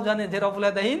 তারাও জানে যে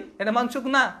রফুলিদ্দিন এটা মানসুক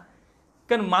না।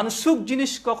 কেন মানসুক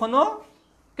জিনিস কখনো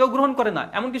কেউ গ্রহণ করে না।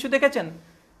 এমন কিছু দেখেছেন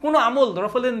কোন আমল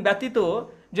রফুলিদ্দিন ব্যতীত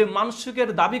যে মানসুকের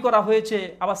দাবি করা হয়েছে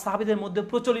আবার সাহাবীদের মধ্যে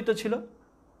প্রচলিত ছিল?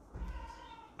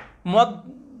 মদ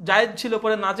জায়েজ ছিল,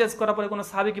 পরে নাজেজ করার পরে কোনো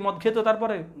সাহাবী কি মদ খেত?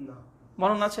 তারপরে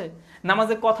মরণ আছে?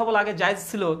 নামাজের কথা বলা আগে জায়েজ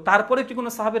ছিল, তারপরে কি কোনো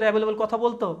সাহাবীরা অ্যাভেলেবল কথা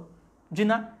বলতো? জি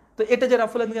না। তো এটা যে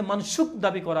রফুলিদ্দিনকে মানসুক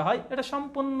দাবি করা হয়, এটা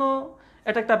সম্পূর্ণ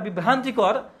এটা একটা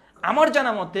বিভ্রান্তিকর। আমার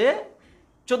জানা মতে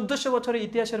 1400 বছরের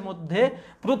ইতিহাসের মধ্যে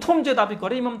প্রথম যে দাবি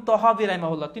করে ইমাম তহাবী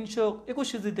রাহিমাহুল্লাহ, 321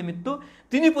 হিজরিতে মৃত্যু,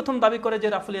 তিনি প্রথম দাবি করে যে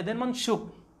রফুলিদ্দিন মানসুক।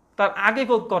 তার আগে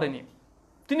কেউ করেনি,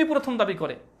 তিনি প্রথম দাবি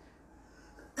করে।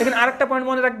 এখানে আরেকটা পয়েন্ট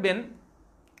মনে রাখবেন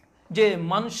যে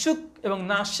মানসুক এবং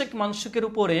নাসিক মানসুকের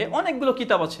উপরে অনেকগুলো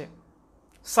কিতাব আছে।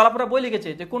 সালাফরা বই লিখেছে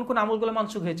যে কোন কোন আমলগুলো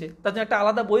মানসুক হয়েছে, তার জন্য একটা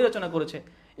আলাদা বই রচনা করেছে।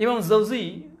 ইমাম জৌজি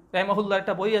রাহিমাহুল্লাহ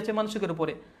একটা বই আছে মানসুকের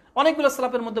উপরে, অনেকগুলো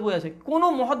সালাফের মধ্যে বই আছে। কোনো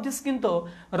মুহাদ্দিস কিন্তু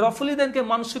রফুলিদ্দিনকে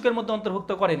মানসুকের মধ্যে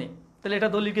অন্তর্ভুক্ত করেনি। তাহলে এটা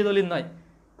দলিল কি দলিল নয়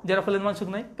যে রফুলিদ্দিন মানসুক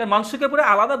নাই? কারণ মানসুকের পরে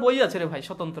আলাদা বই আছে রে ভাই,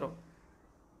 স্বতন্ত্র।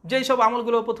 যেই সব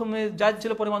আমলগুলো প্রথমে জায়েজ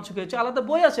ছিল পরে মানসুক হয়েছে, আলাদা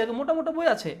বই আছে, মোটা মোটা বই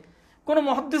আছে। কোনো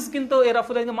মুহাদ্দিস কিন্তু এই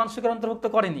রফুলিদ্দিনকে মানসুকের অন্তর্ভুক্ত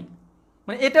করেনি।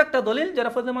 মানে এটা একটা দলিল যে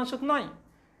রফুলিদ্দিন মানসুক নয়।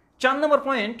 4 নম্বর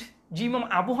পয়েন্ট, যে ইমাম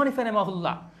আবু হানিফা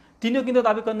রাহিমাহুল্লাহ, তিনিও কিন্তু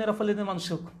দাবি করেন রফুলিদ্দিন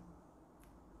মানসুক,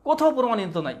 কোথাও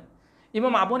প্রমাণিত নাই।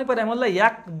 ইমাম আবু হানিফা রাহিমাহুল্লাহ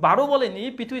একবারও বলেনি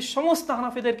পৃথিবীর সমস্ত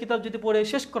হানাফিদের কিতাব যদি পড়ে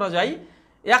শেষ করা যায়,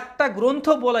 একটা গ্রন্থ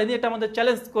বলেনি, এটা আমাদের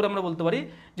চ্যালেঞ্জ করে আমরা বলতে পারি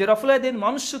যে রফুলিদ্দিন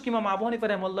মানসুক। ইমাম আবু হানিফা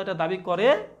রাহিমাহুল্লাহ এটা দাবি করে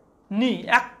নি,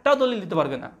 একটা দলিল দিতে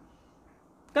পারবে না,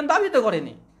 কারণ দাবি তো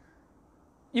করেনি।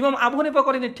 ইমাম আবু হানিফা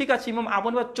করেনি, ঠিক আছে। ইমাম আবু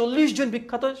হানিফা 40 জন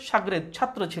বিখ্যাত শাগরেদ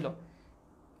ছাত্র ছিল।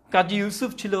 কাজী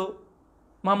ইউসুফ ছিল,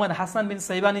 মোহাম্মদ হাসান বিন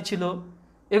সাইবানি ছিল,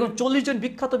 এবং 40 জন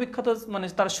বিখ্যাত মানে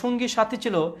তার সঙ্গী সাথী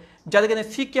ছিল, যাদেরকে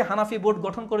ফিকে হানাফি বোর্ড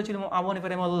গঠন করেছিল আবু হানিফা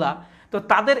রাহিমাহুল্লাহ। তো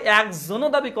তাদের একজনও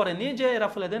দাবি করেনি যে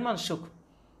রফুলিদ্দিন মানসুক।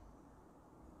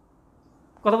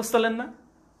 কথা বুঝতে পারলেন না?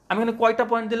 আমি এখানে কয়টা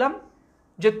পয়েন্ট দিলাম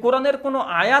যে কোরআনের কোনো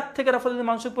আয়াত থেকে রফুলিদ্দিন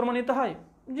মানসুক প্রমাণিত হয়?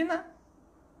 জি না।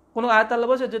 কোনো আয়াত আল্লাহ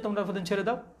বলছে যে তোমরা রফুলিদ্দিন ছেড়ে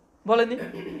দাও? বলেনি।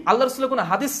 আল্লাহ রাসূলের কোনো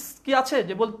হাদিস কি আছে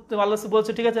যে বলতে আল্লাহ রাসূল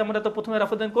বলছে ঠিক আছে আমরা তো প্রথমে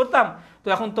রফুলিদ্দিন করতাম, তো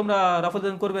এখন তোমরা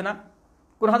রফুলিদ্দিন করবে না?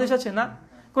 কোন হাদিস আছে? না।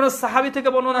 কোনো সাহাবী থেকে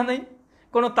বর্ণনা নেই,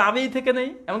 কোনো তাবেঈ থেকে নেই,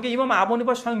 এমনকি ইমাম আবু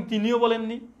হানিফা স্বয়ং তিনিও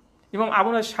বলেননি, ইমাম আবু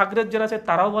হানিফার শাগরেদ যারা আছে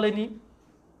তারাও বলেনি।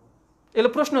 এলো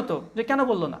প্রশ্ন তো যে কেন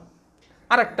বললো না?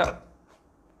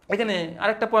 এখানে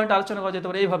আরেকটা পয়েন্ট আলোচনা করা যেতে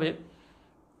পারে এইভাবে,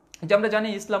 যে আমরা জানি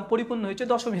ইসলাম পরিপূর্ণ হয়েছে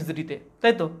 10ম হিজরিতে,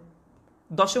 তাই তো?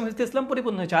 10ম হিজরিতে ইসলাম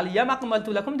পরিপূর্ণ হয়েছে। আল ইয়াউমা আকমালতু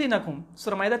লাকুম দীনাকুম,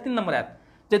 সূরা মাইদা 3 নম্বর আয়াত,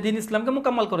 যে দিন ইসলামকে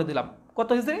মুকাম্মাল করে দিলাম। কত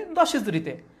হিজরি? 10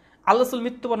 হিজরিতে। আল্লাহ রাসূল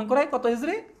মৃত্যুবরণ করায় কত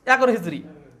হিজরি? 11 হিজরি।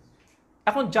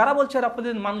 এখন যারা বলছে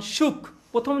রফুলিদ্দিন মানসুক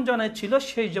প্রথম জমানায় ছিল,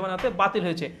 সেই জমানাতে বাতিল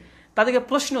হয়েছে, তাদেরকে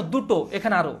প্রশ্ন দুটো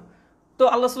এখানে আরো। তো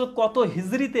আল্লাহ রাসূল কত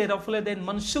হিজরিতে রফুলিদ্দিন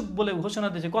মানসুক বলে ঘোষণা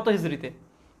দিয়েছে? কত হিজরিতে?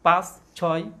 5,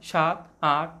 6, 7,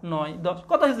 8, 9, 10,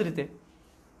 কত হিজরিতে?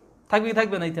 থাকবে কি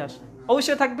থাকবে না ইতিহাস?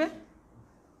 অবশ্যই থাকবে।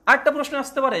 আরেকটা প্রশ্ন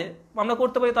আসতে পারে, আমরা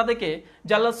করতে পারি তাদেরকে,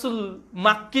 যে আল্লাহ রাসূল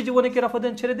মাক্কি জীবনে কি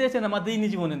রফুলিদ্দিন ছেড়ে দিয়েছেন না মাদিনী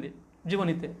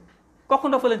জীবনীতে? কখন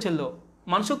রফুলিদ্দিন ছিল?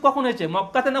 মানসুক কখন হয়েছে?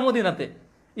 মক্কাতে না মদিনাতে?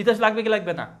 ইতিহাস লাগবে কি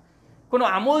লাগবে না? কোনো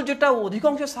আমল যেটা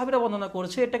অধিকাংশ সাহাবীরা বর্ণনা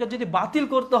করছে, এটাকে যদি বাতিল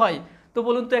করতে হয় তো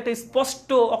বলুন তো একটা স্পষ্ট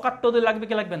অকাট্য লাগবে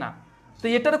কি লাগবে না? তো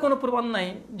এটারও কোনো প্রমাণ নাই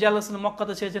যে আল্লাহ রাসূল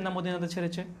মক্কাতে ছেড়েছে না মদিনাতে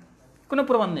ছেড়েছে, কোনো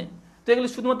প্রমাণ নেই। তো এগুলো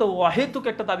শুধুমাত্র ওয়াহিদুক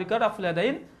একটা দাবি করে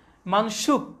রফুলিদ্দিন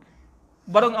মানসুক।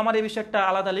 বরং আমার এই বিষয়ে একটা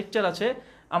আলাদা লেকচার আছে,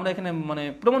 আমরা এখানে মানে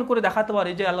প্রমাণ করে দেখাতে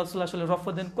পারি যে আল্লাহ রাসূল আসলে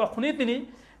রফুলিদ্দিন কখনোই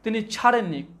তিনি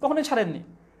ছাড়েননি, কখনোই ছাড়েননি।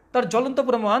 তার জ্বলন্ত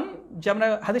প্রমাণ যে আমরা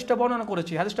হাদিসটা বর্ণনা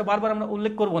করেছি, হাদিসটা বারবার আমরা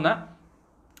উল্লেখ করব না,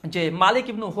 যে মালিক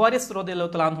ইবনে হুয়াইরিস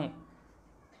রাদিয়াল্লাহু তাআলা আনহু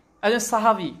একজন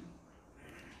সাহাবী।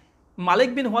 মালিক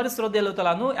বিন হুয়াইরিস রাদিয়াল্লাহু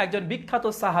তাআলা আনহু একজন বিখ্যাত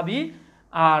সাহাবী,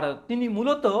 আর তিনি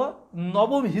মূলত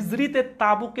 9ম হিজরিতে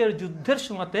তাবুকের যুদ্ধের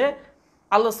সময়তে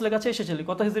আল্লাহ রাসূলের কাছে এসেছিলেন।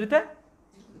 কত হিজরিতে?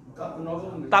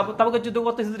 তাবুকের যুদ্ধ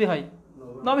কত হিজরি হয়?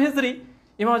 9 হিজরি।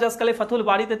 ইমাম জাসকালি ফাতুল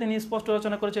বাড়িতে তিনি স্পষ্ট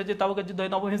রচনা করেছে যে তাবুকের যুদ্ধ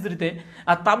হয় 9 হিজরিতে।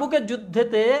 আর তাবুকের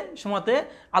যুদ্ধেতে সময়তে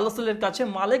আল্লাহ রাসূলের কাছে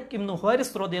মালিক ইবনে হুয়াইরিস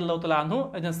রাদিয়াল্লাহু তাআলা আনহু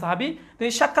একজন সাহাবী, তিনি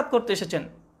সাক্ষাৎ করতে এসেছেন।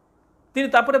 তিনি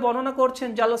তারপরে বর্ণনা করছেন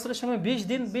যে আল্লাহ রাসূলের সঙ্গে 20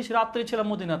 দিন 20 রাত্রি ছিলাম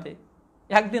মদিনাতে,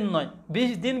 একদিন নয়,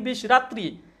 20 দিন 20 রাত্রি।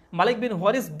 মালিক বিন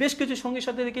হুয়ারিস বেশ কিছু সঙ্গীর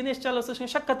সাথে রেখে নিয়ে এসছে আল্লাহ রাসূলের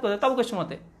সঙ্গে সাক্ষাৎ করে তাবুকের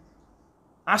সময়তে।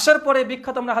 আসার পরে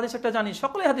বিখ্যাত আমরা হাদিস একটা জানি,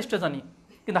 সকলেই হাদিসটা জানি,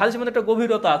 কিন্তু হাদিসের মধ্যে একটা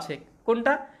গভীরতা আছে।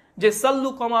 কোনটা? যে সাল্লু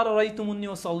কামা রাআইতুমুন্নী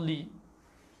উসাল্লি,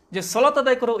 যে সালাত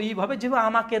আদায় করো এইভাবে যেভাবে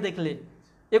আমাকে দেখলে।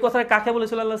 এই কথাটা কাকে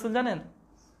বলেছিল আল্লাহ রাসূল জানেন?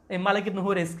 এই মালিক বিন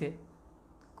হুয়ারিসকে।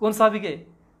 কোন সাহাবীকে?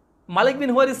 মালিক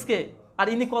বিন হুয়ারিসকে। আর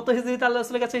ইনি কত হিজরিতে আল্লাহ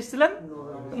রাসূলের কাছে এসেছিলেন?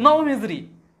 9 হিজরি।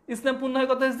 ইসলাম পূর্ণ হয়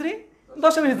কত হিজরি?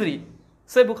 10 হিজরি।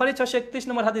 সহিহ বুখারী 631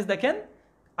 নম্বর হাদিস দেখেন।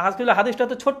 আজকে হাদিসটা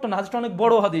তো ছোট্ট না, হাদিসটা অনেক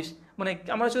বড় হাদিস। মানে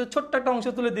আমরা শুধু ছোট্ট একটা অংশ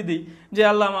তুলে দিই যে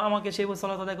আল্লাহ আমাকে সেই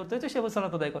সালাত আদায় করতে হয়েছে, সেই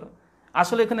সালাত আদায় করো।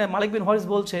 আসলে এখানে মালিক বিন হুয়ারিস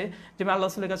বলছে যে আমি আল্লাহ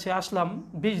রাসূলের কাছে আসলাম,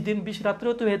 20 দিন 20 রাত্রি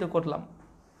অতিবাহিত করলাম।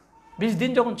 20 দিন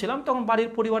যখন ছিলাম তখন বাড়ির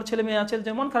পরিবার ছেলে মেয়ে আছে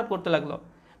যে মন খারাপ করতে লাগলো।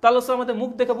 তো আল্লাহ রাসূল আমাদের মুখ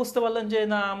দেখে বুঝতে পারলেন যে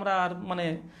না, আমরা আর মানে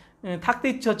থাকতে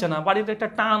ইচ্ছে হচ্ছে না, বাড়ির একটা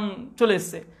টান চলে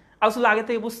এসছে। আল্লাহ আগে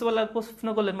থেকে বুঝতে পারলেন, প্রশ্ন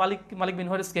করলেন মালিক বিন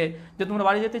হুয়ারিসকে যে তোমরা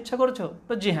বাড়ি যেতে ইচ্ছা করছো?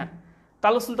 তো জি হ্যাঁ। তা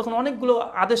আল্লাহ রাসূল তখন অনেকগুলো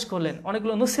আদেশ করলেন,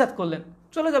 অনেকগুলো নসিহত করলেন,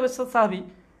 চলে যাবে সাহাবী।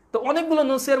 তো অনেকগুলো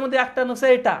নসিহতের মধ্যে একটা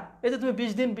নসিহত এটা, এই যে তুমি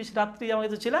 20 দিন 20 রাত্রি আমার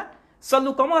কাছে ছিলা,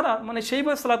 সাল্লু কামারা, মানে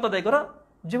সেইভাবে সালাত আদায় করো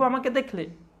যেভাবে আমাকে দেখলে।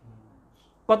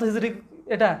 কত হিজরি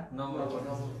এটা?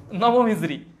 9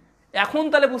 হিজরি। এখন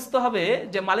তাহলে বুঝতে হবে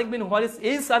যে মালিক বিন হুয়ারিস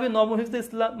এই সাহাবী 9 হিজরি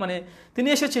ইসলাম মানে তিনি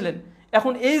এসেছিলেন।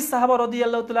 এখন এই সাহাবা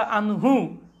রাদিয়াল্লাহু তাআলা আনহু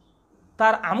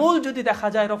তার আমল যদি দেখা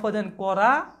যায় রফাদান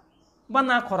করা বা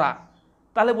না করা,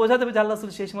 তাহলে বোঝা যাবে যে আল্লাহ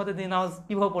রাসূল সেই সময়তে তিনি নামাজ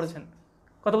কিভাবে পড়েছেন।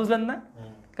 কথা বুঝলেন না?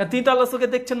 কারণ তিনি তো আল্লাহ রাসূলকে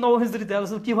দেখছেন 9 হিজরিতে, আল্লাহ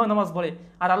রাসূল কিভাবে নামাজ পড়ে।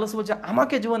 আর আল্লাহ রাসূল বলছে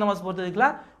আমাকে যেভাবে নামাজ পড়তে দেখলা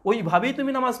ওইভাবেই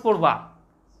তুমি নামাজ পড়বা।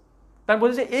 তার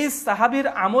বলছে এই সাহাবীর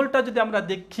আমলটা যদি আমরা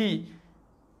দেখি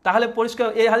তাহলে পরিষ্কার।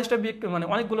 এই হাদিসটা মানে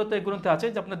অনেকগুলো তো গ্রন্থে আছে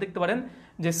যে আপনারা দেখতে পারেন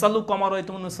যে সাল্লু কামা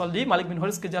রাআইতুমুন্নী উসাল্লি, মালিক বিন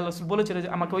হুয়ারিসকে যে আল্লাহ রাসূল বলেছিল যে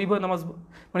আমাকে ওইভাবে নামাজ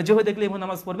মানে যেভাবে দেখলে এইভাবে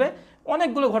নামাজ পড়বে।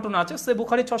 অনেকগুলো ঘটনা আছে। সহিহ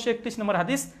বুখারী 631 নম্বর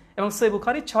হাদিস এবং সহিহ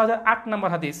বুখারী 6008 নম্বর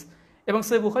হাদিস এবং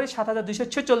সহিহ বুখারী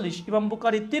 7246। ইমাম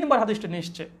বুখারী 3বার হাদিসটা নিয়ে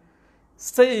এসেছে।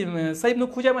 সহিহ ইবনে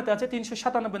খুজাইমাতে আছে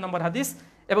 397 নম্বর হাদিস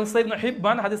এবং সহিহ ইবনে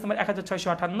হিব্বান হাদিস নম্বর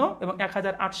 1658 এবং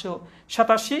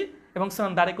 1887 এবং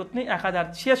সুনান দারিকুতনি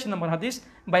 1086 নম্বর হাদিস,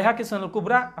 বাইহাকি সুনানুল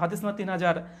কুবরা হাদিস নম্বর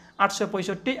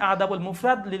 3865, আদাবুল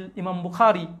মুফরাদ লিল ইমাম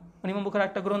বুখারী, মানে ইমাম বুখারীর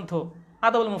একটা গ্রন্থ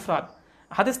আদাবুল মুফরাদ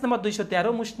হাদিস নম্বর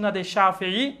 213, মুসনাদে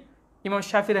শাফিঈ ইমাম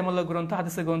শাফিঈ রাহিমাহুল্লাহ গ্রন্থ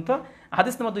হাদিসের গ্রন্থ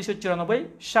হাদিস নম্বর 294,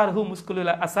 শারহু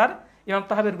মুশকিলুল আসার ইমাম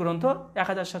তাহাবির গ্রন্থ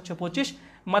 1725,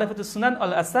 মারিফাতুস সুনান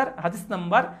আল আসার হাদিস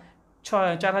নাম্বার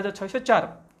 4604।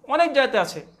 অনেক জায়গাতে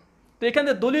আছে। তো এখানে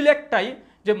দলিল একটাই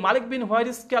যে মালিক বিন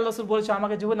হুয়ারিসকে আল্লাহ রাসূল বলেছে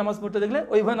আমাকে যেভাবে নামাজ পড়তে দেখলে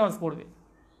ওইভাবে নামাজ পড়বে।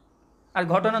 আর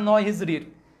ঘটনা 9 হিজরির।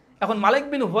 এখন মালিক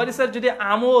বিন হুয়ারিসের যদি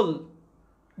আমল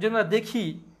যদি আমরা দেখি,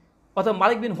 অথবা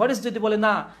মালিক বিন হুয়ারিস যদি বলে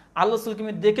না আল্লাহ রাসূলকে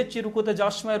আমি দেখেছি রুকুতে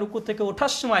যাওয়ার সময়, রুকু থেকে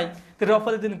ওঠার সময় তিনি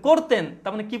রফাদান করতেন,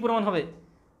 তার মানে কি প্রমাণ হবে?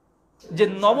 যে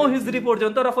 9 হিজরি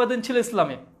পর্যন্ত রফাদান ছিল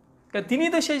ইসলামে। কারণ তিনি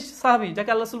তো সেই সাহাবী যাকে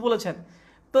আল্লাহ রাসূল বলেছেন।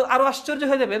 তো আরো আশ্চর্য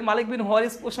হয়ে যাবে, মালিক বিন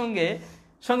হুয়ারিস প্রসঙ্গে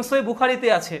সহিহ বুখারীতে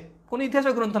আছে, কোন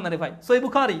ইতিহাসের গ্রন্থ না রে ভাই, সহিহ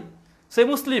বুখারী, সহিহ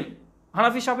মুসলিম,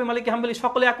 হানাফি শাফি মালিকি হাম্বলি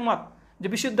সকলে একমত যে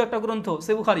বিশুদ্ধ একটা গ্রন্থ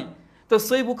সহিহ বুখারী। তো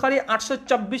সহিহ বুখারী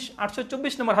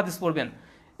 824 নম্বর হাদিস পড়বেন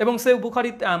এবং সহিহ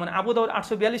বুখারী মানে আবু দাউদ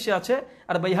 842 আছে,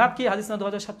 আর বাইহাকি হাদিস নম্বর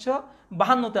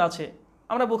 2752 আছে।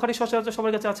 আমরা বুখারী সচরাচর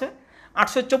সবার কাছে আছে।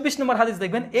 824 নম্বর হাদিস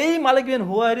দেখবেন, এই মালিক বিন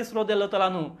হুয়ারিস রাদিয়াল্লাহু তাআলা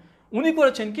আনহু উনি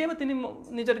করেছেন কি, তিনি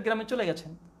নিজের গ্রামে চলে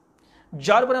গেছেন,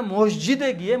 যার পরে মসজিদে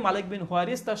গিয়ে মালিক বিন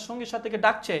হুয়ারিস তার সঙ্গে সাথীকে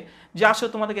ডাকছে যে আসো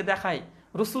তোমাদেরকে দেখাই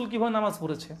রাসূল কিভাবে নামাজ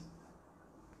পড়েছে।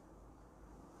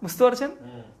 বুঝতে পারছেন?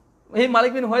 এই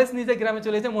মালিক বিন হুয়ারিস নিজে গ্রামে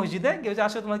চলে গেছে মসজিদে গিয়ে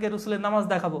আসো তোমাকে রাসূলের নামাজ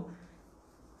দেখাবো।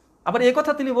 আবার এই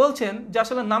কথা তিনি বলছেন যে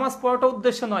আসলে নামাজ পড়াটা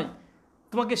উদ্দেশ্য নয়,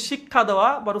 তোমাকে শিক্ষা দেওয়া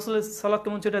বা রাসূলের সালাত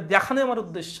কেমন সেটা দেখানোই আমার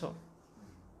উদ্দেশ্য।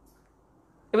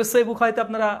 এবার সহিহ বুখারীতে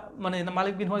আপনারা মানে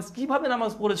মালিক বিন হুয়ারিস কিভাবে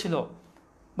নামাজ পড়েছিল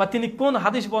বা তিনি কোন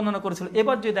হাদিস বর্ণনা করেছিল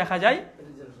এবার যদি দেখা যায়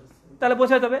তাহলে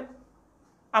বোঝা যাবে।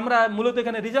 আমরা মূলত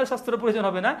এখানে রিজাল শাস্ত্রের প্রয়োজন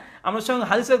হবে না, আমরা সঙ্গে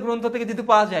হাদিসের গ্রন্থ থেকে যদি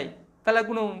পাওয়া যায় তাহলে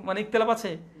কোনো মানে ইখতিলাফ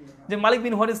আছে যে মালিক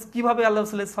বিন হুয়ারিস কিভাবে আল্লাহ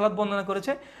রাসূলের সালাত বর্ণনা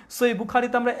করেছে। সহিহ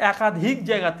বুখারীতে আমরা একাধিক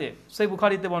জায়গাতে সহিহ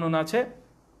বুখারীতে বর্ণনা আছে।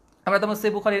 আমরা তোমার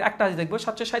সহিহ বুখারীর একটা হাদিস দেখবো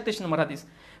 737 নম্বর হাদিস,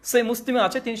 সহিহ মুসলিমে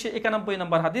আছে 391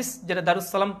 নম্বর হাদিস, যেটা দারুস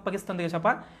সালাম পাকিস্তান থেকে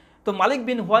ছাপা। তো মালিক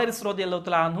বিন হুয়ারিস রাদিয়াল্লাহু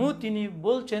তাআলা আনহু তিনি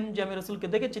বলছেন যে আমি রাসূলকে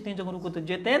দেখেছি তিনি যখন রুকুতে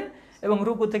যেতেন এবং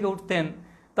রুকু থেকে উঠতেন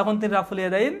তখন তিনি রাফুল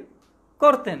ইয়াদাইন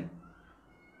করতেন।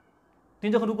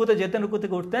 তিনি যখন রুকুতে যেতেন, রুকু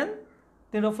থেকে উঠতেন,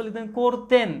 তিনি রাফুল ইয়াদাইন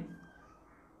করতেন।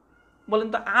 বলেন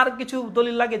তো আর কিছু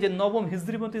দলিল লাগে যে 9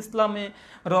 হিজরি মতে ইসলামে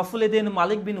রাফুল ইয়াদাইন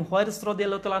মালিক বিন হুয়ারিস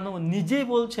রাদিয়াল্লাহু তাআলা আনহু নিজেই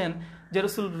বলছেন যে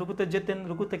রাসূল রুকুতে যেতেন,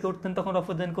 রুকু থেকে উঠতেন তখন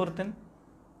রাফুল ইয়াদাইন করতেন।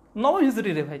 9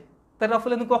 হিজরি রে ভাই, তাই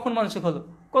রাফুল আইন কখন মানসিক হলো?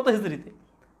 কত হিজরিতে?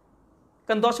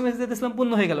 কারণ 10ম হিজরিতে ইসলাম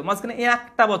পূর্ণ হয়ে গেল, মাঝখানে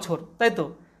একটা বছর, তাই তো,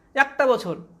 একটা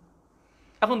বছর।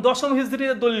 এখন 10ম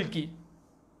হিজরিতে দলিল কি?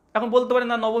 এখন বলতে পারে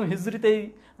না 9ম হিজরিতেই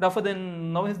রাফুল আইন,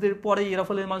 9ম হিজরির পরেই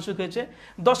রাফুল আইন মানসিক হয়েছে।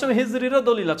 10ম হিজরিরও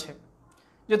দলিল আছে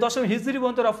যে 10ম হিজরি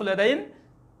পর্যন্ত রাফুল আইন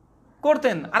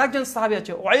করতেন। আরেকজন সাহাবী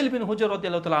আছে ওয়াইল বিন হুজর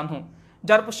রাদিয়াল্লাহু তাআলা আনহু,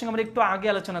 যার প্রসঙ্গে আমরা একটু আগে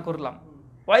আলোচনা করলাম।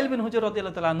 ওয়াইল বিন হুজর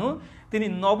রাদিয়াল্লাহু তাআলা আনহু তিনি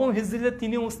 9ম হিজরিতে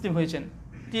তিনিও মুসলিম হয়েছেন।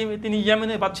 তিনি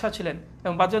ইয়েমেনের বাদশাহ ছিলেন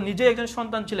এবং বাদশাহ নিজেই একজন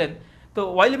সন্তান ছিলেন। তো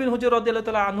ওয়াইল বিন হুজর রাদিয়াল্লাহু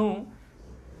তাআলা আনহু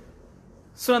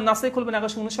সূরা নাসে খুলবেন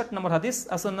 1159 নম্বর হাদিস,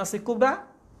 আর সূরা নাসে কুবরা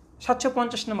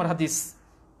 750 নম্বর হাদিস।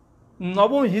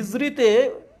 9ম হিজরিতে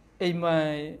এই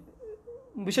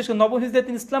বিশেষ করে 9ম হিজরিতে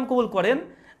তিনি ইসলাম কবুল করেন।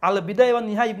 আল বিদায়া ওয়ান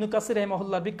নিহায়া ইবনে কাসির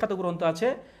রাহিমাহুল্লাহর বিখ্যাত গ্রন্থ আছে,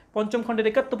 5ম খণ্ডের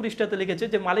 71 পৃষ্ঠাতে লিখেছে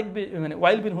যে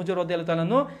ওয়াইল বিন হুজর রাদিয়াল্লাহু তাআলা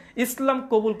আনহু ইসলাম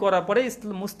কবুল করার পরে,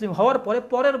 মুসলিম হওয়ার পরে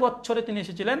পরের বছরে তিনি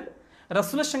এসেছিলেন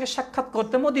রাসূলের সঙ্গে সাক্ষাৎ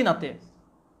করতে মদিনাতে।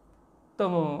 তো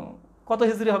কত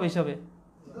হিজরি হবে হিসাবে?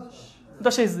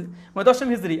 10ম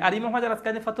হিজরি। আর ইমাম হাজার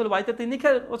আসকালানী ফাতুল বারিতে তিনি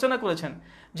রচনা করেছেন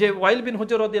যে ওয়াইল বিন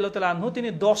হুজর রাদিয়াল্লাহু তাআলা আনহু তিনি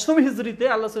 10ম হিজরিতে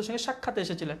আল্লাহ রাসূলের সঙ্গে সাক্ষাতে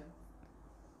এসেছিলেন।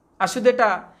 আর শুধু এটা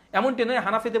এমনটি নয়,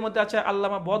 হানাফিদের মধ্যে আছে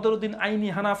আল্লামা বদরুদ্দিন আইনি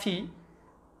হানাফি,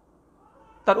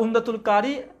 তার উমদাতুল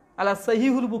কারি আলা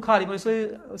সহিহুল বুখারী, মানে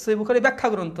সহিহ বুখারী ব্যাখ্যা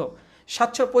গ্রন্থ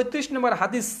 735 নম্বর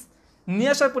হাদিস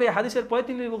নিয়ে আসার পরে, হাদিসের পরে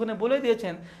তিনি ওখানে বলে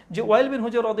দিয়েছেন যে ওয়াইল বিন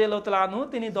হুজর রাদিয়াল্লাহু তাআলা আনহু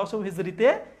তিনি 10ম হিজরিতে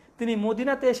তিনি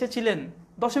মদিনাতে এসেছিলেন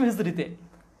 10ম হিজরিতে।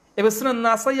 এবার সুনান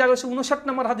নাসাই 159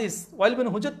 নম্বর হাদিস, ওয়াইল বিন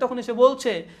হুজর তখন এসে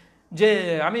বলছে যে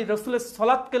আমি রাসূলের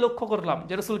সালাতকে লক্ষ্য করলাম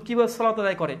যে রাসূল কিভাবে সালাত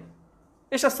আদায় করে।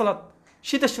 এশার সালাত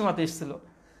শীতের সময়তে এসেছিল,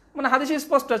 মানে হাদিসে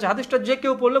স্পষ্ট আছে, হাদিসটা যে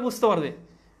কেউ পড়লে বুঝতে পারবে,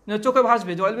 চোখে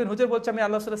ভাসবে। ওয়াইল বিন হুজর বলছে আমি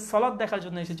আল্লাহ রাসূলের সালাত দেখার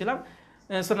জন্য এসেছিলাম।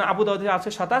 সুনান আবু দাউদে আছে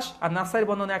 27 আর নাসাইর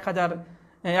বর্ণনা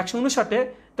 1159।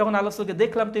 তখন আল্লাহ রাসূলকে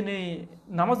দেখলাম তিনি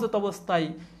নামাজরত অবস্থায়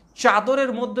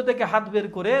চাদরের মধ্যে থেকে হাত বের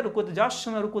করে রুকুতে যাওয়ার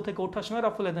সময়, রুকু থেকে ওঠার সময়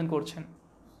রাফুল আদান করছেন।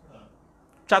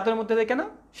 চাদরের মধ্যে থেকে না,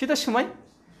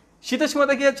 শীতের সময়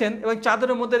দেখিয়েছেন এবং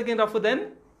চাদরের মধ্যে থেকে রাফুল আদান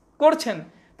করছেন।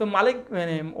 তো মালিক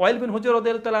ওয়াইল বিন হুজর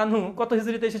রাদিয়াল্লাহু তাআলা আনহু কত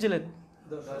হিজরিতে এসেছিলেন?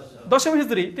 10ম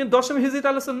হিজরি। তিনি 10ম হিজরিতে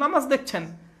আল্লাহ রাসূল নামাজ দেখছেন।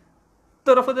 তো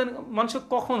রাফুল আদান মানসুক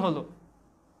কখন হলো?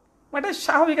 এটা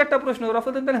স্বাভাবিক একটা প্রশ্ন,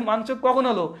 রাফুল আদান মানসুক কখন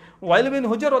হলো? ওয়াইল বিন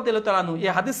হুজর রাদিয়াল্লাহু তাআলা আনহু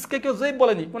এই হাদিসকে কেউ যায়িফ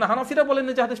বলেনি, কোন হানাফিরা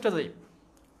বলেনি যে হাদিসটা যায়িফ,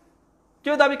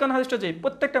 কেউ দাবি করেন হাদিসটা যায়িফ।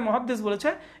 প্রত্যেকটা মুহাদ্দিস বলেছে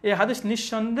এই হাদিস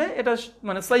নিঃসন্দেহে এটা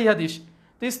মানে সহিহ হাদিস।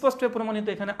 তো স্পষ্ট প্রমাণিত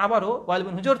এখানে আবারও ওয়াইল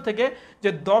বিন হুজর থেকে যে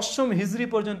 10ম হিজরি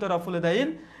পর্যন্ত রাফুল আদান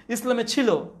ইসলামে ছিল।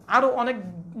 আরও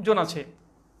অনেকজন আছে,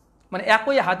 মানে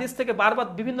একই হাদিস থেকে বারবার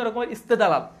বিভিন্ন রকমের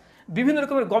ইস্তেদালাল, বিভিন্ন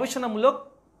রকমের গবেষণামূলক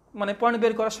মানে পয়েন্ট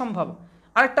বের করা সম্ভব।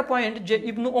 আরেকটা পয়েন্ট যে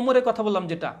ইবনু ওমরের কথা বললাম,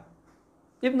 যেটা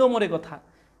ইবনু ওমরের কথা,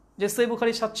 যে সহিহ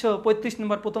বুখারী 735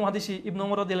 নম্বর প্রথম হাদিসই ইবনু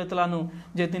ওমর রাদিয়াল্লাহু তাআলা আনহু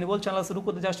যে তিনি বলছেন আল্লাহ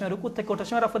রুকুতে যাওয়ার সময়, রুকু থেকে ওঠার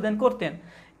সময় রাফুল আদান করতেন।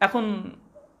 এখন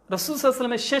রাসূল সাল্লাল্লাহু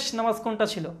আলাইহি ওয়াসাল্লামের শেষ নামাজ কোনটা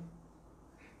ছিল?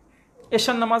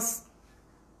 এশার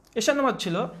নামাজ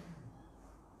ছিল।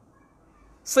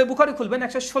 সহিহ বুখারী খুলবেন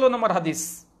 116 নম্বর হাদিস।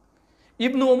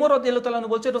 ইবনু ওমর রাদিয়াল্লাহু তাআলা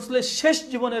আনহু বলছে রাসূলের শেষ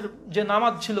জীবনের যে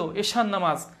নামাজ ছিল এশার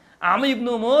নামাজ, আমি ইবনু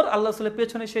ওমর আল্লাহ রাসূলের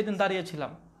পেছনে সেই দিন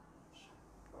দাঁড়িয়েছিলাম।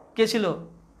 কে ছিল?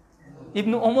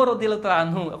 ইবনু ওমর রাদিয়াল্লাহু তাআলা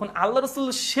আনহু। এখন আল্লাহ রাসূল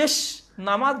শেষ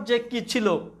নামাজ যে কি ছিল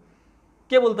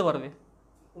কে বলতে পারবে?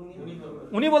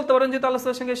 উনি বলতে পারেন, যে আল্লাহ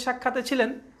রাসূলের সঙ্গে সাক্ষাতে ছিলেন।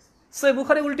 সহিহ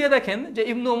বুখারী উল্টিয়ে দেখেন যে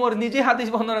ইবনু ওমর নিজে হাদিস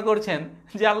বর্ণনা করছেন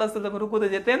যে আল্লাহ রাসূল যখন রুকুতে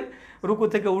যেতেন, রুকু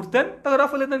থেকে উঠতেন, তখন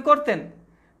রাফুল আদান করতেন।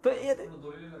 তো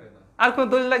আর কোন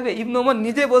দলিল লাগবে? ইবনু ওমর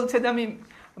নিজে বলছে যে আমি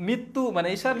মৃত্যু মানে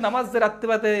ঈশার নামাজ যে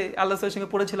রাত্রিবাতে আল্লাহ রাসূলের সঙ্গে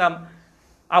পড়েছিলাম,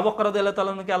 আবু বকর রাদিয়াল্লাহু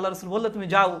তাআলা আনহুকে আল্লাহ রাসূল বললে তুমি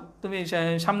যাও, তুমি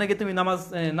সামনে গিয়ে তুমি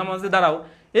নামাজে দাঁড়াও।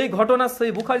 এই ঘটনা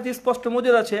সহিহ বুখারীতে স্পষ্ট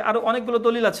মজুদ আছে। আরো অনেকগুলো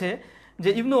দলিল আছে যে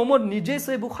ইবনু ওমর নিজেই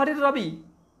সহিহ বুখারীর রাবী,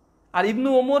 আর ইবনু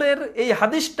ওমরের এই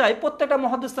হাদিসটাই প্রত্যেকটা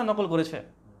মুহাদ্দিসরা নকল করেছে।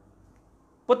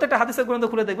 প্রত্যেকটা হাদিসের গ্রন্থ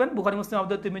খুলে দেখবেন, বুখারী, মুসলিম, আবু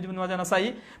দাউদ, তিরমিজি, ইবনে মাজাহ, নাসাঈ,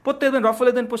 প্রত্যেকদিন রাফুল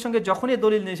আদান প্রসঙ্গে যখনই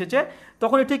দলিল নিয়ে এসেছে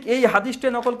তখনই ঠিক এই হাদিসটা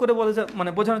নকল করে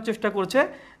মানে বোঝানোর চেষ্টা করছে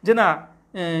যে না,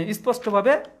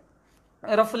 স্পষ্টভাবে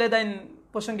রাফুল আদান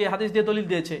প্রসঙ্গে হাদিস দিয়ে দলিল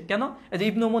দিয়েছে। কেন? এই যে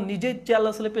ইবনু ওমর নিজেই যে আল্লাহ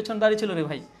রাসূলের পেছনে দাঁড়িয়ে ছিল রে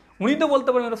ভাই, উনি তো বলতে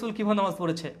পারবেন রাসূল কিভাবে নামাজ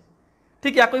পড়েছে।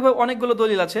 ঠিক একইভাবে অনেকগুলো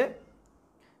দলিল আছে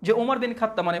যে ওমর বিন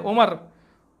খাত্তাব, মানে ওমর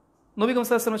নবী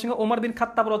সাল্লাল্লাহু আলাইহি ওয়াসাল্লামের সঙ্গে ওমর বিন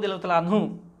খাত্তাব রাদিয়াল্লাহু তাআলা আনহু,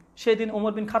 সেই দিন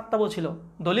ওমর বিন খাত্তাবও ছিল।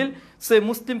 দলিল সে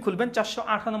মুসলিম খুলবেন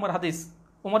 408 নম্বর হাদিস।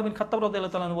 ওমর বিন খাত্তাব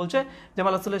রাদিয়াল্লাহু তাআলা আনহু বলছে যে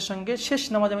আল্লাহ রাসূলের সঙ্গে শেষ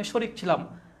নামাজে আমি শরীক ছিলাম।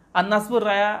 আর নাসবুর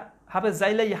রায়া হাফেজ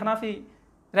জাইলাই হানাফি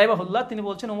রাহিমাহুল্লাহ তিনি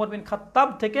বলছেন ওমর বিন খাত্তাব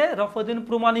থেকে রাফুল আদান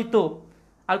প্রমাণিত।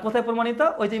 আর কোথায় প্রমাণিত?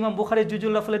 ওই যে ইমাম বুখারী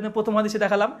জুজুল রাফুল আদানের প্রথম হাদিসে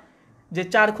দেখালাম যে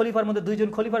 4 খলিফার মধ্যে 2 জন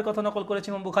খলিফার কথা নকল করেছে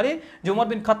ইমাম বুখারী, যে ওমর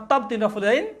বিন খাত্তাব তিনি রাফুল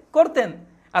আদান করতেন।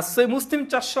 আর সহিহ মুসলিম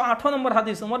 408 নম্বর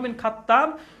হাদিস, ওমর বিন খাত্তাব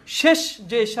শেষ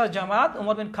যে এশার জামাত,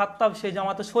 ওমর বিন খাত্তাব সেই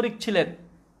জামাতে শরিক ছিলেন।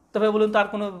 তবে বলুন তার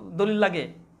কোনো দলিল লাগে?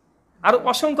 আরো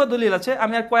অসংখ্য দলিল আছে,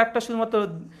 আমি আর কয়েকটা শুধুমাত্র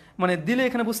মানে দিলে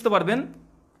এখানে বুঝতে পারবেন।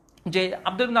 যে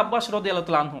আব্দুল ইবনে আব্বাস রাদিয়াল্লাহু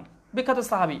তাআলা আনহু, বিখ্যাত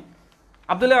সাহাবী,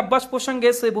 আব্দুল্লাহ আব্বাস প্রসঙ্গে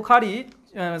সহিহ বুখারী,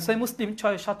 সহিহ মুসলিম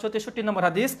 763 নম্বর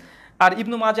হাদিস, আর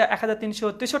ইবনু মাজাহ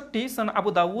 1363, সুনান আবু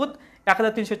দাউদ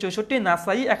 1364,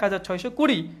 নাসাই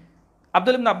 1620।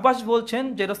 আব্দুল ইবনে আব্বাস বলছেন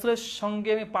যে রাসূলের সঙ্গে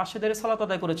আমি পাশে দাঁড়িয়ে সালাত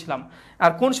আদায় করেছিলাম।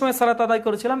 আর কোন সময় সালাত আদায়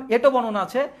করেছিলাম এটা বর্ণনা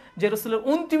আছে যে রাসূলের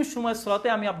অন্তিম সময়ের সালাতে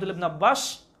আমি আব্দুল ইবনে আব্বাস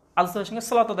আল্লাহর সঙ্গে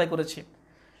সালাত আদায় করেছি।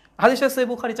 হাদিস সহিহ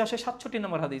বুখারী 467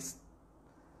 নম্বর হাদিস।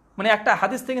 মানে একটা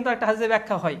হাদিস থেকে কিন্তু একটা হাদিসের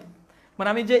ব্যাখ্যা হয়। মানে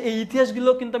আমি যে এই ইতিহাসগুলো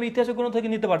কিন্তু আমি ইতিহাসের গ্রন্থ থেকে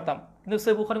নিতে পারতাম, কিন্তু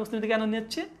সহিহ বুখারী মুসলিম থেকে কেন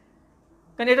নিচ্ছি?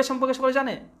 কারণ এটা সম্পর্কে সবাই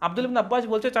জানে। আব্দুল ইবনে আব্বাস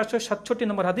বলছে 467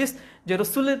 নম্বর হাদিস যে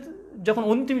রাসূলের যখন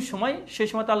অন্তিম সময়, সেই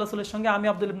সময় আল্লাহ রাসূলের সঙ্গে আমি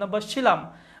আব্দুল ইবনে আব্বাস ছিলাম।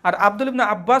 আর আব্দুল ইবনে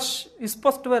আব্বাস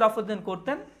স্পষ্টভাবে রাফদান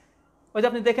করতেন। ওই যে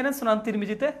আপনি দেখে নেন সুনান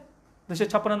তিরমিজিতে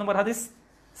 256 নম্বর হাদিস,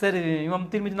 স্যার ইমাম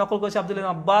তিরমিজি নকল করেছে আব্দুল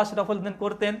ইবনে আব্বাস রাফদান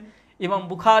করতেন। ইমাম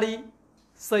বুখারী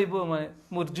সহিহ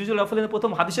জুজুল রাফদানের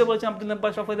প্রথম হাদিসে বলেছেন আব্দুল ইবনে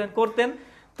আব্বাস রাফদান করতেন।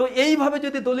 তো এইভাবে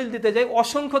যদি দলিল দিতে যাই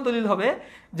অসংখ্য দলিল হবে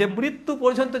যে মৃত্যু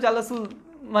পর্যন্ত যে আল্লাহ রাসূল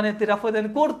মানে রাফদান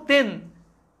করতেন।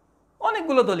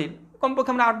 অনেকগুলো দলিল,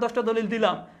 কমপক্ষে আমরা 8-10টা দলিল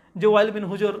দিলাম। যে ওয়াইল বিন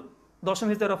হুজুর 10ম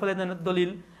হিজরির রাফদানের দলিল,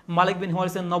 মালিক বিন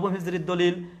হুয়াইরিসের 9ম হিজরির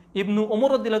দলিল, ইবনু ওমর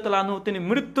রাদিয়াল্লাহু তাআলা আনহু তিনি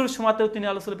মৃত্যুর সময়তেও তিনি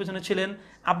আল্লাহ রাসূলের পেছনে ছিলেন,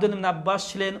 আব্দুল ইবনে আব্বাস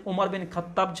ছিলেন, ওমর বিন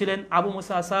খাত্তাব ছিলেন, আবু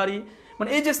মুসা আশআরী, মানে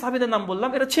এই যে সাহাবীদের নাম বললাম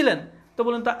এরা ছিলেন। তো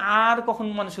বলুন তো আর কখন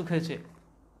মানুষ হয়েছে?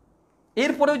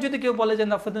 এরপরেও যদি কেউ বলে যে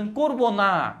রাফদান করবো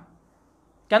না,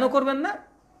 কেন করবেন না?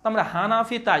 আমরা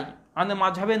হানাফি, তাই আমাদের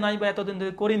মাযহাবে নাই বা এতদিন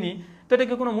ধরে করিনি, তো এটা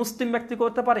কি কোনো মুসলিম ব্যক্তি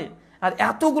করতে পারে? আর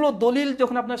এতগুলো দলিল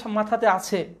যখন আপনার মাথাতে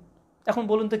আছে, এখন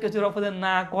বলুন তো কেউ রাফদান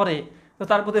না করে তো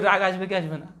তার প্রতি রাগ আসবে কি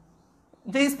আসবে না?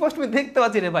 যে স্পষ্ট আমি দেখতে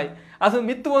পাচ্ছি রে ভাই, আসলে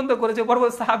মৃত্যুবরণ করেছে, পরপর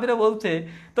সাহাবীরা বলছে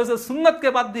তো সুন্নাতকে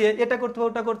বাদ দিয়ে এটা করতে হবে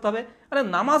ওটা করতে হবে। আরে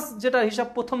নামাজ যেটা হিসাব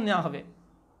প্রথম নেওয়া হবে,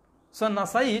 সুনান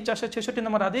নাসাই 466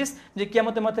 নম্বর হাদিস, যে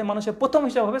কিয়ামতের মাঠে মানুষের প্রথম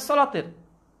হিসাব হবে সালাতের।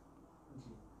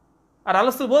 আর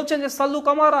আল্লাহ বলছেন যে সাল্লু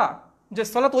কামারা, যে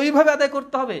সালাত ওইভাবে আদায়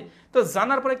করতে হবে। তো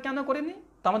জানার পরে কেন করিনি?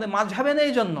 তো আমাদের মাযহাবে নেই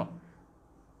এই জন্য।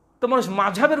 তো মানুষ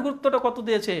মাযহাবের গুরুত্বটা কত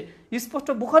দিয়েছে, স্পষ্ট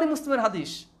বুখারী মুসলিমের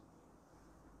হাদিস।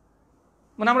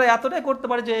 মানে আমরা এতটাই করতে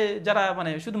পারি যে যারা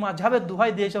মানে শুধু মাযহাবের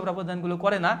দোহাই দিয়ে সব রাফদানগুলো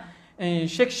করে না।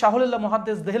 শেখ শাহুল্লাহ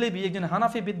মুহাদ্দিস দেহলেভি একজন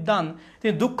হানাফি বিদ্বান,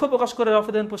 তিনি দুঃখ প্রকাশ করে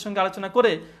রাফদান প্রসঙ্গে আলোচনা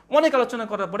করে, অনেক আলোচনা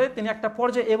করার পরে তিনি একটা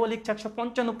পর্যায়ে এ বলে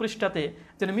 155 পৃষ্ঠাতে,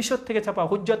 যেটা মিশর থেকে ছাপা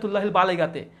হুজ্জাতুল্লাহিল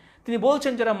বালিগাতে, তিনি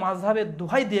বলছেন যারা মাযহাবের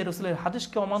দোহাই দিয়ে রাসূলের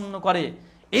হাদিসকে অমান্য করে,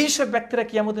 এইসব ব্যক্তিরা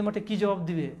কিয়ামতের মাঠে কি জবাব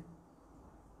দিবে?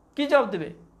 কি জবাব দিবে?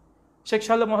 শেখ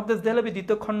শাহুল্লাহ মুহাদ্দিস দেহলেভি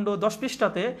 2য় খণ্ড 10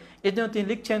 পৃষ্ঠাতে এই জন্য তিনি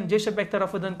লিখছেন, যেসব ব্যক্তিরা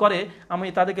রাফদান করে আমি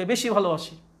তাদেরকে বেশি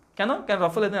ভালোবাসি। কেন? কারণ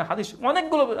রাফদানের হাদিস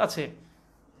অনেকগুলো আছে,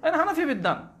 হানাফি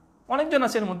বিদ্বান অনেকজন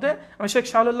আছে এর মধ্যে। আমি শেখ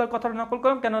শাহুল্লাহর কথাটা নকল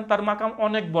করলাম কেন তার মাকাম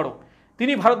অনেক বড়।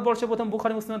 তিনি ভারতবর্ষে প্রথম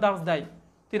বুখারী মুসলিমের দাওয়াত দেয়,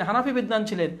 তিনি হানাফি বিদ্বান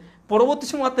ছিলেন। পরবর্তী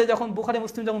সময়তে যখন বুখারী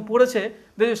মুসলিম যখন পড়েছে,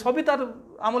 সবই তার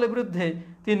আমলের বিরুদ্ধে,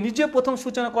 তিনি নিজে প্রথম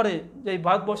সূচনা করে যে এই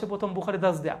ভারতবর্ষে প্রথম বুখারী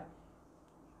দাস দেয়া।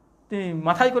 তিনি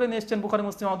মাথায় করে নিয়ে এসছেন বুখারী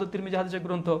মুসলিম, আহমদ তিরমিজি হাদিসের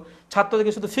গ্রন্থ।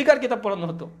 ছাত্রদেরকে শুধু ফিকার কিতাব পড়ানো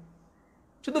হতো,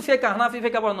 শুধু ফেকা, হানাফি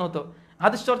ফেকা পড়ানো হতো,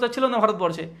 হাদিস চর্চা ছিল না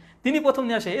ভারতবর্ষে। তিনি প্রথম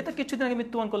নিয়ে আসে। এটা কিছুদিন আগে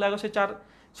মৃত্যুবরণ করলো,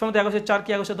 1804 কি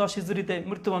 1810 হিজরিতে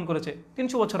মৃত্যুবরণ করেছে,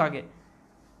 300 বছর আগে।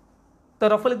 তো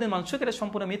রাফদান মানসুক, এটা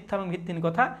সম্পূর্ণ মিথ্যা এবং ভিত্তিহীন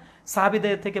কথা,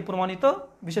 সাহাবীদের থেকে প্রমাণিত।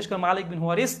 বিশেষ করে মালিক বিন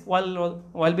হুয়ারিস,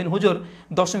 ওয়াইল বিন হুজুর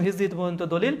 10ম হিজরি পর্যন্ত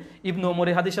দলিল, ইবনু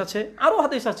ওমরের হাদিস আছে, আরও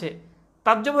হাদিস আছে।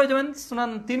 তাজ্জব হয়ে যাবেন,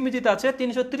 সুনান তিরমিজিতে আছে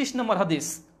 330 নম্বর হাদিস,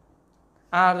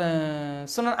 আর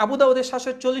সুনান আবু দাউদের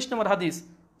 740 নম্বর হাদিস,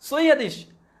 সহিহ হাদিস।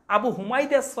 আবু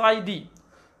হুমায়দা সাইদি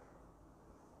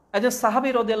একজন সাহাবী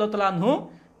রাদিয়াল্লাহু তাআলা আনহু,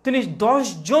 তিনি 10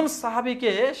 জন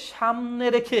সাহাবীকে সামনে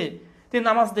রেখে তিনি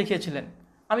নামাজ দেখিয়েছিলেন।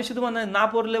 আমি শুধু মানে না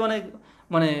পড়লে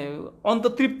মানে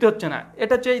অন্তর তৃপ্তি হচ্ছে না।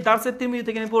 এটা হচ্ছে এই দার্সের তিরমিজি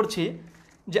থেকে আমি পড়ছি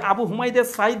যে আবু হুমায়দা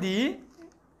সাইদি,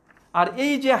 আর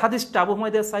এই যে হাদিসটা আবু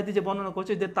হুমায়দা সাইদি যে বর্ণনা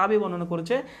করছে, যে তাবি বর্ণনা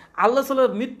করেছে আল্লাহ রাসূলের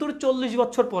মৃত্যুর 40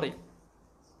 বছর পরে।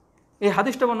 এই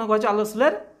হাদিসটা বর্ণনা করেছে আল্লাহ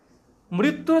রাসূলের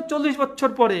মৃত্যুর 40 বছর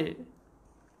পরে।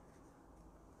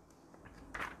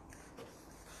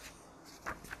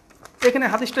 এখানে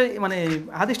হাদিসটা মানে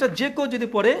হাদিসটা যে কেউ যদি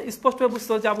পড়ে স্পষ্টভাবে বুঝতে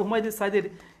হবে যে আবু হুমায়দা সাইদির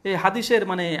এই হাদিসের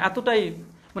মানে এতটাই,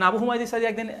 মানে আবু হুমায়দা সাইদি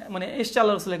একদিন মানে এসছে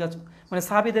আল্লাহ রাসূলের কাছে, মানে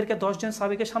সাহাবীদেরকে 10 জন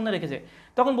সাহাবীকে সামনে রেখেছে।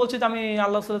 তখন বলছে যে আমি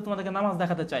আল্লাহ রাসূল তোমাদেরকে নামাজ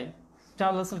দেখাতে চাই, যে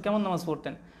আল্লাহ রাসূল কেমন নামাজ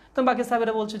পড়তেন। তখন বাকি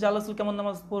সাহাবীরা বলছে যে আল্লাহ রাসূল কেমন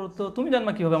নামাজ পড়তো তুমি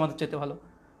জানবা কি হবে আমাদের চাইতে ভালো।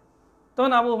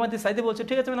 তখন আবু হুমায়দা সাইদি বলছে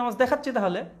ঠিক আছে আমি নামাজ দেখাচ্ছি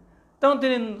তাহলে। তখন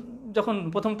তিনি যখন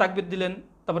প্রথম তাকবীর দিলেন,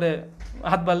 তারপরে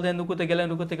হাত বাঁধলেন, রুকুতে গেলেন,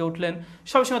 রুকু থেকে উঠলেন,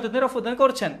 সবসময় নিরাপদান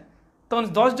করছেন। তখন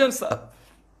 10 জন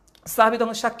সাহাবী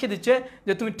তখন সাক্ষী দিচ্ছে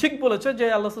যে তুমি ঠিক বলেছো যে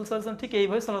আল্লাহ রাসূল সাল্লাল্লাহু আলাইহি ওয়াসাল্লাম ঠিক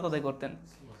এইভাবে সালাত আদায় করতেন।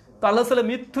 তো আল্লাহ সাল্লাম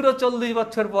মৃত্যুর 40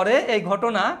 বছর পরে এই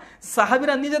ঘটনা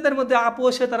সাহাবীরা নিজেদের মধ্যে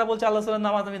আপোষে তারা বলছে আল্লাহ সাল্লাল্লাহু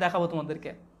নামাজ আমি দেখাবো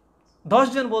তোমাদেরকে। 10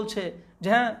 জন বলছে যে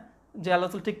হ্যাঁ, যে আল্লাহ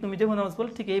রাসূল ঠিক তুমি যেভাবে নামাজ পড়ো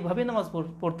ঠিক এইভাবেই নামাজ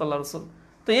পড়তো আল্লাহ রাসূল।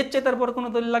 তো এর চেয়ে তারপর কোনো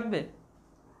দলিল লাগবে?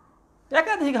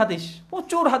 একাধিক হাদিস,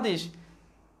 প্রচুর হাদিস।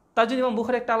 তার জন্য ইমাম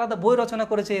বুখারী একটা আলাদা বই রচনা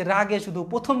করেছে রাগে। শুধু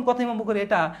প্রথম কথা ইমাম বুখারী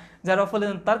এটা, যারা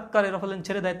রফলেন তারকারে রফলেন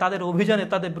ছেড়ে দেয় তাদের অভিযানে,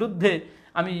 তাদের বিরুদ্ধে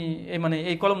আমি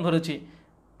এই কলম ধরেছি।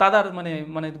 তাদের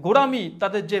গোড়ামি,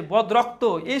 তাদের যে বদ রক্ত,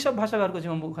 এইসব ভাষা ব্যবহার করেছে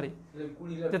ইমাম বুখারী।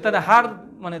 যে তাদের হার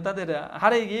তাদের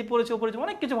হারে গিয়ে পড়েছে,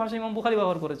 অনেক কিছু ভাষা ইমাম বুখারী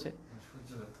ব্যবহার করেছে।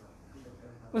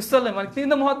 বুঝতে পারলেন? তিনি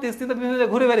তো মুহাদ্দিস, তিনি তো বিভিন্ন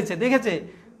জায়গায় ঘুরে বেড়েছে, দেখেছে।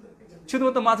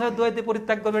 শুধুমাত্র মাঝহাবের দোয়াইতে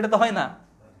পরিত্যাগ করবে এটা তো হয় না।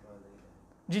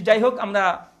 জি, যাই হোক, আমরা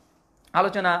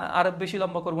আলোচনা আর বেশি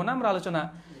লম্বা করবো না। আমরা আলোচনা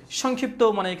সংক্ষিপ্ত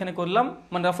এখানে করলাম।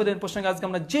 রাফুদের প্রসঙ্গে আজকে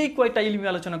আমরা যেই কয়টা ইলমি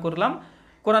আলোচনা করলাম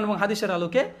কোরআন এবং হাদিসের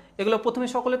আলোকে, এগুলো প্রথমে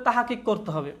সকলে তাহাকিক করতে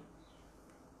হবে।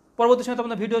 পরবর্তী সময়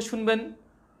আপনারা ভিডিও শুনবেন,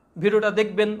 ভিডিওটা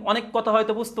দেখবেন, অনেক কথা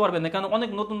হয়তো বুঝতে পারবেন না, কারণ অনেক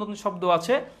নতুন নতুন শব্দ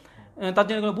আছে, তার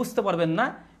জন্য এগুলো বুঝতে পারবেন না।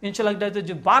 ইনশাআল্লাহ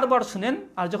যে বারবার শুনেন,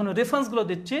 আর যখন রেফারেন্সগুলো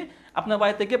দিচ্ছি আপনার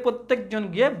বাড়ি থেকে প্রত্যেকজন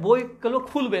গিয়ে বইগুলো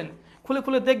খুলবেন,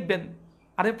 খুলে দেখবেন।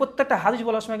 আর এই প্রত্যেকটা হাদিস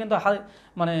বলার সময় কিন্তু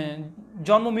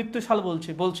জন্ম মৃত্যু সাল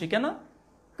বলছি কেন?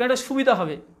 কারণ এটা সুবিধা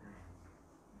হবে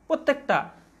প্রত্যেকটা।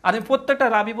 আর আমি প্রত্যেকটা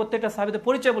রাবি, প্রত্যেকটা সাহাবীদের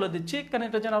পরিচয় বলে দিচ্ছি, কারণ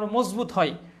এটা যেন আরো মজবুত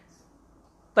হয়।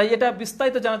 তাই এটা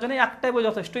বিস্তারিত জানার জন্য একটাই বই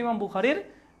যথেষ্ট, ইমাম বুখারীর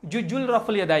জুজুল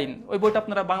রাফলিয়া দাইন। ওই বইটা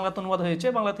আপনারা বাংলাতে অনুবাদ হয়েছে,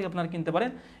 বাংলা থেকে আপনারা কিনতে পারেন।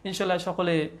 ইনশাআল্লাহ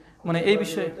সকলে এই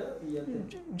বিষয়ে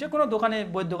যে কোনো দোকানে,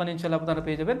 বইয়ের দোকানে ইনশাআল্লাহ আপনারা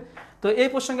পেয়ে যাবেন। তো এই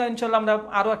প্রসঙ্গে ইনশাআল্লাহ আমরা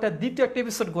আরও দ্বিতীয় একটা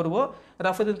এপিসোড করবো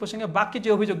রাফিদের প্রসঙ্গে। বাকি যে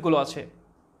অভিযোগগুলো আছে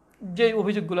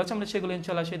আমরা সেগুলো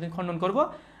ইনশাআল্লাহ সেদিন খণ্ডন করব।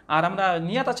 আর আমরা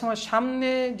নিয়াত আছে আমার সামনে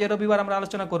যে রবিবার আমরা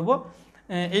আলোচনা করব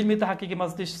ইলমি তাহকিকি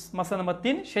মাজলিস মাসলা নাম্বার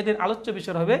 3। সেদিন আলোচ্য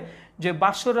বিষয় হবে যে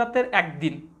বাসর রাতের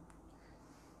একদিন,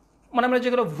 আমরা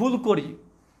যেগুলো ভুল করি,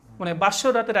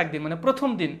 বাসর রাতের একদিন প্রথম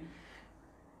দিন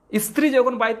স্ত্রী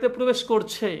যখন বাড়িতে প্রবেশ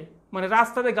করছে,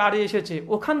 রাস্তাতে গাড়ি এসেছে,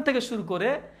 ওখান থেকে শুরু করে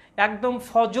একদম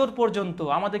ফজর পর্যন্ত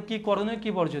আমাদের কি করণীয়, কি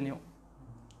বর্জনীয়।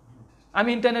 আমি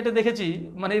ইন্টারনেটে দেখেছি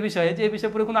এই বিষয়ে, যে এই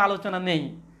বিষয়ে পুরো কোনো আলোচনা নেই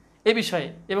এ বিষয়ে,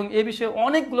 এবং এ বিষয়ে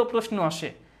অনেকগুলো প্রশ্ন আসে,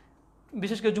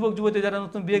 বিশেষ করে যুবক যুবতী যারা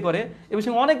নতুন বিয়ে করে, এ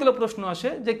বিষয়ে অনেকগুলো প্রশ্ন আসে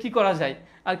যে কি করা যায়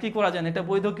আর কি করা যায় না, এটা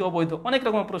বৈধ কি অবৈধ, অনেক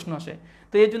রকম প্রশ্ন আসে।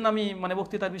 তো এই জন্য আমি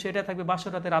বক্তৃতার বিষয় এটা থাকবে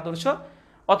বাসর রাতের আদর্শ,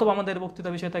 অথবা আমাদের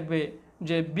বক্তৃতার বিষয় থাকবে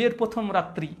যে বিয়ের প্রথম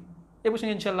রাত্রি। এ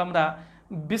প্রসঙ্গে ইনশাআল্লাহ আমরা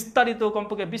বিস্তারিত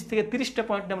কমপক্ষে 20 থেকে 30টা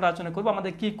পয়েন্ট আমরা আলোচনা করবো।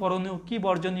 আমাদের কি করণীয়, কি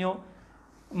বর্জনীয়,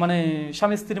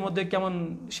 স্বামী স্ত্রীর মধ্যে কেমন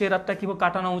সে রাতটা কীভাবে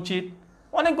কাটানো উচিত,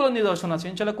 অনেকগুলো নিদর্শন আছে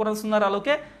ইনশাআল্লাহ। কোরআন সুন্নাহর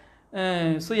আলোকে,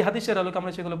 সই হাদিসের আলোকে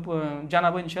আমরা সেগুলো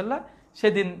জানাবো ইনশাআল্লাহ।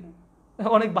 সেদিন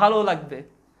অনেক ভালো লাগবে,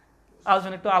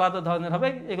 আলোচনা একটু আলাদা ধরনের হবে।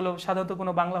 এগুলো সাধারণত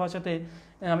কোনো বাংলা ভাষাতে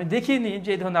আমি দেখিনি যে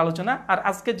এই ধরনের আলোচনা। আর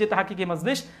আজকের যে তাহকিকি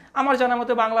মাজলিস আমার জানার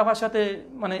মতে বাংলা ভাষাতে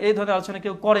এই ধরনের আলোচনা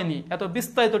কেউ করেনি, এত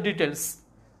বিস্তারিত ডিটেলস।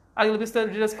 আর এগুলো বিস্তারিত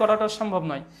ডিটেলস করাটা সম্ভব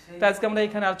নয়। তাই আজকে আমরা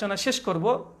এখানে আলোচনা শেষ করব।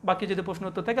 বাকি যদি প্রশ্ন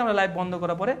উত্তর থাকে আমরা লাইভ বন্ধ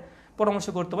করার পরে পরামর্শ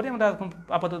করতে পারি। আমরা এখন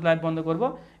আপাতত লাইভ বন্ধ করব।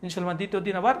 ইনশাআল্লাহ দ্বিতীয়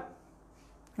দিন আবার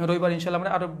রবিবার ইনশাআল্লাহ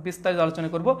আমরা আরো বিস্তারিত আলোচনা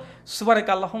করব।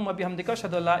 সুবহানাকা আল্লাহুম্মা বিহামদিকা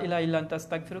আশহাদু আল্লা ইলাহা ইল্লা আনতা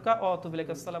আস্তাগফিরুকা ওয়া আতুবু ইলাইক।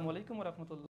 আসসালামু আলাইকুম ওয়া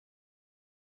রাহমাতুল্লাহ।